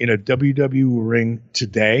happen in a WWE ring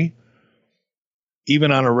today,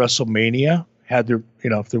 even on a WrestleMania,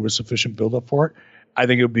 if there was sufficient build-up for it, I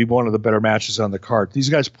think it would be one of the better matches on the card. These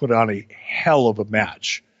guys put on a hell of a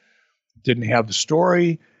match. Didn't have the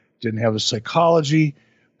story, didn't have the psychology,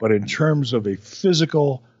 but in terms of a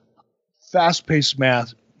physical, fast-paced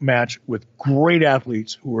match with great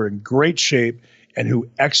athletes who were in great shape and who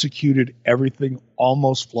executed everything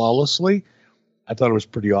almost flawlessly, I thought it was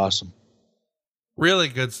pretty awesome. Really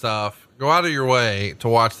good stuff. Go out of your way to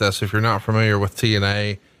watch this if you're not familiar with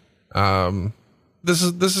TNA. This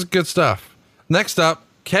is good stuff. Next up,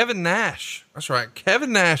 Kevin Nash. That's right.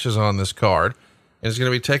 Kevin Nash is on this card and is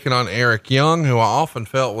going to be taking on Eric Young, who I often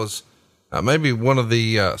felt was maybe one of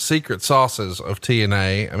the secret sauces of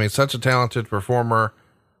TNA. I mean, such a talented performer.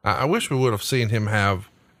 I wish we would have seen him have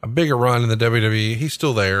a bigger run in the WWE. He's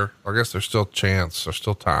still there. I guess there's still chance. There's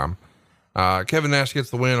still time. Kevin Nash gets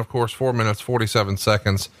the win, of course, 4 minutes, 47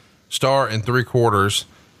 seconds, star in 3/4.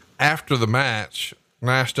 After the match,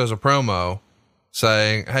 Nash does a promo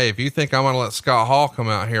saying, hey, if you think I'm going to let Scott Hall come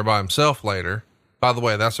out here by himself later, by the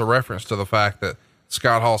way, that's a reference to the fact that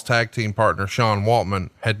Scott Hall's tag team partner, Sean Waltman,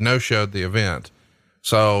 had no-showed the event.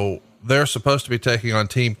 So they're supposed to be taking on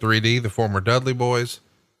Team 3D, the former Dudley Boys.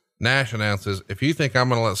 Nash announces, if you think I'm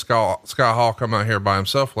going to let Scott Hall come out here by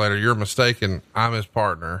himself later, you're mistaken. I'm his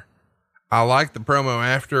partner. I like the promo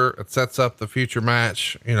after. It sets up the future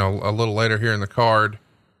match, a little later here in the card.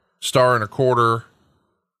 Star and a quarter.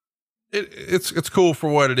 It's cool for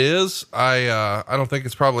what it is. I don't think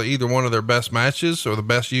it's probably either one of their best matches or the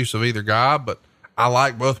best use of either guy, but I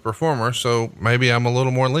like both performers, so maybe I'm a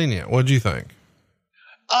little more lenient. What'd you think?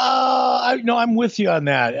 I'm with you on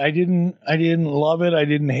that. I didn't love it. I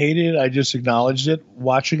didn't hate it. I just acknowledged it.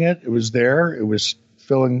 Watching it, it was there. It was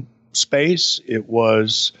filling space. It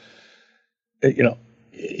was,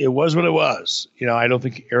 it was what it was. I don't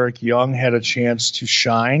think Eric Young had a chance to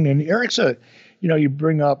shine. And Eric's you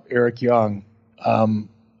bring up Eric Young.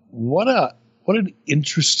 What an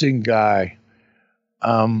interesting guy.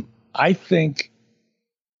 I think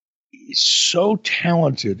he's so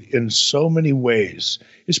talented in so many ways.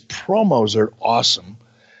 His promos are awesome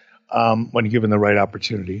when given the right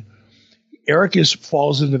opportunity. Eric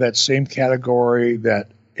falls into that same category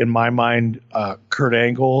that, in my mind, Kurt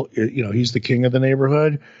Angle, he's the king of the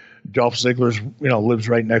neighborhood. Dolph Ziggler's, lives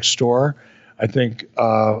right next door. I think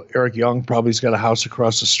Eric Young probably's got a house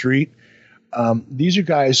across the street. These are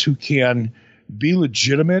guys who can be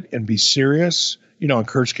legitimate and be serious. In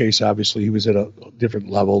Kurt's case, obviously he was at a different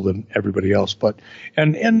level than everybody else, but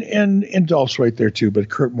and Dolph's right there too, but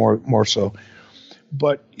Kurt more so.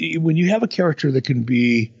 But when you have a character that can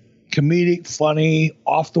be comedic, funny,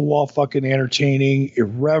 off the wall, fucking entertaining,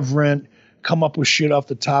 irreverent, come up with shit off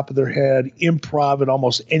the top of their head, improv in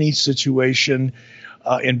almost any situation,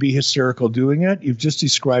 and be hysterical doing it, you've just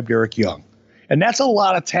described Eric Young. And that's a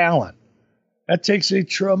lot of talent. That takes a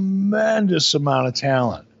tremendous amount of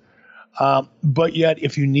talent. But yet,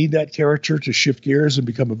 if you need that character to shift gears and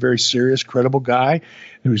become a very serious, credible guy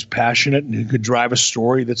who's passionate and who could drive a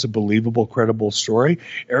story that's a believable, credible story,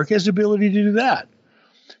 Eric has the ability to do that.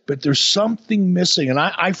 But there's something missing, and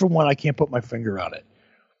I for one, I can't put my finger on it.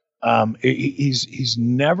 He's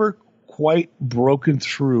never quite broken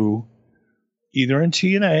through either in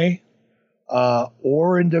TNA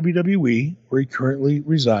or in WWE, where he currently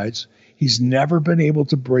resides. He's never been able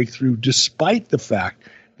to break through, despite the fact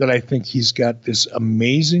that I think he's got this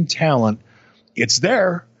amazing talent. It's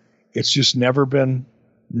there. It's just never been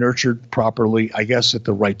nurtured properly, I guess, at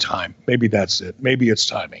the right time. Maybe that's it. Maybe it's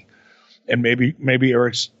timing. And maybe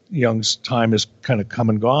Eric Young's time is kind of come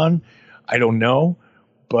and gone. I don't know.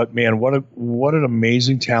 But man, what an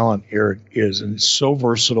amazing talent Eric is, and it's so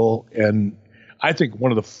versatile, and I think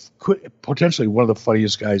potentially one of the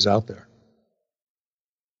funniest guys out there.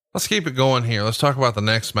 Let's keep it going here. Let's talk about the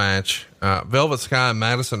next match. Velvet Sky and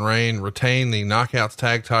Madison Rayne retain the Knockouts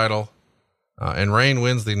tag title, and Rayne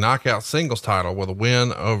wins the Knockout singles title with a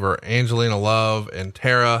win over Angelina Love and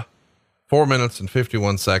Tara. 4 minutes and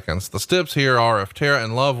 51 seconds. The steps here are, if Tara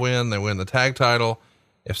and Love win, they win the tag title.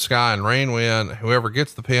 If Sky and Rayne win, whoever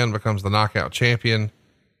gets the pin becomes the Knockout champion.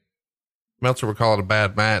 Meltzer would call it a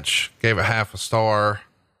bad match, gave it half a star.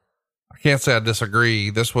 I can't say I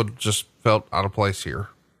disagree. This would just felt out of place here.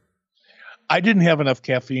 I didn't have enough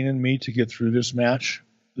caffeine in me to get through this match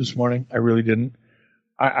this morning. I really didn't.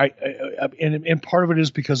 And part of it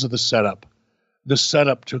is because of the setup. The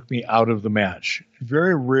setup took me out of the match.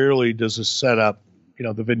 Very rarely does a setup,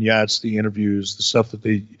 the vignettes, the interviews, the stuff that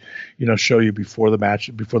they, show you before the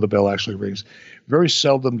match, before the bell actually rings. Very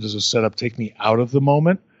seldom does a setup take me out of the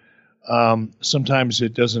moment. Sometimes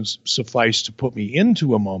it doesn't suffice to put me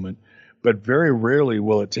into a moment, but very rarely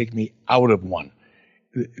will it take me out of one.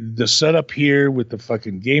 The setup here with the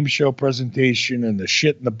fucking game show presentation and the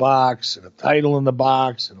shit in the box and a title in the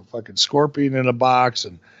box and a fucking scorpion in a box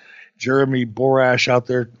and Jeremy Borash out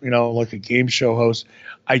there, like a game show host.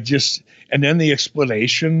 And then the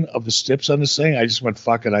explanation of the steps on this thing, I just went,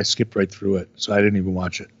 fuck it. I skipped right through it. So I didn't even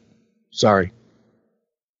watch it. Sorry.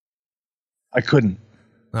 I couldn't.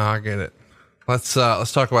 No, I get it. Let's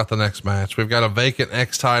talk about the next match. We've got a vacant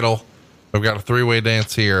X title. We've got a 3-way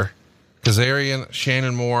dance here. Kazarian,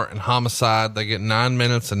 Shannon Moore, and Homicide. They get 9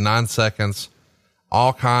 minutes and 9 seconds.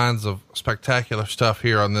 All kinds of spectacular stuff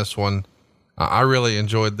here on this one. I really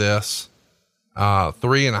enjoyed this.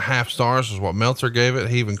 3.5 stars is what Meltzer gave it.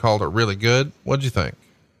 He even called it really good. What'd you think?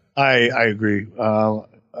 I agree. I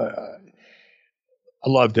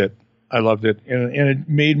loved it. And it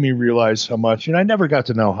made me realize how much, and I never got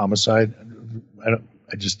to know Homicide.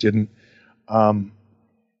 I just didn't.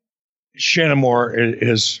 Shannon Moore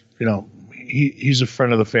is, he's a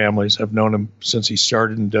friend of the family's. I've known him since he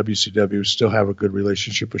started in WCW. Still have a good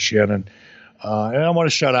relationship with Shannon. And I want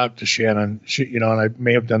to shout out to Shannon. And I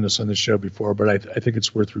may have done this on the show before, but I think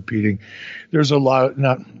it's worth repeating. There's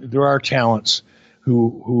there are talents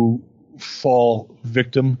who fall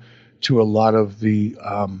victim to a lot of the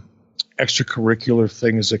extracurricular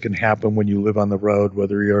things that can happen when you live on the road,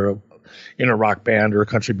 whether you're in a rock band or a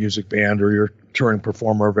country music band or you're a touring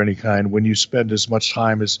performer of any kind. When you spend as much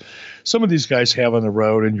time as some of these guys have on the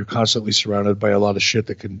road and you're constantly surrounded by a lot of shit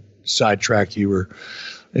that can sidetrack you or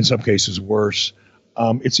in some cases worse,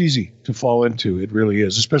 it's easy to fall into. It really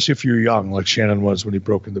is, especially if you're young, like Shannon was when he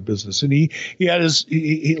broke into business. And he had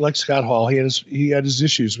he like Scott Hall, he had his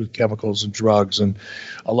issues with chemicals and drugs and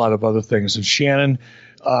a lot of other things. And Shannon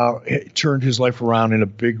turned his life around in a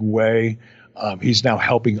big way. He's now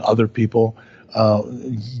helping other people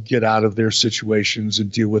get out of their situations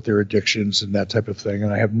and deal with their addictions and that type of thing.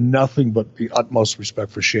 And I have nothing but the utmost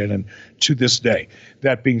respect for Shannon to this day.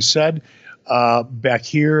 That being said, back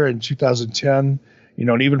here in 2010,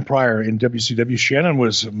 and even prior in WCW, Shannon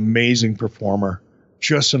was an amazing performer,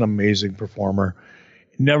 just an amazing performer.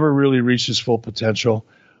 Never really reached his full potential,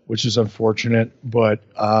 which is unfortunate, but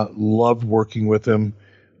loved working with him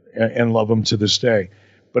and love him to this day.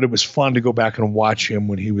 But it was fun to go back and watch him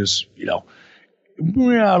when he was, I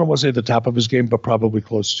don't want to say at the top of his game, but probably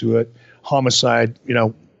close to it. Homicide,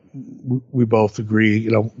 we both agree,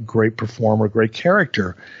 great performer, great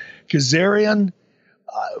character. Kazarian,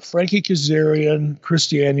 Frankie Kazarian, Chris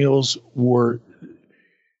Daniels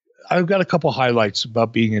I've got a couple highlights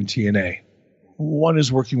about being in TNA. One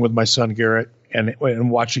is working with my son Garrett and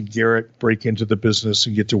watching Garrett break into the business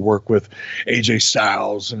and get to work with AJ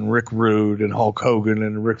Styles and Rick Rude and Hulk Hogan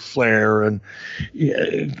and Ric Flair and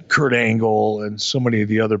Kurt Angle and so many of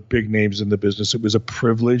the other big names in the business. It was a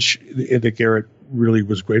privilege that Garrett really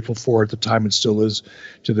was grateful for at the time and still is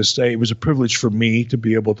to this day. It was a privilege for me to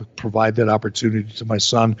be able to provide that opportunity to my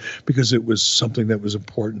son because it was something that was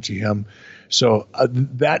important to him. So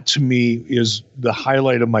that to me is the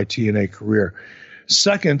highlight of my TNA career.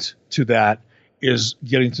 Second to that is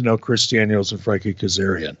getting to know Chris Daniels and Frankie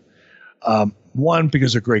Kazarian. One,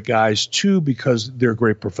 because they're great guys. Two, because they're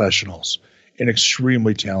great professionals and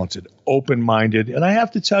extremely talented, open-minded. And I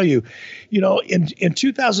have to tell you, in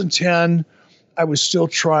 2010, I was still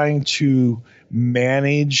trying to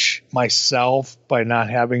manage myself by not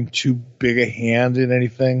having too big a hand in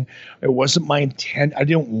anything. It wasn't my intent. I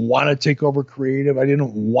didn't want to take over creative. I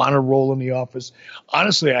didn't want to roll in the office.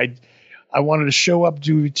 Honestly, I wanted to show up,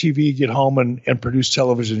 do TV, get home, and produce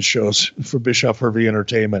television shows for Bischoff Hervey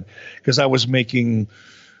Entertainment because I was making,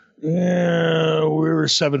 we were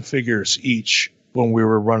 7 figures each when we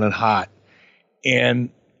were running hot. And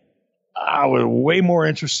I was way more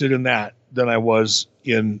interested in that than I was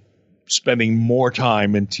in spending more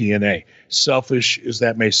time in TNA. Selfish as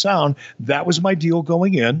that may sound, that was my deal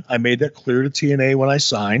going in. I made that clear to TNA when I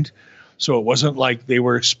signed. So it wasn't like they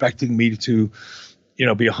were expecting me to be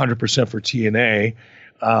 100% for TNA.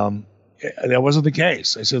 That wasn't the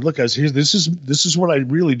case. I said, look, guys, this is what I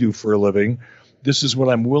really do for a living. This is what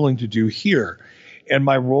I'm willing to do here. And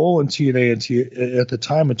my role in TNA at the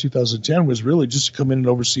time in 2010 was really just to come in and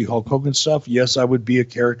oversee Hulk Hogan stuff. Yes, I would be a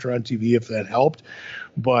character on TV if that helped,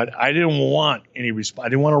 but I didn't want any response. I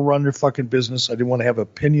didn't want to run their fucking business. I didn't want to have an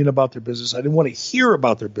opinion about their business. I didn't want to hear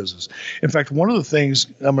about their business. In fact, one of the things,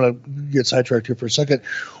 I'm going to get sidetracked here for a second.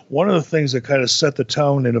 One of the things that kind of set the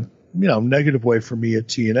tone in a negative way for me at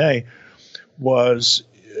TNA was,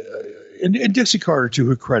 and Dixie Carter, to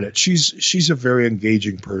her credit, she's a very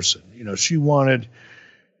engaging person. She wanted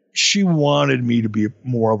me to be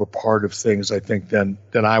more of a part of things, I think, than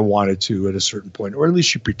I wanted to at a certain point, or at least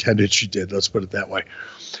she pretended she did. Let's put it that way.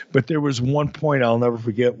 But there was one point I'll never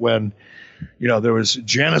forget when, there was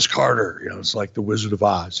Janice Carter. It's like the Wizard of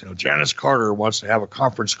Oz. Janice Carter wants to have a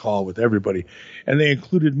conference call with everybody, and they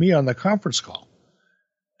included me on the conference call.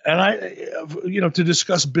 And I, to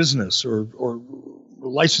discuss business or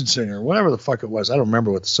licensing or whatever the fuck it was. I don't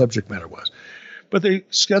remember what the subject matter was. But they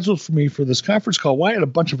scheduled for me for this conference call. Well, I had a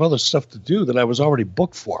bunch of other stuff to do that I was already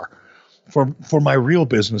booked for my real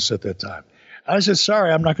business at that time. I said,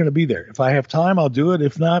 sorry, I'm not going to be there. If I have time, I'll do it.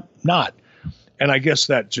 If not, not. And I guess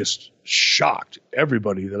that just shocked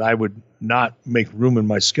everybody that I would not make room in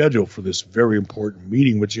my schedule for this very important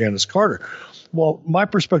meeting with Janice Carter. Well, my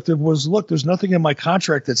perspective was, look, there's nothing in my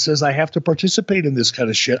contract that says I have to participate in this kind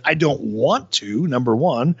of shit. I don't want to, number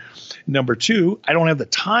one. Number two, I don't have the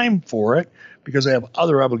time for it because I have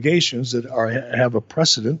other obligations that have a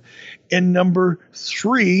precedent. And number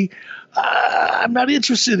three, I'm not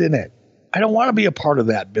interested in it. I don't want to be a part of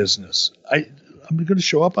that business. I'm going to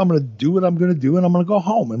show up. I'm going to do what I'm going to do, and I'm going to go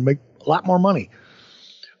home and make a lot more money.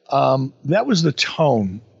 That was the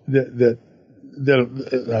tone that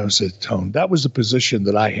I would say tone. That was the position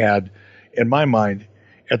that I had in my mind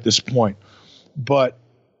at this point. But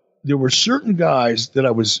there were certain guys that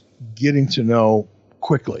I was getting to know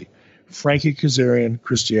quickly. Frankie Kazarian,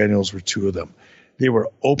 Chris Daniels were two of them. They were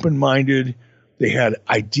open-minded. They had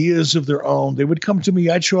ideas of their own. They would come to me.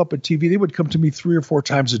 I'd show up at TV. They would come to me 3 or 4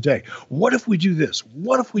 times a day. What if we do this?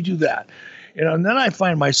 What if we do that? And then I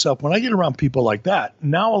find myself, when I get around people like that,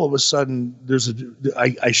 now all of a sudden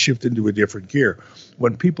I shift into a different gear.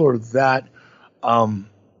 When people are that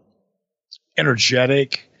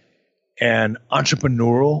energetic and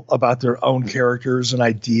entrepreneurial about their own characters and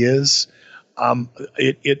ideas,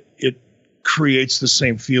 it creates the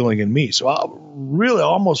same feeling in me. So I'll really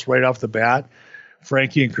almost right off the bat,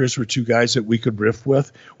 Frankie and Chris were two guys that we could riff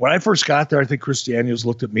with. When I first got there, I think Chris Daniels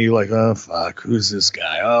looked at me like, oh, fuck, who's this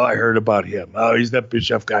guy? Oh, I heard about him. Oh, he's that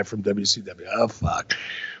Bischoff guy from WCW. Oh, fuck.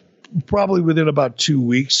 Probably within about 2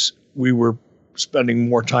 weeks, we were spending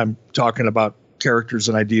more time talking about characters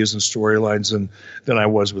and ideas and storylines than I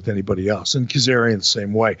was with anybody else. And Kazarian the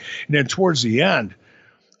same way. And then towards the end,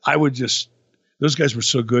 those guys were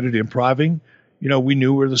so good at improvising. You know, we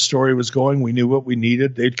knew where the story was going. We knew what we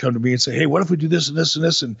needed. They'd come to me and say, hey, what if we do this and this and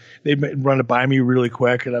this? And they'd run it by me really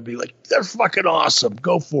quick. And I'd be like, they're fucking awesome.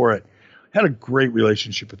 Go for it. Had a great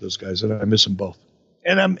relationship with those guys, and I miss them both.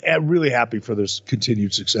 And I'm really happy for their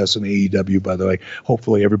continued success in AEW, by the way.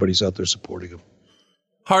 Hopefully everybody's out there supporting them.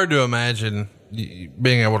 Hard to imagine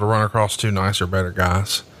being able to run across two nicer, better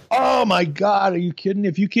guys. Oh, my God. Are you kidding?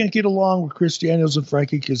 If you can't get along with Chris Daniels and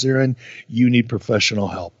Frankie Kazarian, you need professional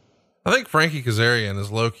help. I think Frankie Kazarian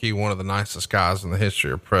is low-key one of the nicest guys in the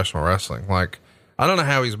history of professional wrestling. Like, I don't know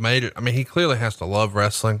how he's made it. I mean, he clearly has to love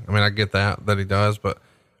wrestling. I mean, I get that he does, but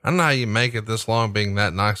I don't know how you make it this long being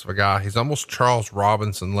that nice of a guy. He's almost Charles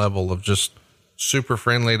Robinson level of just super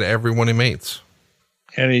friendly to everyone he meets.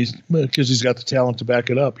 And because he's got the talent to back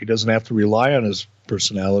it up. He doesn't have to rely on his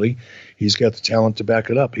personality. He's got the talent to back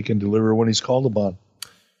it up. He can deliver when he's called upon.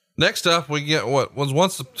 Next up, we get what was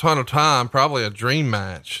once upon a time probably a dream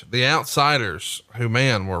match. The Outsiders, who,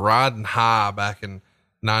 man, were riding high back in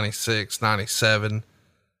 96, 97.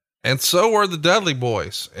 And so were the Dudley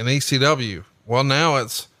Boys in ECW. Well, now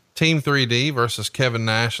it's Team 3D versus Kevin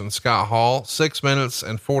Nash and Scott Hall, 6 minutes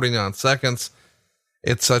and 49 seconds.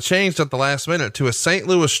 It's changed at the last minute to a St.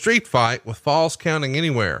 Louis street fight with falls counting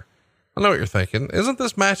anywhere. I know what you're thinking. Isn't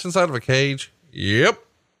this match inside of a cage? Yep.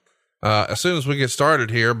 As soon as we get started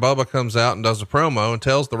here, Bubba comes out and does a promo and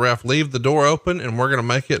tells the ref, leave the door open and we're going to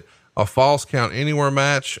make it a falls count anywhere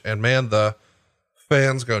match. And man, the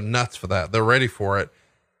fans go nuts for that. They're ready for it.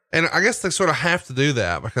 And I guess they sort of have to do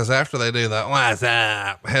that because after they do that, what's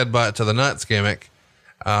up, headbutt to the nuts gimmick,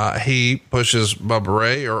 he pushes Bubba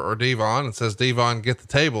Ray or Devon and says, Devon, get the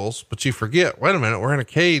tables. But you forget, wait a minute, we're in a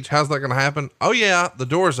cage. How's that going to happen? Oh yeah, the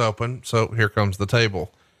door's open. So here comes the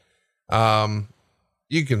table.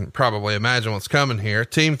 You can probably imagine what's coming here.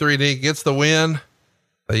 Team 3D gets the win.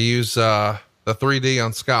 They use, the 3D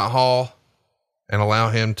on Scott Hall and allow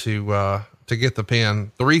him to get the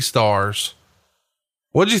pin. 3 stars.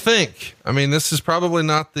 What'd you think? I mean, this is probably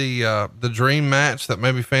not the dream match that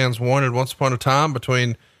maybe fans wanted once upon a time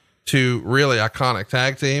between two really iconic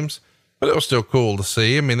tag teams, but it was still cool to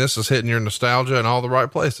see. I mean, this is hitting your nostalgia in all the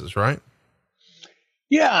right places, right?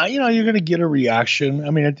 Yeah. You know, you're going to get a reaction. I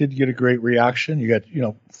mean, I did get a great reaction. You got,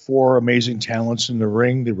 4 amazing talents in the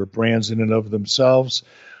ring. They were brands in and of themselves.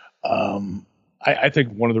 I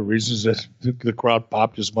think one of the reasons that the crowd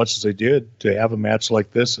popped as much as they did to have a match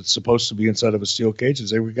like this, it's supposed to be inside of a steel cage, is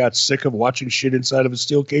they got sick of watching shit inside of a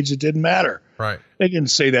steel cage that didn't matter. Right. They didn't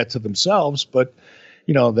say that to themselves, but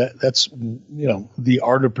that's the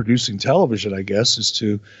art of producing television, I guess, is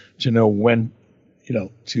to know when,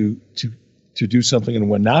 to do something and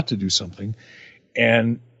when not to do something.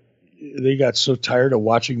 And they got so tired of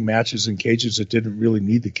watching matches in cages that didn't really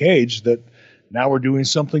need the cage that now we're doing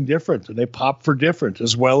something different, and they pop for different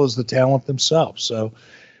as well as the talent themselves. So,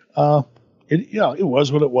 it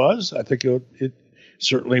was what it was. I think it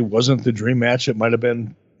certainly wasn't the dream match. It might've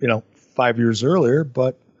been, 5 years earlier,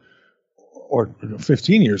 or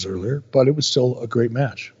 15 years earlier, but it was still a great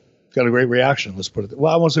match. Got a great reaction. Let's put it.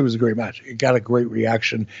 Well, I won't say it was a great match. It got a great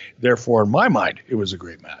reaction. Therefore, in my mind, it was a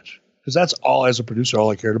great match, because that's all, as a producer, all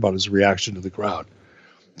I cared about is the reaction to the crowd.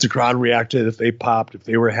 If the crowd reacted, if they popped, if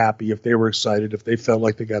they were happy, if they were excited, if they felt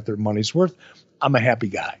like they got their money's worth, I'm a happy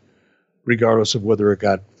guy, regardless of whether it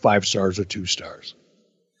got 5 stars or 2 stars.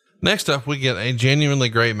 Next up, we get a genuinely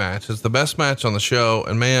great match. It's the best match on the show,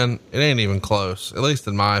 and man, it ain't even close, at least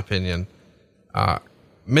in my opinion.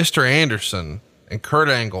 Mr. Anderson and Kurt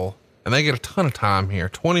Angle, and they get a ton of time here,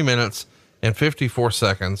 20 minutes and 54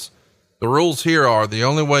 seconds. The rules here are the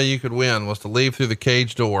only way you could win was to leave through the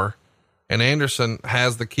cage door, and Anderson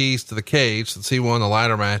has the keys to the cage since he won the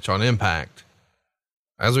ladder match on Impact.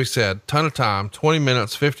 As we said, ton of time, 20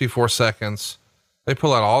 minutes, 54 seconds. They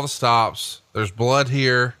pull out all the stops. There's blood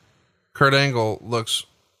here. Kurt Angle looks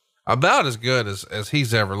about as good as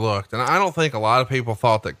he's ever looked. And I don't think a lot of people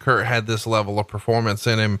thought that Kurt had this level of performance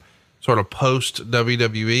in him sort of post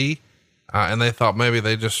WWE. And they thought maybe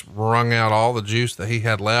they just wrung out all the juice that he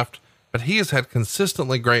had left, but he has had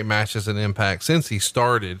consistently great matches in Impact since he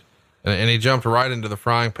started. And he jumped right into the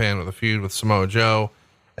frying pan with a feud with Samoa Joe.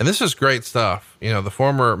 And this is great stuff. You know, the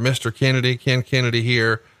former Mr. Kennedy, Ken Kennedy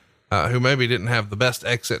here, who maybe didn't have the best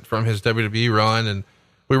exit from his WWE run. And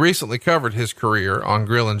we recently covered his career on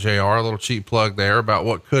Grill and JR, a little cheap plug there about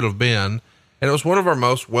what could have been. And it was one of our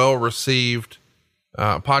most well-received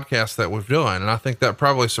podcasts that we've done. And I think that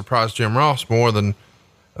probably surprised Jim Ross more than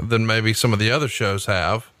maybe some of the other shows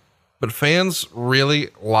have. But fans really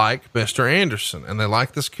like Mr. Anderson, and they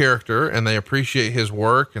like this character, and they appreciate his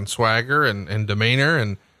work and swagger and demeanor.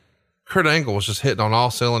 And Kurt Angle was just hitting on all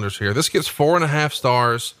cylinders here. This gets 4.5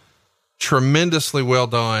 stars, tremendously well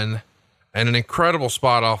done, and an incredible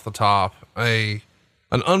spot off the top. An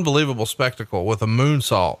unbelievable spectacle with a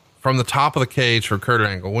moonsault from the top of the cage for Kurt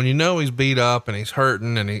Angle. When you know he's beat up and he's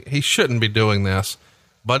hurting and he shouldn't be doing this,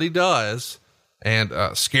 but he does. And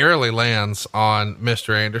scarily lands on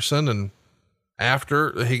Mr. Anderson. And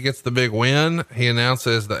after he gets the big win, he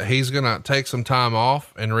announces that he's going to take some time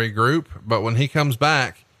off and regroup. But when he comes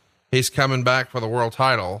back, he's coming back for the world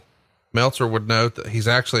title. Meltzer would note that he's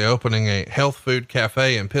actually opening a health food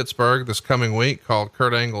cafe in Pittsburgh this coming week called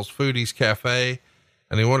Kurt Angle's Foodies Cafe.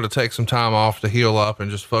 And he wanted to take some time off to heal up and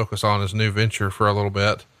just focus on his new venture for a little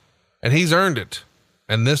bit. And he's earned it.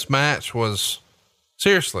 And this match was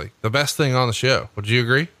seriously the best thing on the show. Would you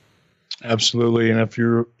agree? Absolutely. And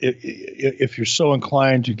if you're so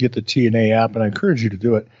inclined to get the TNA app, and I encourage you to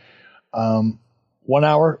do it, 1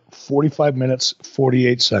 hour, 45 minutes,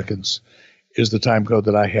 48 seconds is the time code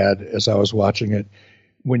that I had as I was watching it.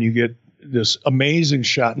 When you get this amazing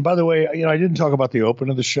shot. And by the way, I didn't talk about the open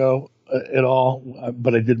of the show at all,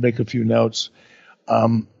 but I did make a few notes.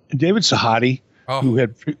 David Sahadi, who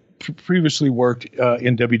had previously worked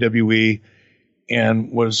in WWE,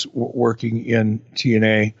 and was working in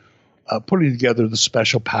TNA, putting together the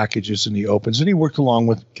special packages in the opens. And he worked along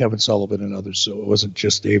with Kevin Sullivan and others, so it wasn't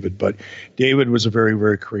just David. But David was a very,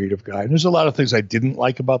 very creative guy. And there's a lot of things I didn't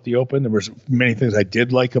like about the open. There was many things I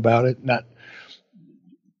did like about it, not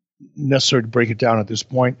necessary to break it down at this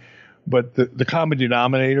point. But the common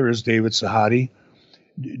denominator is David Sahadi.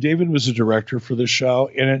 David was a director for this show.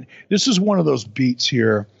 And this is one of those beats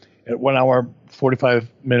here at 1 hour, 45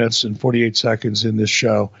 minutes and 48 seconds in this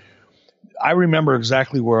show. I remember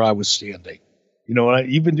exactly where I was standing.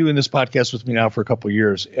 You've been doing this podcast with me now for a couple of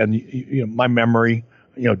years, and my memory,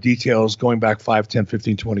 details going back 5, 10,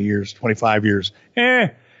 15, 20 years, 25 years,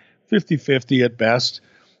 50-50 at best.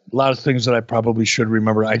 A lot of things that I probably should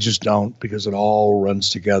remember. I just don't, because it all runs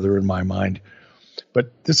together in my mind.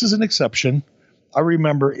 But this is an exception. I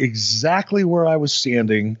remember exactly where I was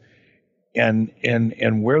standing and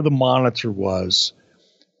where the monitor was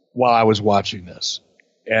while I was watching this.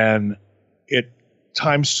 And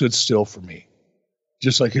time stood still for me.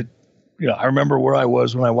 Just like I remember where I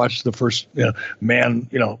was when I watched the first man,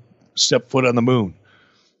 step foot on the moon.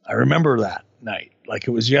 I remember that night like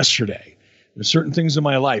it was yesterday. There's certain things in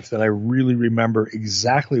my life that I really remember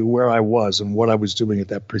exactly where I was and what I was doing at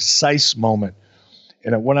that precise moment.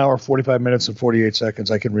 And at 1 hour, 45 minutes and 48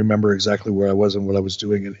 seconds, I can remember exactly where I was and what I was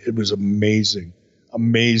doing. And it was amazing,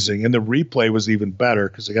 amazing. And the replay was even better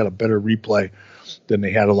because they got a better replay than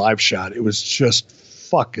they had a live shot. It was just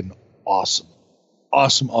fucking awesome.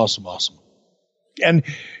 Awesome, awesome, awesome. And,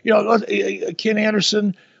 Ken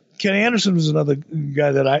Anderson was another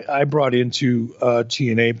guy that I brought into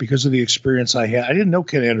TNA because of the experience I had. I didn't know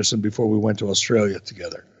Ken Anderson before we went to Australia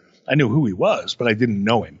together. I knew who he was, but I didn't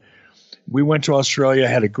know him. We went to Australia,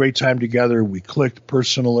 had a great time together. We clicked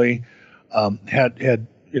personally, had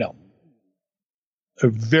a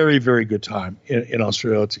very, very good time in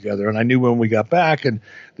Australia together. And I knew when we got back and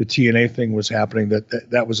the TNA thing was happening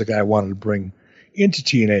that was a guy I wanted to bring into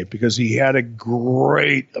TNA because he had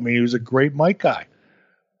he was a great mic guy.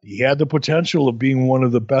 He had the potential of being one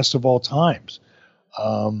of the best of all times.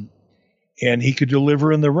 And he could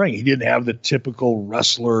deliver in the ring. He didn't have the typical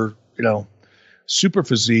wrestler, super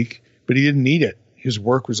physique, but he didn't need it. His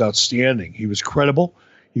work was outstanding. He was credible.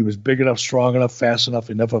 He was big enough, strong enough, fast enough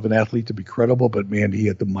of an athlete to be credible, but man, he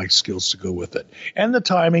had the mic skills to go with it. And the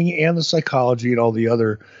timing and the psychology and all the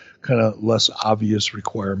other kind of less obvious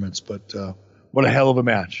requirements. But what a hell of a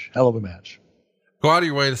match. Hell of a match. Go out of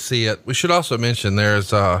your way to see it. We should also mention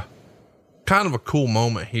there's kind of a cool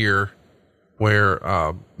moment here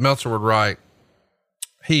where Meltzer would write,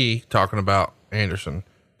 he, talking about Anderson,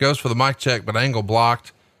 goes for the mic check, but Angle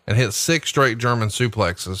blocked and hit 6 straight German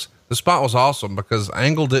suplexes. The spot was awesome because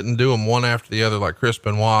Angle didn't do them one after the other like Chris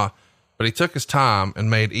Benoit, but he took his time and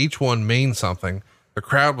made each one mean something. The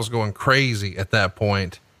crowd was going crazy at that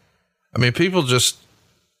point. I mean, people just,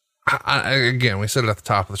 again, we said it at the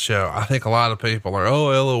top of the show. I think a lot of people are,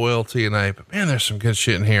 LOL TNA, but man, there's some good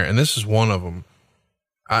shit in here. And this is one of them.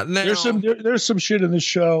 There's some shit in this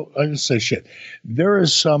show. I didn't say shit. There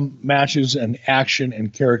is some matches and action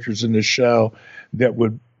and characters in this show that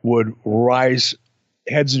would rise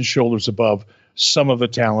heads and shoulders above some of the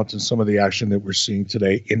talent and some of the action that we're seeing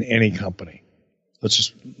today in any company. I'll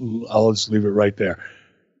just leave it right there.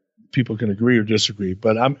 People can agree or disagree,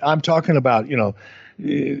 but I'm talking about,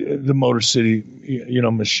 the Motor City,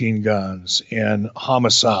 Machine Guns and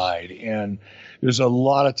Homicide. And there's a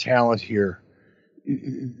lot of talent here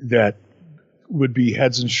that would be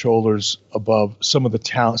heads and shoulders above some of the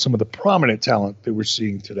talent, some of the prominent talent that we're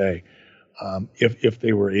seeing today. If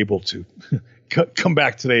they were able to come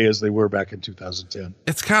back today as they were back in 2010.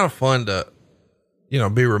 It's kind of fun to,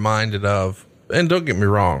 be reminded of, and don't get me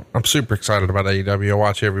wrong, I'm super excited about AEW. I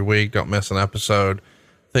watch every week. Don't miss an episode.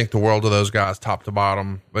 Think the world of those guys top to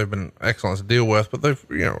bottom. They've been excellent to deal with, but they've,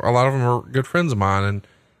 a lot of them are good friends of mine, and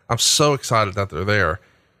I'm so excited that they're there.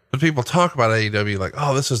 But people talk about AEW like,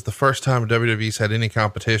 oh, this is the first time WWE's had any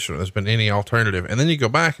competition. Or there's been any alternative. And then you go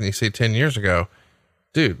back and you see 10 years ago,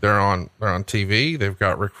 dude, they're on TV. They've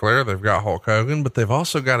got Ric Flair, they've got Hulk Hogan, but they've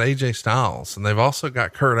also got AJ Styles, and they've also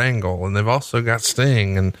got Kurt Angle, and they've also got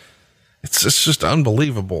Sting. And it's just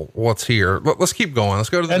unbelievable what's here. Let's keep going. Let's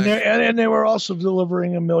go to the next. And they were also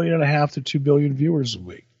delivering 1.5 million to 2 billion viewers a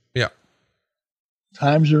week. Yeah.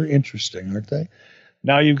 Times are interesting, aren't they?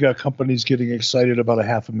 Now you've got companies getting excited about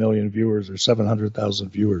 500,000 viewers or 700,000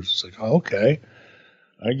 viewers. It's like, oh, okay,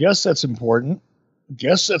 I guess that's important.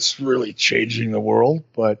 Guess that's really changing the world.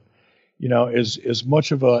 But, as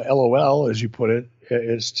much of a LOL, as you put it,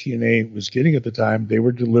 as TNA was getting at the time, they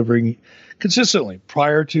were delivering consistently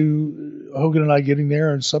prior to Hogan and I getting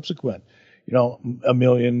there and subsequent. 1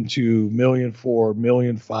 million, 2 million, 4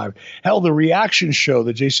 million, 5. Hell, the reaction show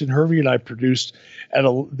that Jason Hervey and I produced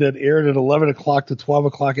that aired at 11 o'clock to 12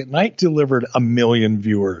 o'clock at night delivered 1 million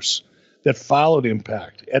viewers that followed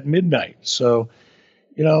Impact at midnight. So,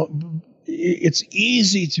 it's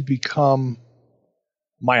easy to become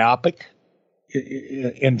myopic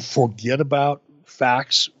and forget about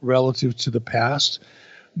facts relative to the past.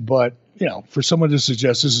 But, for someone to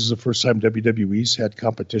suggest this is the first time WWE's had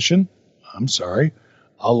competition, I'm sorry.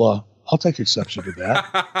 I'll take exception to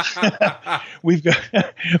that.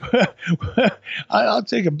 I'll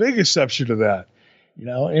take a big exception to that.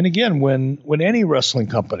 And again, when any wrestling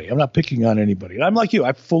company, I'm not picking on anybody. And I'm like you,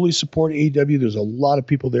 I fully support AEW. There's a lot of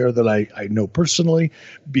people there that I know personally,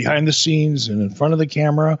 behind the scenes and in front of the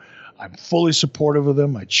camera. I'm fully supportive of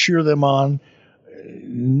them. I cheer them on.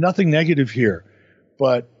 Nothing negative here,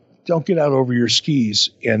 but don't get out over your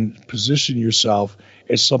skis and position yourself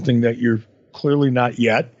as something that you're clearly not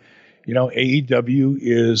yet. AEW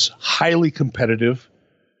is highly competitive,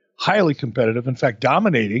 in fact,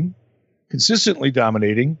 consistently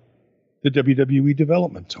dominating the WWE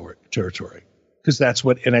development territory, because that's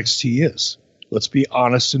what NXT is. Let's be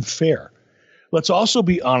honest and fair. Let's also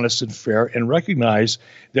be honest and fair and recognize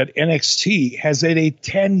that NXT has had a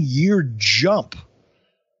 10-year jump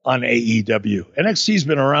on AEW. NXT's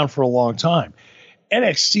been around for a long time.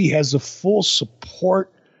 NXT has the full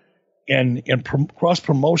support and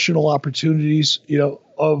cross-promotional opportunities,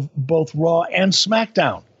 of both Raw and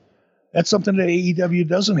SmackDown. That's something that AEW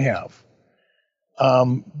doesn't have.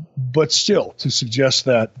 But still, to suggest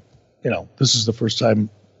that, this is the first time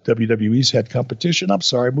WWE's had competition, I'm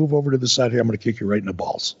sorry, move over to the side here. I'm going to kick you right in the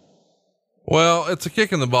balls. Well, it's a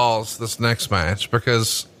kick in the balls, this next match,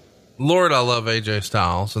 because Lord, I love AJ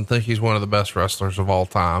Styles and think he's one of the best wrestlers of all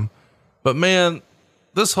time. But man,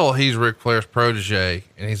 this whole he's Ric Flair's protege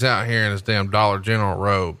and he's out here in his damn Dollar General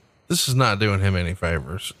robe. This is not doing him any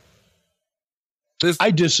favors.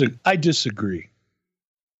 I disagree.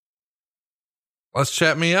 Let's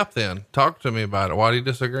chat me up then. Talk to me about it. Why do you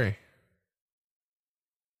disagree?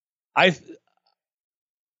 Let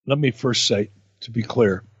me first say, to be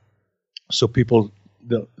clear, so people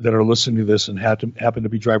that are listening to this and happen to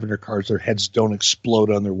be driving their cars, their heads don't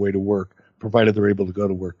explode on their way to work, provided they're able to go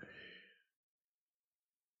to work.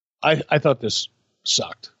 I thought this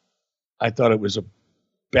sucked. I thought it was a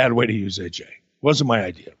bad way to use AJ. It wasn't my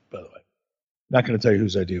idea, by the way. Not going to tell you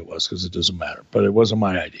whose idea it was because it doesn't matter, but it wasn't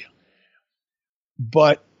my idea.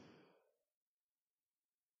 But,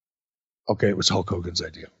 okay, it was Hulk Hogan's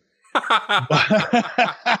idea.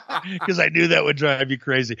 Because I knew that would drive you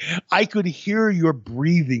crazy. I could hear your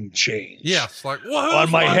breathing change. Yes, like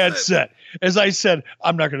on my headset. As I said,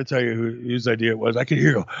 I'm not going to tell you whose idea it was. I could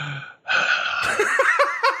hear you.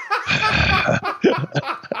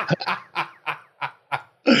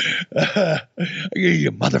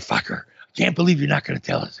 You motherfucker. I can't believe you're not going to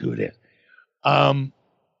tell us who it is.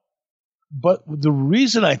 But the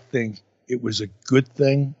reason I think it was a good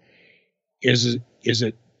thing is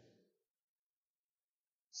it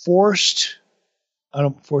forced,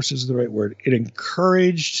 force is the right word. It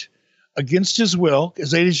encouraged against his will,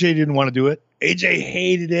 because AJ didn't want to do it. AJ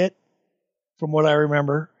hated it, from what I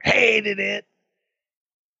remember. Hated it.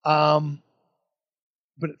 But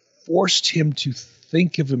it forced him to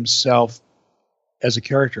think of himself as a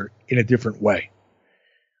character in a different way.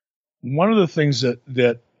 One of the things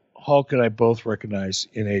that Hulk and I both recognize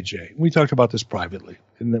in AJ, we talked about this privately,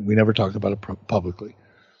 and we never talked about it publicly.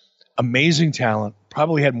 Amazing talent,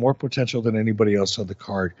 probably had more potential than anybody else on the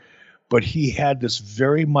card, but he had this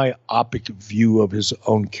very myopic view of his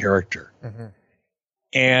own character. Mm-hmm.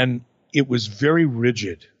 And it was very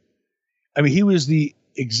rigid. I mean, he was the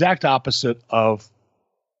exact opposite of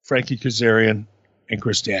Frankie Kazarian and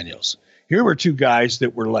Chris Daniels. Here were two guys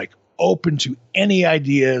that were like open to any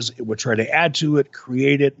ideas. It would try to add to it,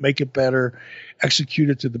 create it, make it better, execute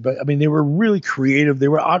it to the best. I mean, they were really creative. They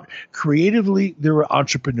were they were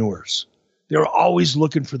entrepreneurs. They were always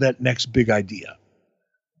looking for that next big idea.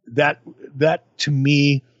 That to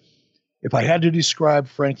me, if I had to describe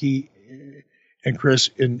Frankie and Chris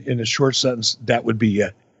in a short sentence, that would be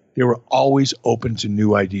it. They were always open to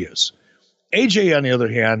new ideas. AJ, on the other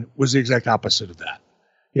hand, was the exact opposite of that.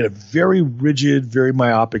 He had a very rigid, very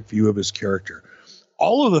myopic view of his character.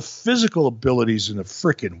 All of the physical abilities in the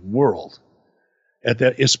frickin' world,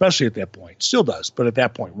 especially at that point, still does, but at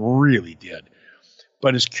that point really did.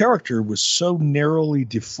 But his character was so narrowly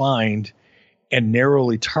defined and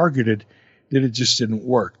narrowly targeted that it just didn't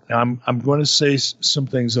work. Now, I'm going to say some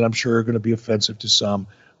things that I'm sure are going to be offensive to some.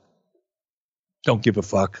 Don't give a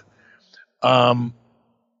fuck.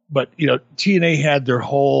 But, TNA had their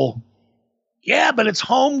whole, but it's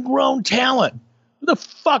homegrown talent. Who the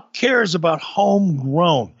fuck cares about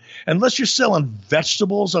homegrown? Unless you're selling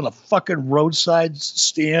vegetables on a fucking roadside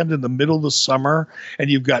stand in the middle of the summer and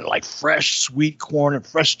you've got like fresh sweet corn and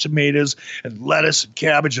fresh tomatoes and lettuce and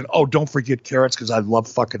cabbage and, don't forget carrots because I love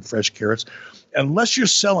fucking fresh carrots. Unless you're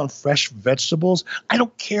selling fresh vegetables, I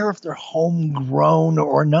don't care if they're homegrown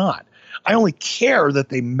or not. I only care that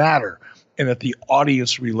they matter and that the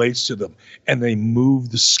audience relates to them and they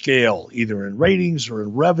move the scale either in ratings or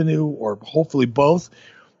in revenue or hopefully both.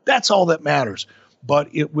 That's all that matters. But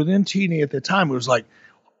within TNA at the time, it was like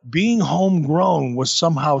being homegrown was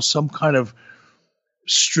somehow some kind of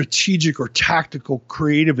strategic or tactical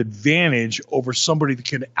creative advantage over somebody that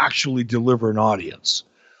can actually deliver an audience.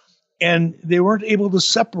 And they weren't able to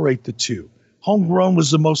separate the two. Homegrown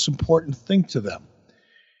was the most important thing to them.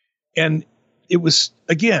 And it was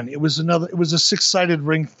a six-sided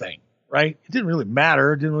ring thing, right? It didn't really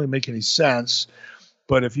matter. It didn't really make any sense.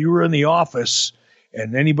 But if you were in the office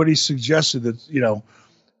and anybody suggested that,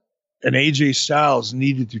 an AJ Styles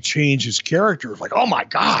needed to change his character, it was like, oh my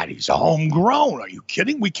God, he's a homegrown. Are you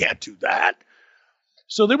kidding? We can't do that.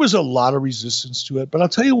 So there was a lot of resistance to it. But I'll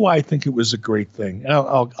tell you why I think it was a great thing. And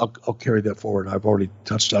I'll carry that forward. I've already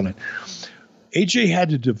touched on it. AJ had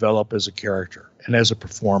to develop as a character and as a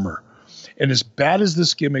performer. And as bad as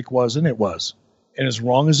this gimmick was, and it was, and as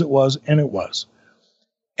wrong as it was, and it was,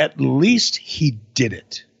 at least he did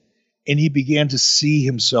it. And he began to see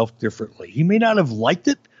himself differently. He may not have liked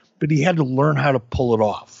it, but he had to learn how to pull it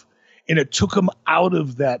off. And it took him out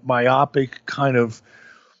of that myopic kind of,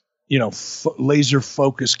 laser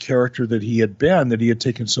focused character that he had been, that he had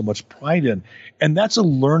taken so much pride in. And that's a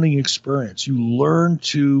learning experience. You learn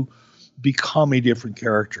to become a different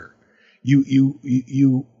character.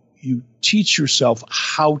 You you teach yourself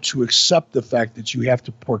how to accept the fact that you have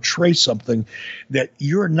to portray something that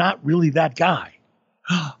you're not really that guy.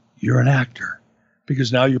 You're an actor,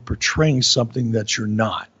 because now you're portraying something that you're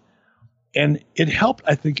not. And it helped,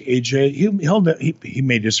 I think, AJ. He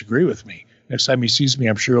may disagree with me. Next time he sees me,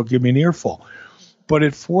 I'm sure he'll give me an earful. But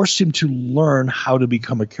it forced him to learn how to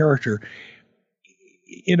become a character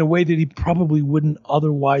in a way that he probably wouldn't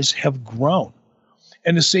otherwise have grown.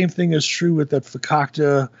 And the same thing is true with that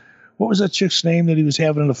Fakakta. What was that chick's name that he was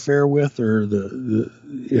having an affair with?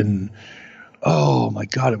 Oh my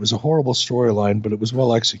God, it was a horrible storyline, but it was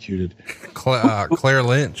well executed. Claire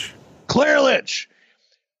Lynch. Claire Lynch.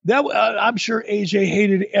 That I'm sure AJ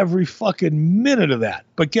hated every fucking minute of that.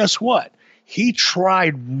 But guess what? He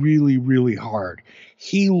tried really, really hard.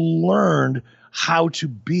 He learned how to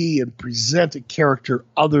be and present a character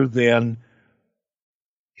other than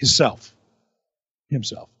himself.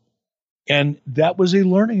 And that was a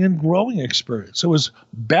learning and growing experience. So as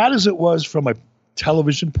bad as it was from a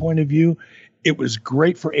television point of view, it was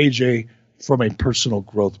great for AJ from a personal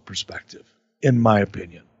growth perspective, in my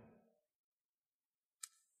opinion.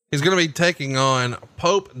 He's going to be taking on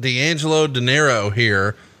Pope D'Angelo Dinero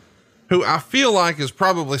here, who I feel like is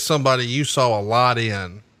probably somebody you saw a lot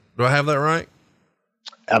in. Do I have that right?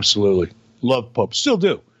 Absolutely. Love Pope. Still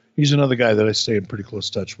do. He's another guy that I stay in pretty close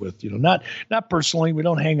touch with, not personally. We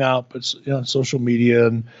don't hang out, but on social media,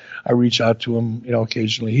 and I reach out to him,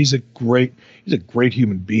 occasionally. He's a great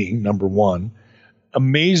human being. Number one,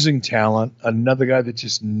 amazing talent. Another guy that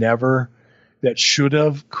just never, that should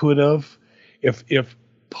have, could have, if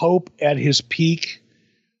Pope at his peak,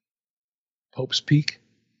 Pope's Peak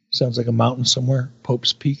sounds like a mountain somewhere.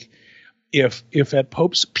 Pope's Peak. If at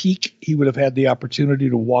Pope's peak, he would have had the opportunity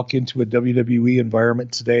to walk into a WWE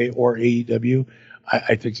environment today or AEW,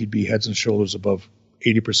 I think he'd be heads and shoulders above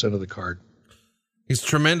 80% of the card. He's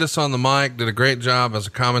tremendous on the mic, did a great job as a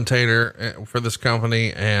commentator for this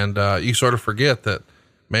company. And, you sort of forget that,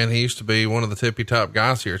 man, he used to be one of the tippy top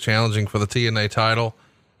guys here challenging for the TNA title.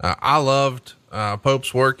 I loved,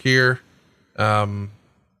 Pope's work here. I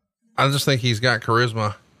just think he's got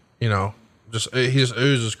charisma, he just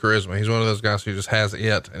oozes charisma. He's one of those guys who just has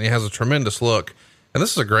it, and he has a tremendous look. And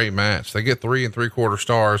this is a great match. They get 3 3/4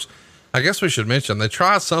 stars. I guess we should mention they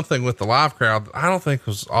tried something with the live crowd that I don't think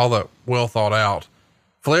was all that well thought out.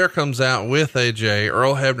 Flair comes out with AJ.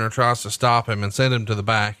 Earl Hebner tries to stop him and send him to the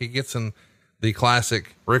back. He gets in the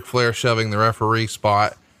classic Ric Flair shoving the referee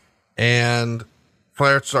spot, and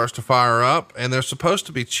Flair starts to fire up, and they're supposed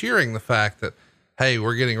to be cheering the fact that, hey,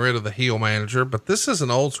 we're getting rid of the heel manager, but this is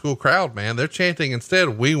an old school crowd, man. They're chanting instead,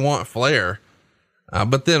 we want Flair.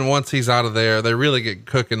 But then once he's out of there, they really get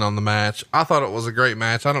cooking on the match. I thought it was a great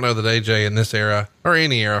match. I don't know that AJ in this era, or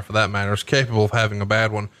any era for that matter, is capable of having a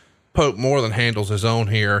bad one. Pope more than handles his own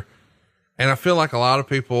here. And I feel like a lot of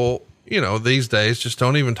people, these days just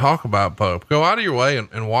don't even talk about Pope. Go out of your way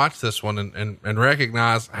and watch this one and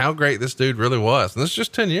recognize how great this dude really was. And this is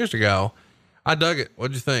just 10 years ago. I dug it.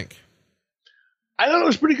 What'd you think? I thought it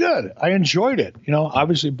was pretty good. I enjoyed it.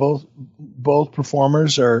 Obviously both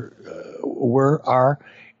performers are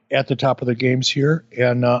at the top of their games here,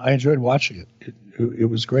 and I enjoyed watching it. It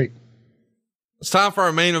was great. It's time for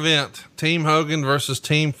our main event: Team Hogan versus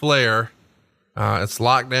Team Flair. It's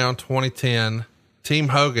Lockdown 2010. Team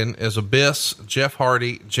Hogan is Abyss, Jeff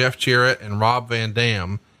Hardy, Jeff Jarrett, and Rob Van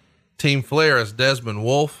Dam. Team Flair is Desmond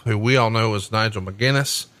Wolfe, who we all know as Nigel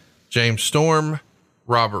McGuinness, James Storm,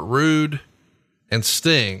 Robert Roode, and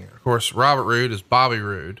Sting. Of course, Robert Roode is Bobby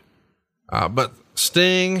Roode. But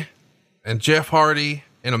Sting and Jeff Hardy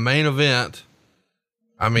in a main event.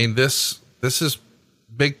 I mean, this is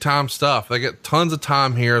big time stuff. They get tons of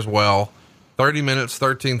time here as well. 30 minutes,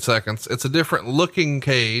 13 seconds. It's a different looking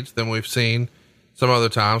cage than we've seen some other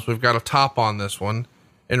times. We've got a top on this one.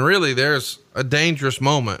 And really there's a dangerous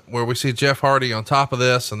moment where we see Jeff Hardy on top of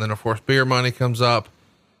this. And then of course, Beer Money comes up.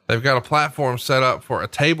 They've got a platform set up for a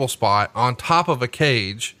table spot on top of a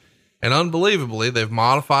cage. And unbelievably, they've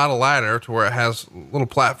modified a ladder to where it has little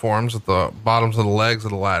platforms at the bottoms of the legs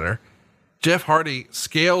of the ladder. Jeff Hardy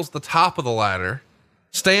scales the top of the ladder,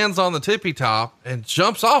 stands on the tippy top, and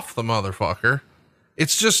jumps off the motherfucker.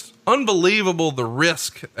 It's just unbelievable, the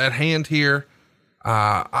risk at hand here.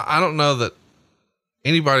 I don't know that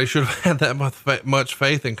anybody should have had that much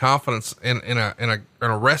faith and confidence in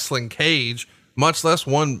a wrestling cage, much less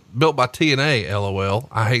one built by TNA. LOL.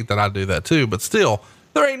 I hate that I do that too, but still,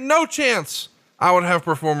 there ain't no chance I would have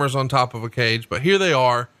performers on top of a cage, but here they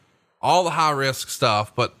are, all the high risk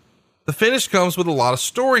stuff. But the finish comes with a lot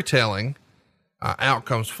of out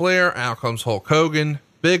comes Flair, out comes Hulk Hogan,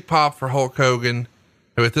 big pop for Hulk Hogan,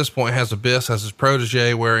 who at this point has Abyss as his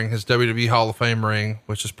protege wearing his WWE Hall of Fame ring,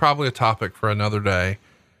 which is probably a topic for another day.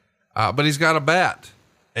 But he's got a bat,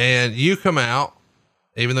 and you come out,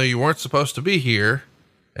 even though you weren't supposed to be here,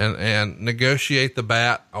 and negotiate the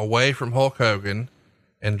bat away from Hulk Hogan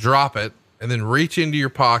and drop it, and then reach into your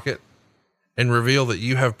pocket and reveal that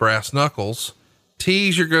you have brass knuckles.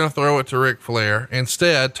 Tease you're going to throw it to Ric Flair.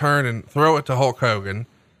 Instead, turn and throw it to Hulk Hogan.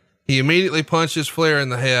 He immediately punches Flair in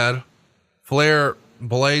the head. Flair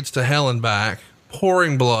blades to hell and back,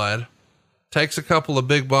 pouring blood, takes a couple of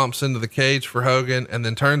big bumps into the cage for Hogan, and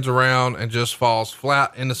then turns around and just falls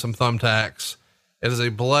flat into some thumbtacks. It is a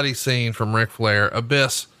bloody scene from Ric Flair.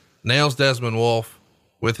 Abyss nails Desmond Wolfe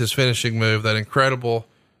with his finishing move, that incredible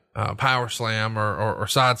power slam or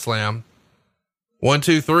side slam. 1,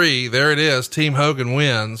 2, 3. There it is. Team Hogan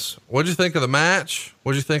wins. What'd you think of the match?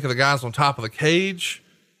 What'd you think of the guys on top of the cage?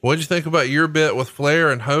 What'd you think about your bit with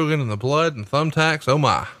Flair and Hogan and the blood and thumbtacks? Oh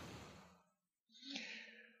my.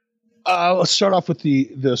 Let's start off with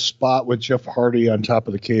the spot with Jeff Hardy on top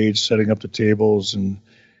of the cage, setting up the tables. And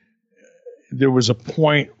there was a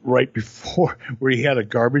point right before where he had a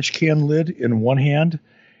garbage can lid in one hand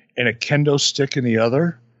and a kendo stick in the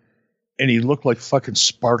other. And he looked like fucking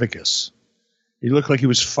Spartacus. He looked like he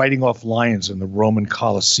was fighting off lions in the Roman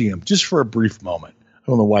Colosseum, just for a brief moment. I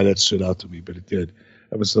don't know why that stood out to me, but it did.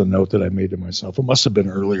 That was the note that I made to myself. It must have been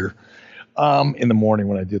earlier in the morning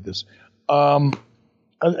when I did this. Look,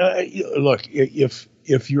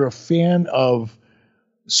 if you're a fan of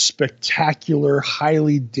spectacular,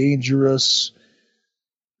 highly dangerous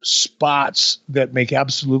spots that make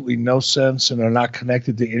absolutely no sense and are not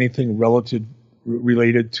connected to anything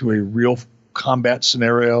related to a real combat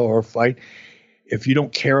scenario or fight, if you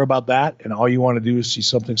don't care about that and all you want to do is see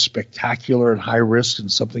something spectacular and high risk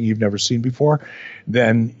and something you've never seen before,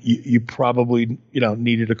 then you probably,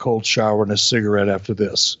 needed a cold shower and a cigarette after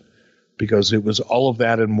this, because it was all of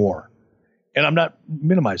that and more. And I'm not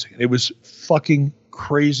minimizing it. It was fucking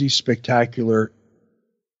crazy, spectacular.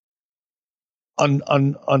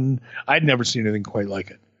 I'd never seen anything quite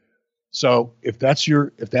like it. So if that's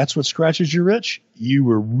what scratches your itch, you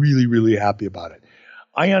were really, really happy about it.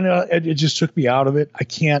 It just took me out of it. I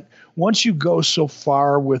can't, once you go so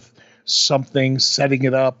far with something, setting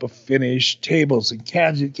it up, a finish, tables and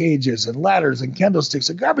cages and ladders and kendo sticks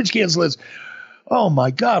and garbage cans lids. Oh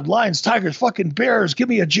my God, lions, tigers, fucking bears. Give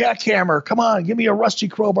me a jackhammer. Come on, give me a rusty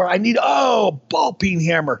crowbar. I need, ball peen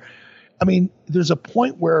hammer. I mean, there's a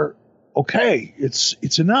point where, okay,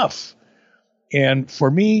 it's enough. And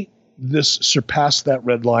for me, this surpassed that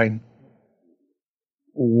red line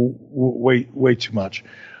way too much.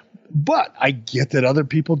 But I get that other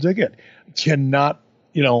people dig it. Cannot,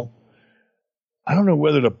 I don't know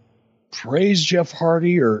whether to praise Jeff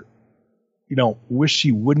Hardy or, wish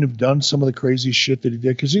he wouldn't have done some of the crazy shit that he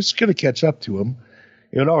did, because it's going to catch up to him.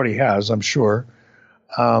 It already has, I'm sure.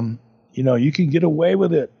 You can get away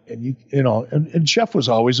with it, and and Jeff was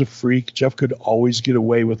always a freak. Jeff could always get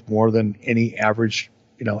away with more than any average,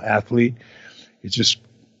 athlete. It just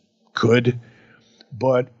could.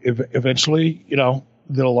 But if eventually,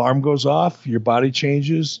 the alarm goes off, your body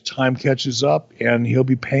changes, time catches up, and he'll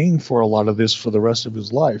be paying for a lot of this for the rest of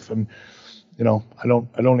his life. And, I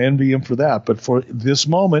don't envy him for that. But for this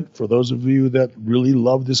moment, for those of you that really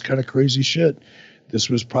love this kind of crazy shit, this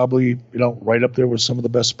was probably, right up there with some of the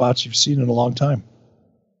best spots you've seen in a long time.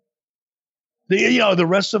 The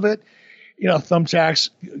rest of it,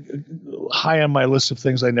 thumbtacks, high on my list of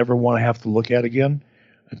things I never want to have to look at again.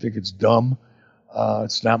 I think it's dumb.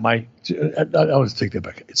 It's not I want to take that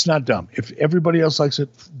back. It's not dumb. If everybody else likes it,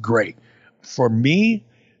 great. For me,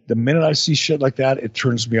 the minute I see shit like that, it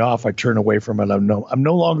turns me off. I turn away from it. I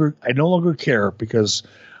no longer care, because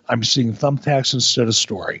I'm seeing thumbtacks instead of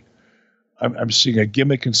story. I'm seeing a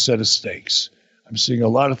gimmick instead of stakes. I'm seeing a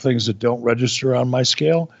lot of things that don't register on my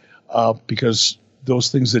scale, because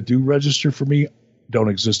those things that do register for me don't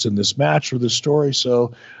exist in this match or this story.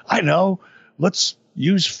 So I know, let's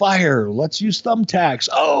use fire. Let's use thumbtacks.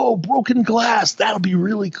 Oh, broken glass. That'll be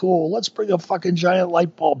really cool. Let's bring a fucking giant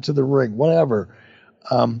light bulb to the ring, whatever.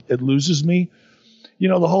 It loses me.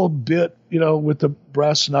 The whole bit, with the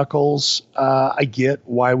brass knuckles, I get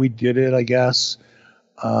why we did it, I guess.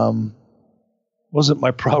 Wasn't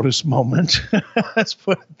my proudest moment. Let's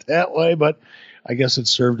put it that way, but I guess it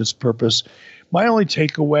served its purpose. My only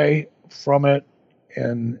takeaway from it,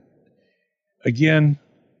 and again,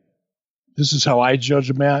 this is how I judge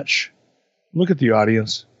a match. Look at the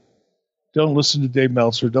audience. Don't listen to Dave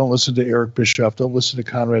Meltzer. Don't listen to Eric Bischoff. Don't listen to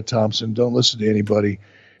Conrad Thompson. Don't listen to anybody.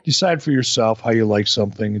 Decide for yourself how you like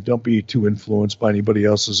something. Don't be too influenced by anybody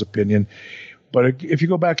else's opinion. But if you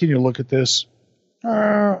go back and you look at this,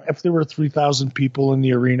 If there were 3,000 people in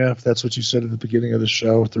the arena, if that's what you said at the beginning of the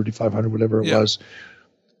show, 3,500, whatever it was,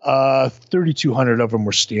 3,200 of them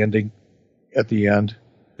were standing at the end.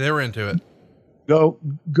 They were into it.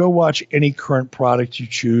 Go watch any current product you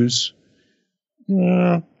choose.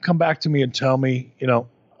 Come back to me and tell me,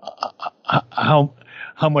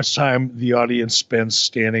 how much time the audience spends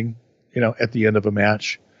standing, at the end of a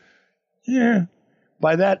match. Yeah.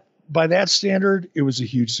 By that standard, it was a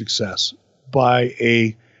huge success. By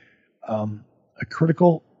a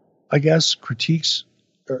critical, I guess, critics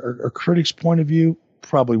point of view,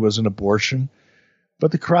 probably was an abortion,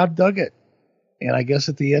 but the crowd dug it. And I guess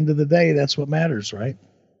at the end of the day, that's what matters, right?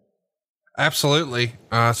 Absolutely.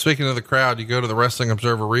 Speaking of the crowd, you go to the Wrestling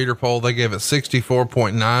Observer reader poll. They gave it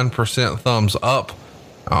 64.9% thumbs up,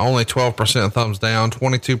 only 12% thumbs down,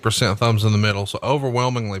 22% thumbs in the middle. So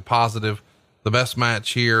overwhelmingly positive. The best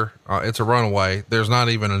match here, it's a runaway. There's not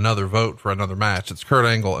even another vote for another match. It's Kurt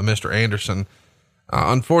Angle and Mr. Anderson.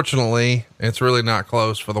 Unfortunately, it's really not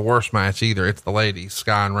close for the worst match either. It's the ladies,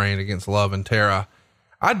 Sky and Rain against Love and Tara.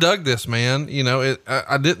 I dug this, man.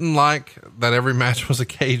 I didn't like that every match was a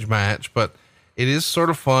cage match, but it is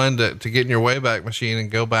sort of fun to get in your Wayback Machine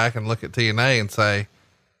and go back and look at TNA and say,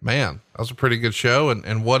 man, that was a pretty good show.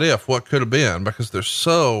 And what could have been, because there's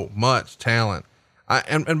so much talent.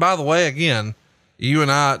 And by the way, again, you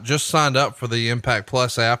and I just signed up for the Impact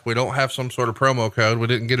Plus app. We don't have some sort of promo code. We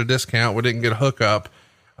didn't get a discount. We didn't get a hookup.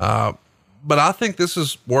 But I think this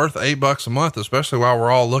is worth $8 a month, especially while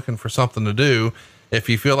we're all looking for something to do. If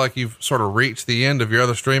you feel like you've sort of reached the end of your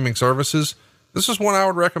other streaming services, this is one I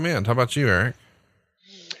would recommend. How about you, Eric?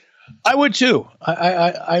 I would too.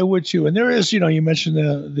 I would too. And there is, you mentioned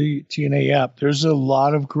the TNA app. There's a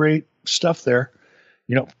lot of great stuff there,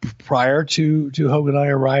 prior to Hogan and I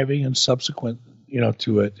arriving and subsequent,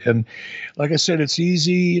 to it. And like I said, it's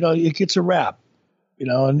easy, it gets a rap,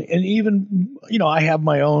 and even, I have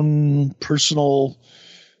my own personal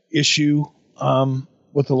issue,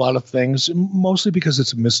 with a lot of things, mostly because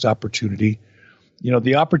it's a missed opportunity.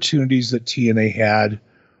 The opportunities that TNA had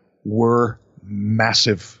were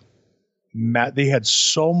massive. They had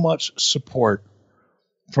so much support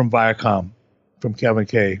from Viacom, from Kevin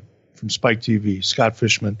Kay, from Spike TV, Scott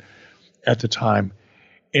Fishman at the time.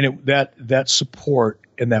 And that support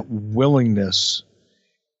and that willingness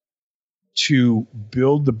to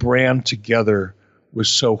build the brand together was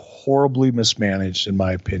so horribly mismanaged, in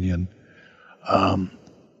my opinion,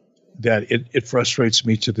 that it frustrates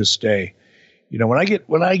me to this day. When I get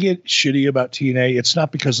shitty about TNA, it's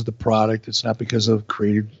not because of the product. It's not because of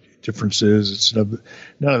creative differences. It's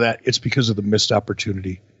none of that. It's because of the missed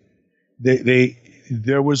opportunity.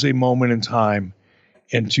 There was a moment in time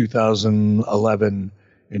in 2011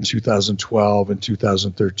 and 2012 and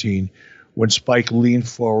 2013 when Spike leaned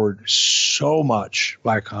forward so much,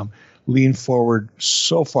 Viacom leaned forward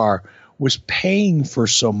so far, was paying for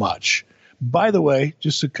so much. By the way,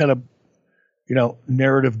 just to kind of,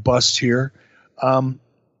 narrative bust here,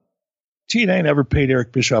 TNA never paid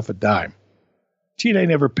Eric Bischoff a dime. TNA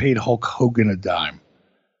never paid Hulk Hogan a dime.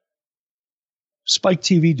 Spike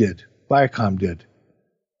TV did. Viacom did.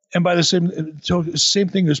 And by the same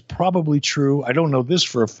thing is probably true. I don't know this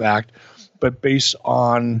for a fact, but based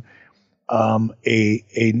on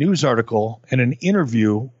a news article and an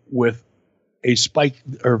interview with a Spike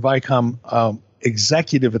or Viacom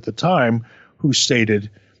executive at the time who stated,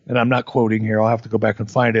 and I'm not quoting here, I'll have to go back and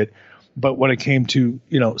find it, but when it came to,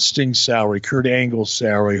 Sting's salary, Kurt Angle's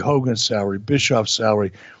salary, Hogan's salary, Bischoff's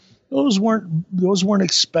salary, those weren't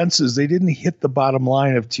expenses. They didn't hit the bottom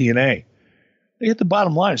line of TNA. They hit the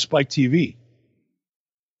bottom line of Spike TV.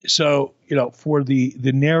 So, for the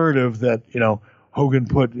narrative that, Hogan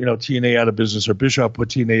put, TNA out of business, or Bischoff put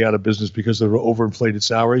TNA out of business because of the overinflated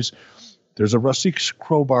salaries, there's a rusty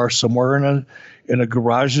crowbar somewhere in a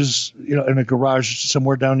garage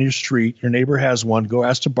somewhere down your street. Your neighbor has one. Go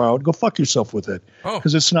ask to borrow it. Go fuck yourself with it.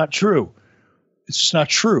 Because it's not true. It's just not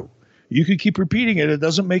true. You can keep repeating it. It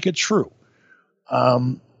doesn't make it true.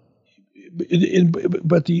 But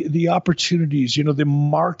the opportunities, the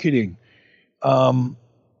marketing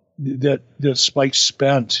that Spike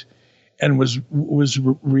spent and was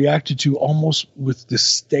reacted to almost with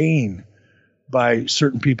disdain by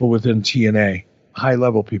certain people within TNA, high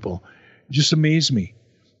level people, just amazed me.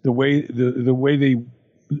 The way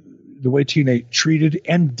TNA treated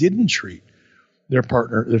and didn't treat their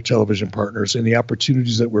television partners, and the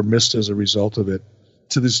opportunities that were missed as a result of it,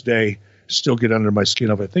 to this day, still get under my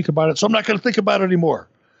skin if I think about it. So I'm not going to think about it anymore.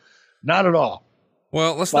 Not at all.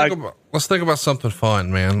 Well, let's think about something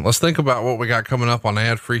fun, man. Let's think about what we got coming up on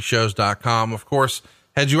adfreeshows.com. Of course,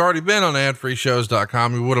 had you already been on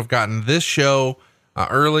adfreeshows.com, you would have gotten this show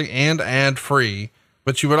early and ad-free,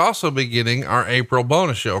 but you would also be getting our April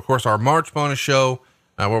bonus show. Of course, our March bonus show,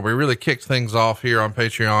 where we really kicked things off here on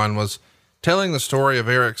Patreon, was telling the story of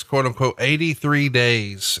Eric's quote unquote 83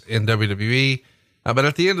 days in WWE. But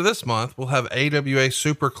at the end of this month, we'll have AWA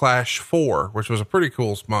Super Clash 4, which was a pretty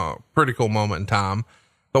cool moment in time.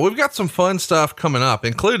 But we've got some fun stuff coming up,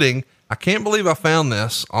 including, I can't believe I found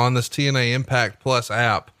this on this TNA Impact Plus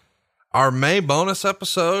app. Our May bonus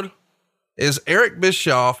episode is Eric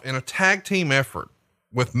Bischoff in a tag team effort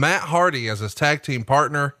with Matt Hardy as his tag team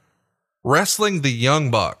partner, wrestling the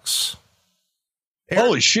Young Bucks.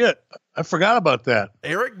 Holy shit. I forgot about that.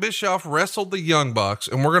 Eric Bischoff wrestled the Young Bucks,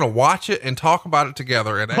 and we're going to watch it and talk about it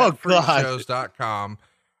together at adfreeshows.com.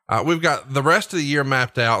 We've got the rest of the year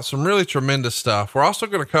mapped out, some really tremendous stuff. We're also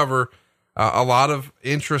going to cover a lot of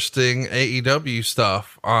interesting AEW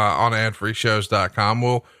stuff on adfreeshows.com.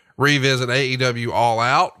 We'll revisit AEW All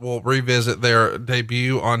Out. We'll revisit their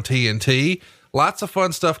debut on TNT. Lots of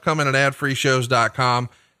fun stuff coming at adfreeshows.com.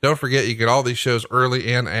 Don't forget, you get all these shows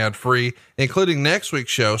early and ad-free, including next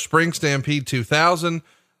week's show, Spring Stampede 2000.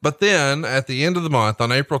 But then at the end of the month,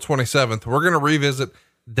 on April 27th, we're going to revisit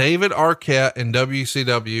David Arquette in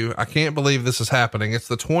WCW. I can't believe this is happening. It's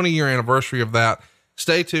the 20-year anniversary of that.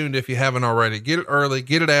 Stay tuned if you haven't already. Get it early,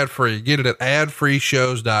 get it ad-free, get it at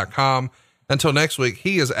adfreeshows.com. Until next week,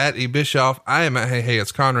 he is at E. Bischoff. I am at Hey,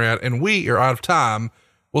 it's Conrad, and we are out of time.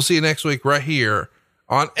 We'll see you next week right here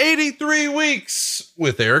on 83 Weeks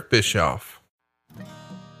with Eric Bischoff.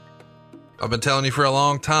 I've been telling you for a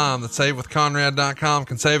long time that SaveWithConrad.com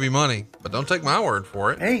can save you money, but don't take my word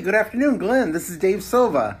for it. Hey, good afternoon, Glenn. This is Dave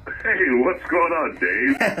Silva. Hey, what's going on,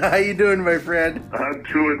 Dave? How you doing, my friend? I'm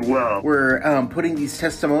doing well. We're putting these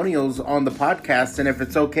testimonials on the podcast, and if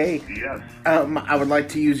it's okay, yes, I would like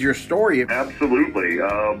to use your story. Absolutely.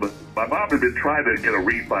 My mom had been trying to get a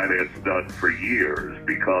refinance done for years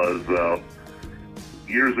because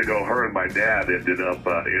years ago, her and my dad ended up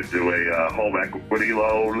into a home equity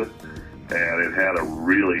loan, and it had a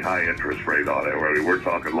really high interest rate on it. I mean, we're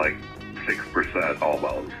talking like 6%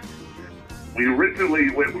 almost. We originally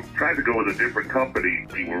tried to go with a different company.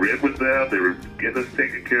 We were in with them. They were getting us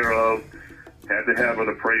taken care of. Had to have an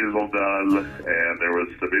appraisal done, and there was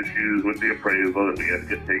some issues with the appraisal that we had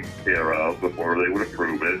to get taken care of before they would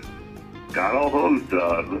approve it. Got all those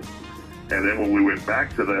done, and then when we went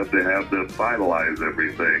back to them to have them finalize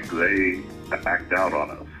everything, they backed out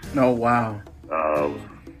on us. Oh, wow.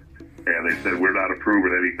 And they said, we're not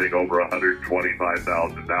approving anything over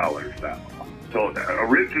 $125,000 now. So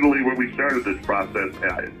originally when we started this process,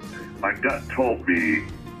 my gut told me,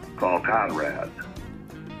 call Conrad.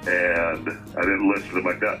 And I didn't listen to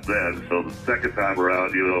my gut then. So the second time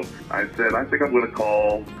around, I said, I think I'm going to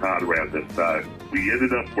call Conrad this time. We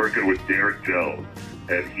ended up working with Derek Jones,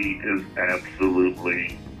 and he is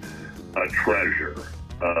absolutely a treasure.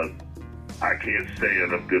 I can't say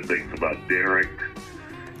enough good things about Derek.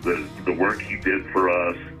 The work he did for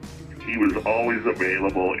us, he was always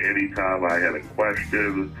available anytime I had a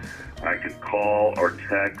question. I could call or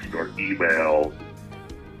text or email,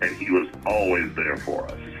 and he was always there for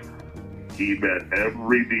us. He met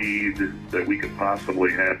every need that we could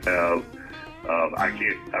possibly have. I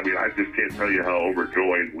just can't tell you how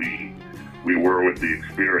overjoyed we were with the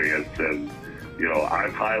experience. And,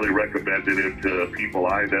 I've highly recommended him to people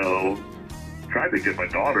I know. Tried to get my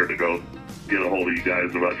daughter to go get a hold of you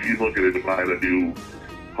guys about, she's looking into buying a new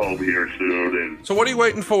home here soon. And so what are you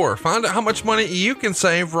waiting for? Find out how much money you can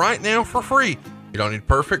save right now for free. You don't need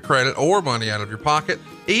perfect credit or money out of your pocket.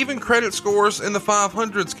 Even credit scores in the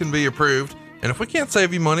 500s can be approved. And if we can't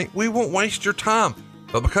save you money, we won't waste your time.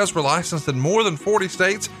 But because we're licensed in more than 40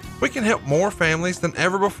 states, we can help more families than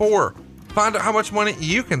ever before. Find out how much money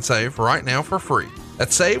you can save right now for free at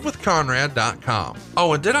SaveWithConrad.com.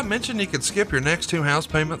 Oh, and did I mention you could skip your next 2 house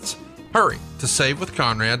payments? Hurry to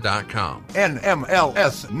SaveWithConrad.com.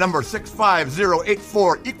 NMLS number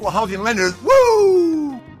 65084, Equal Housing Lenders.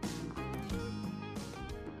 Woo!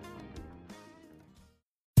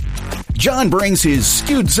 John brings his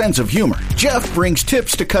skewed sense of humor. Jeff brings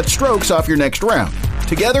tips to cut strokes off your next round.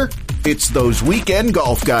 Together, it's those weekend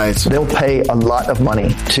golf guys. They'll pay a lot of money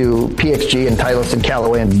to PXG and Titleist and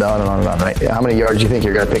Callaway and on and on and on, right? How many yards do you think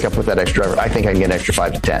you're going to pick up with that extra driver? I think I can get an extra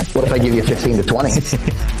 5 to 10. What if I give you 15 to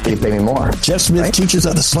 20? You pay me more. Jeff Smith teaches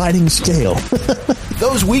on a sliding scale.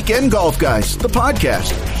 Those Weekend Golf Guys, the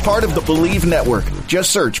podcast, part of the Believe Network.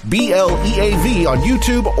 Just search BLEAV on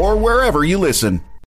YouTube or wherever you listen.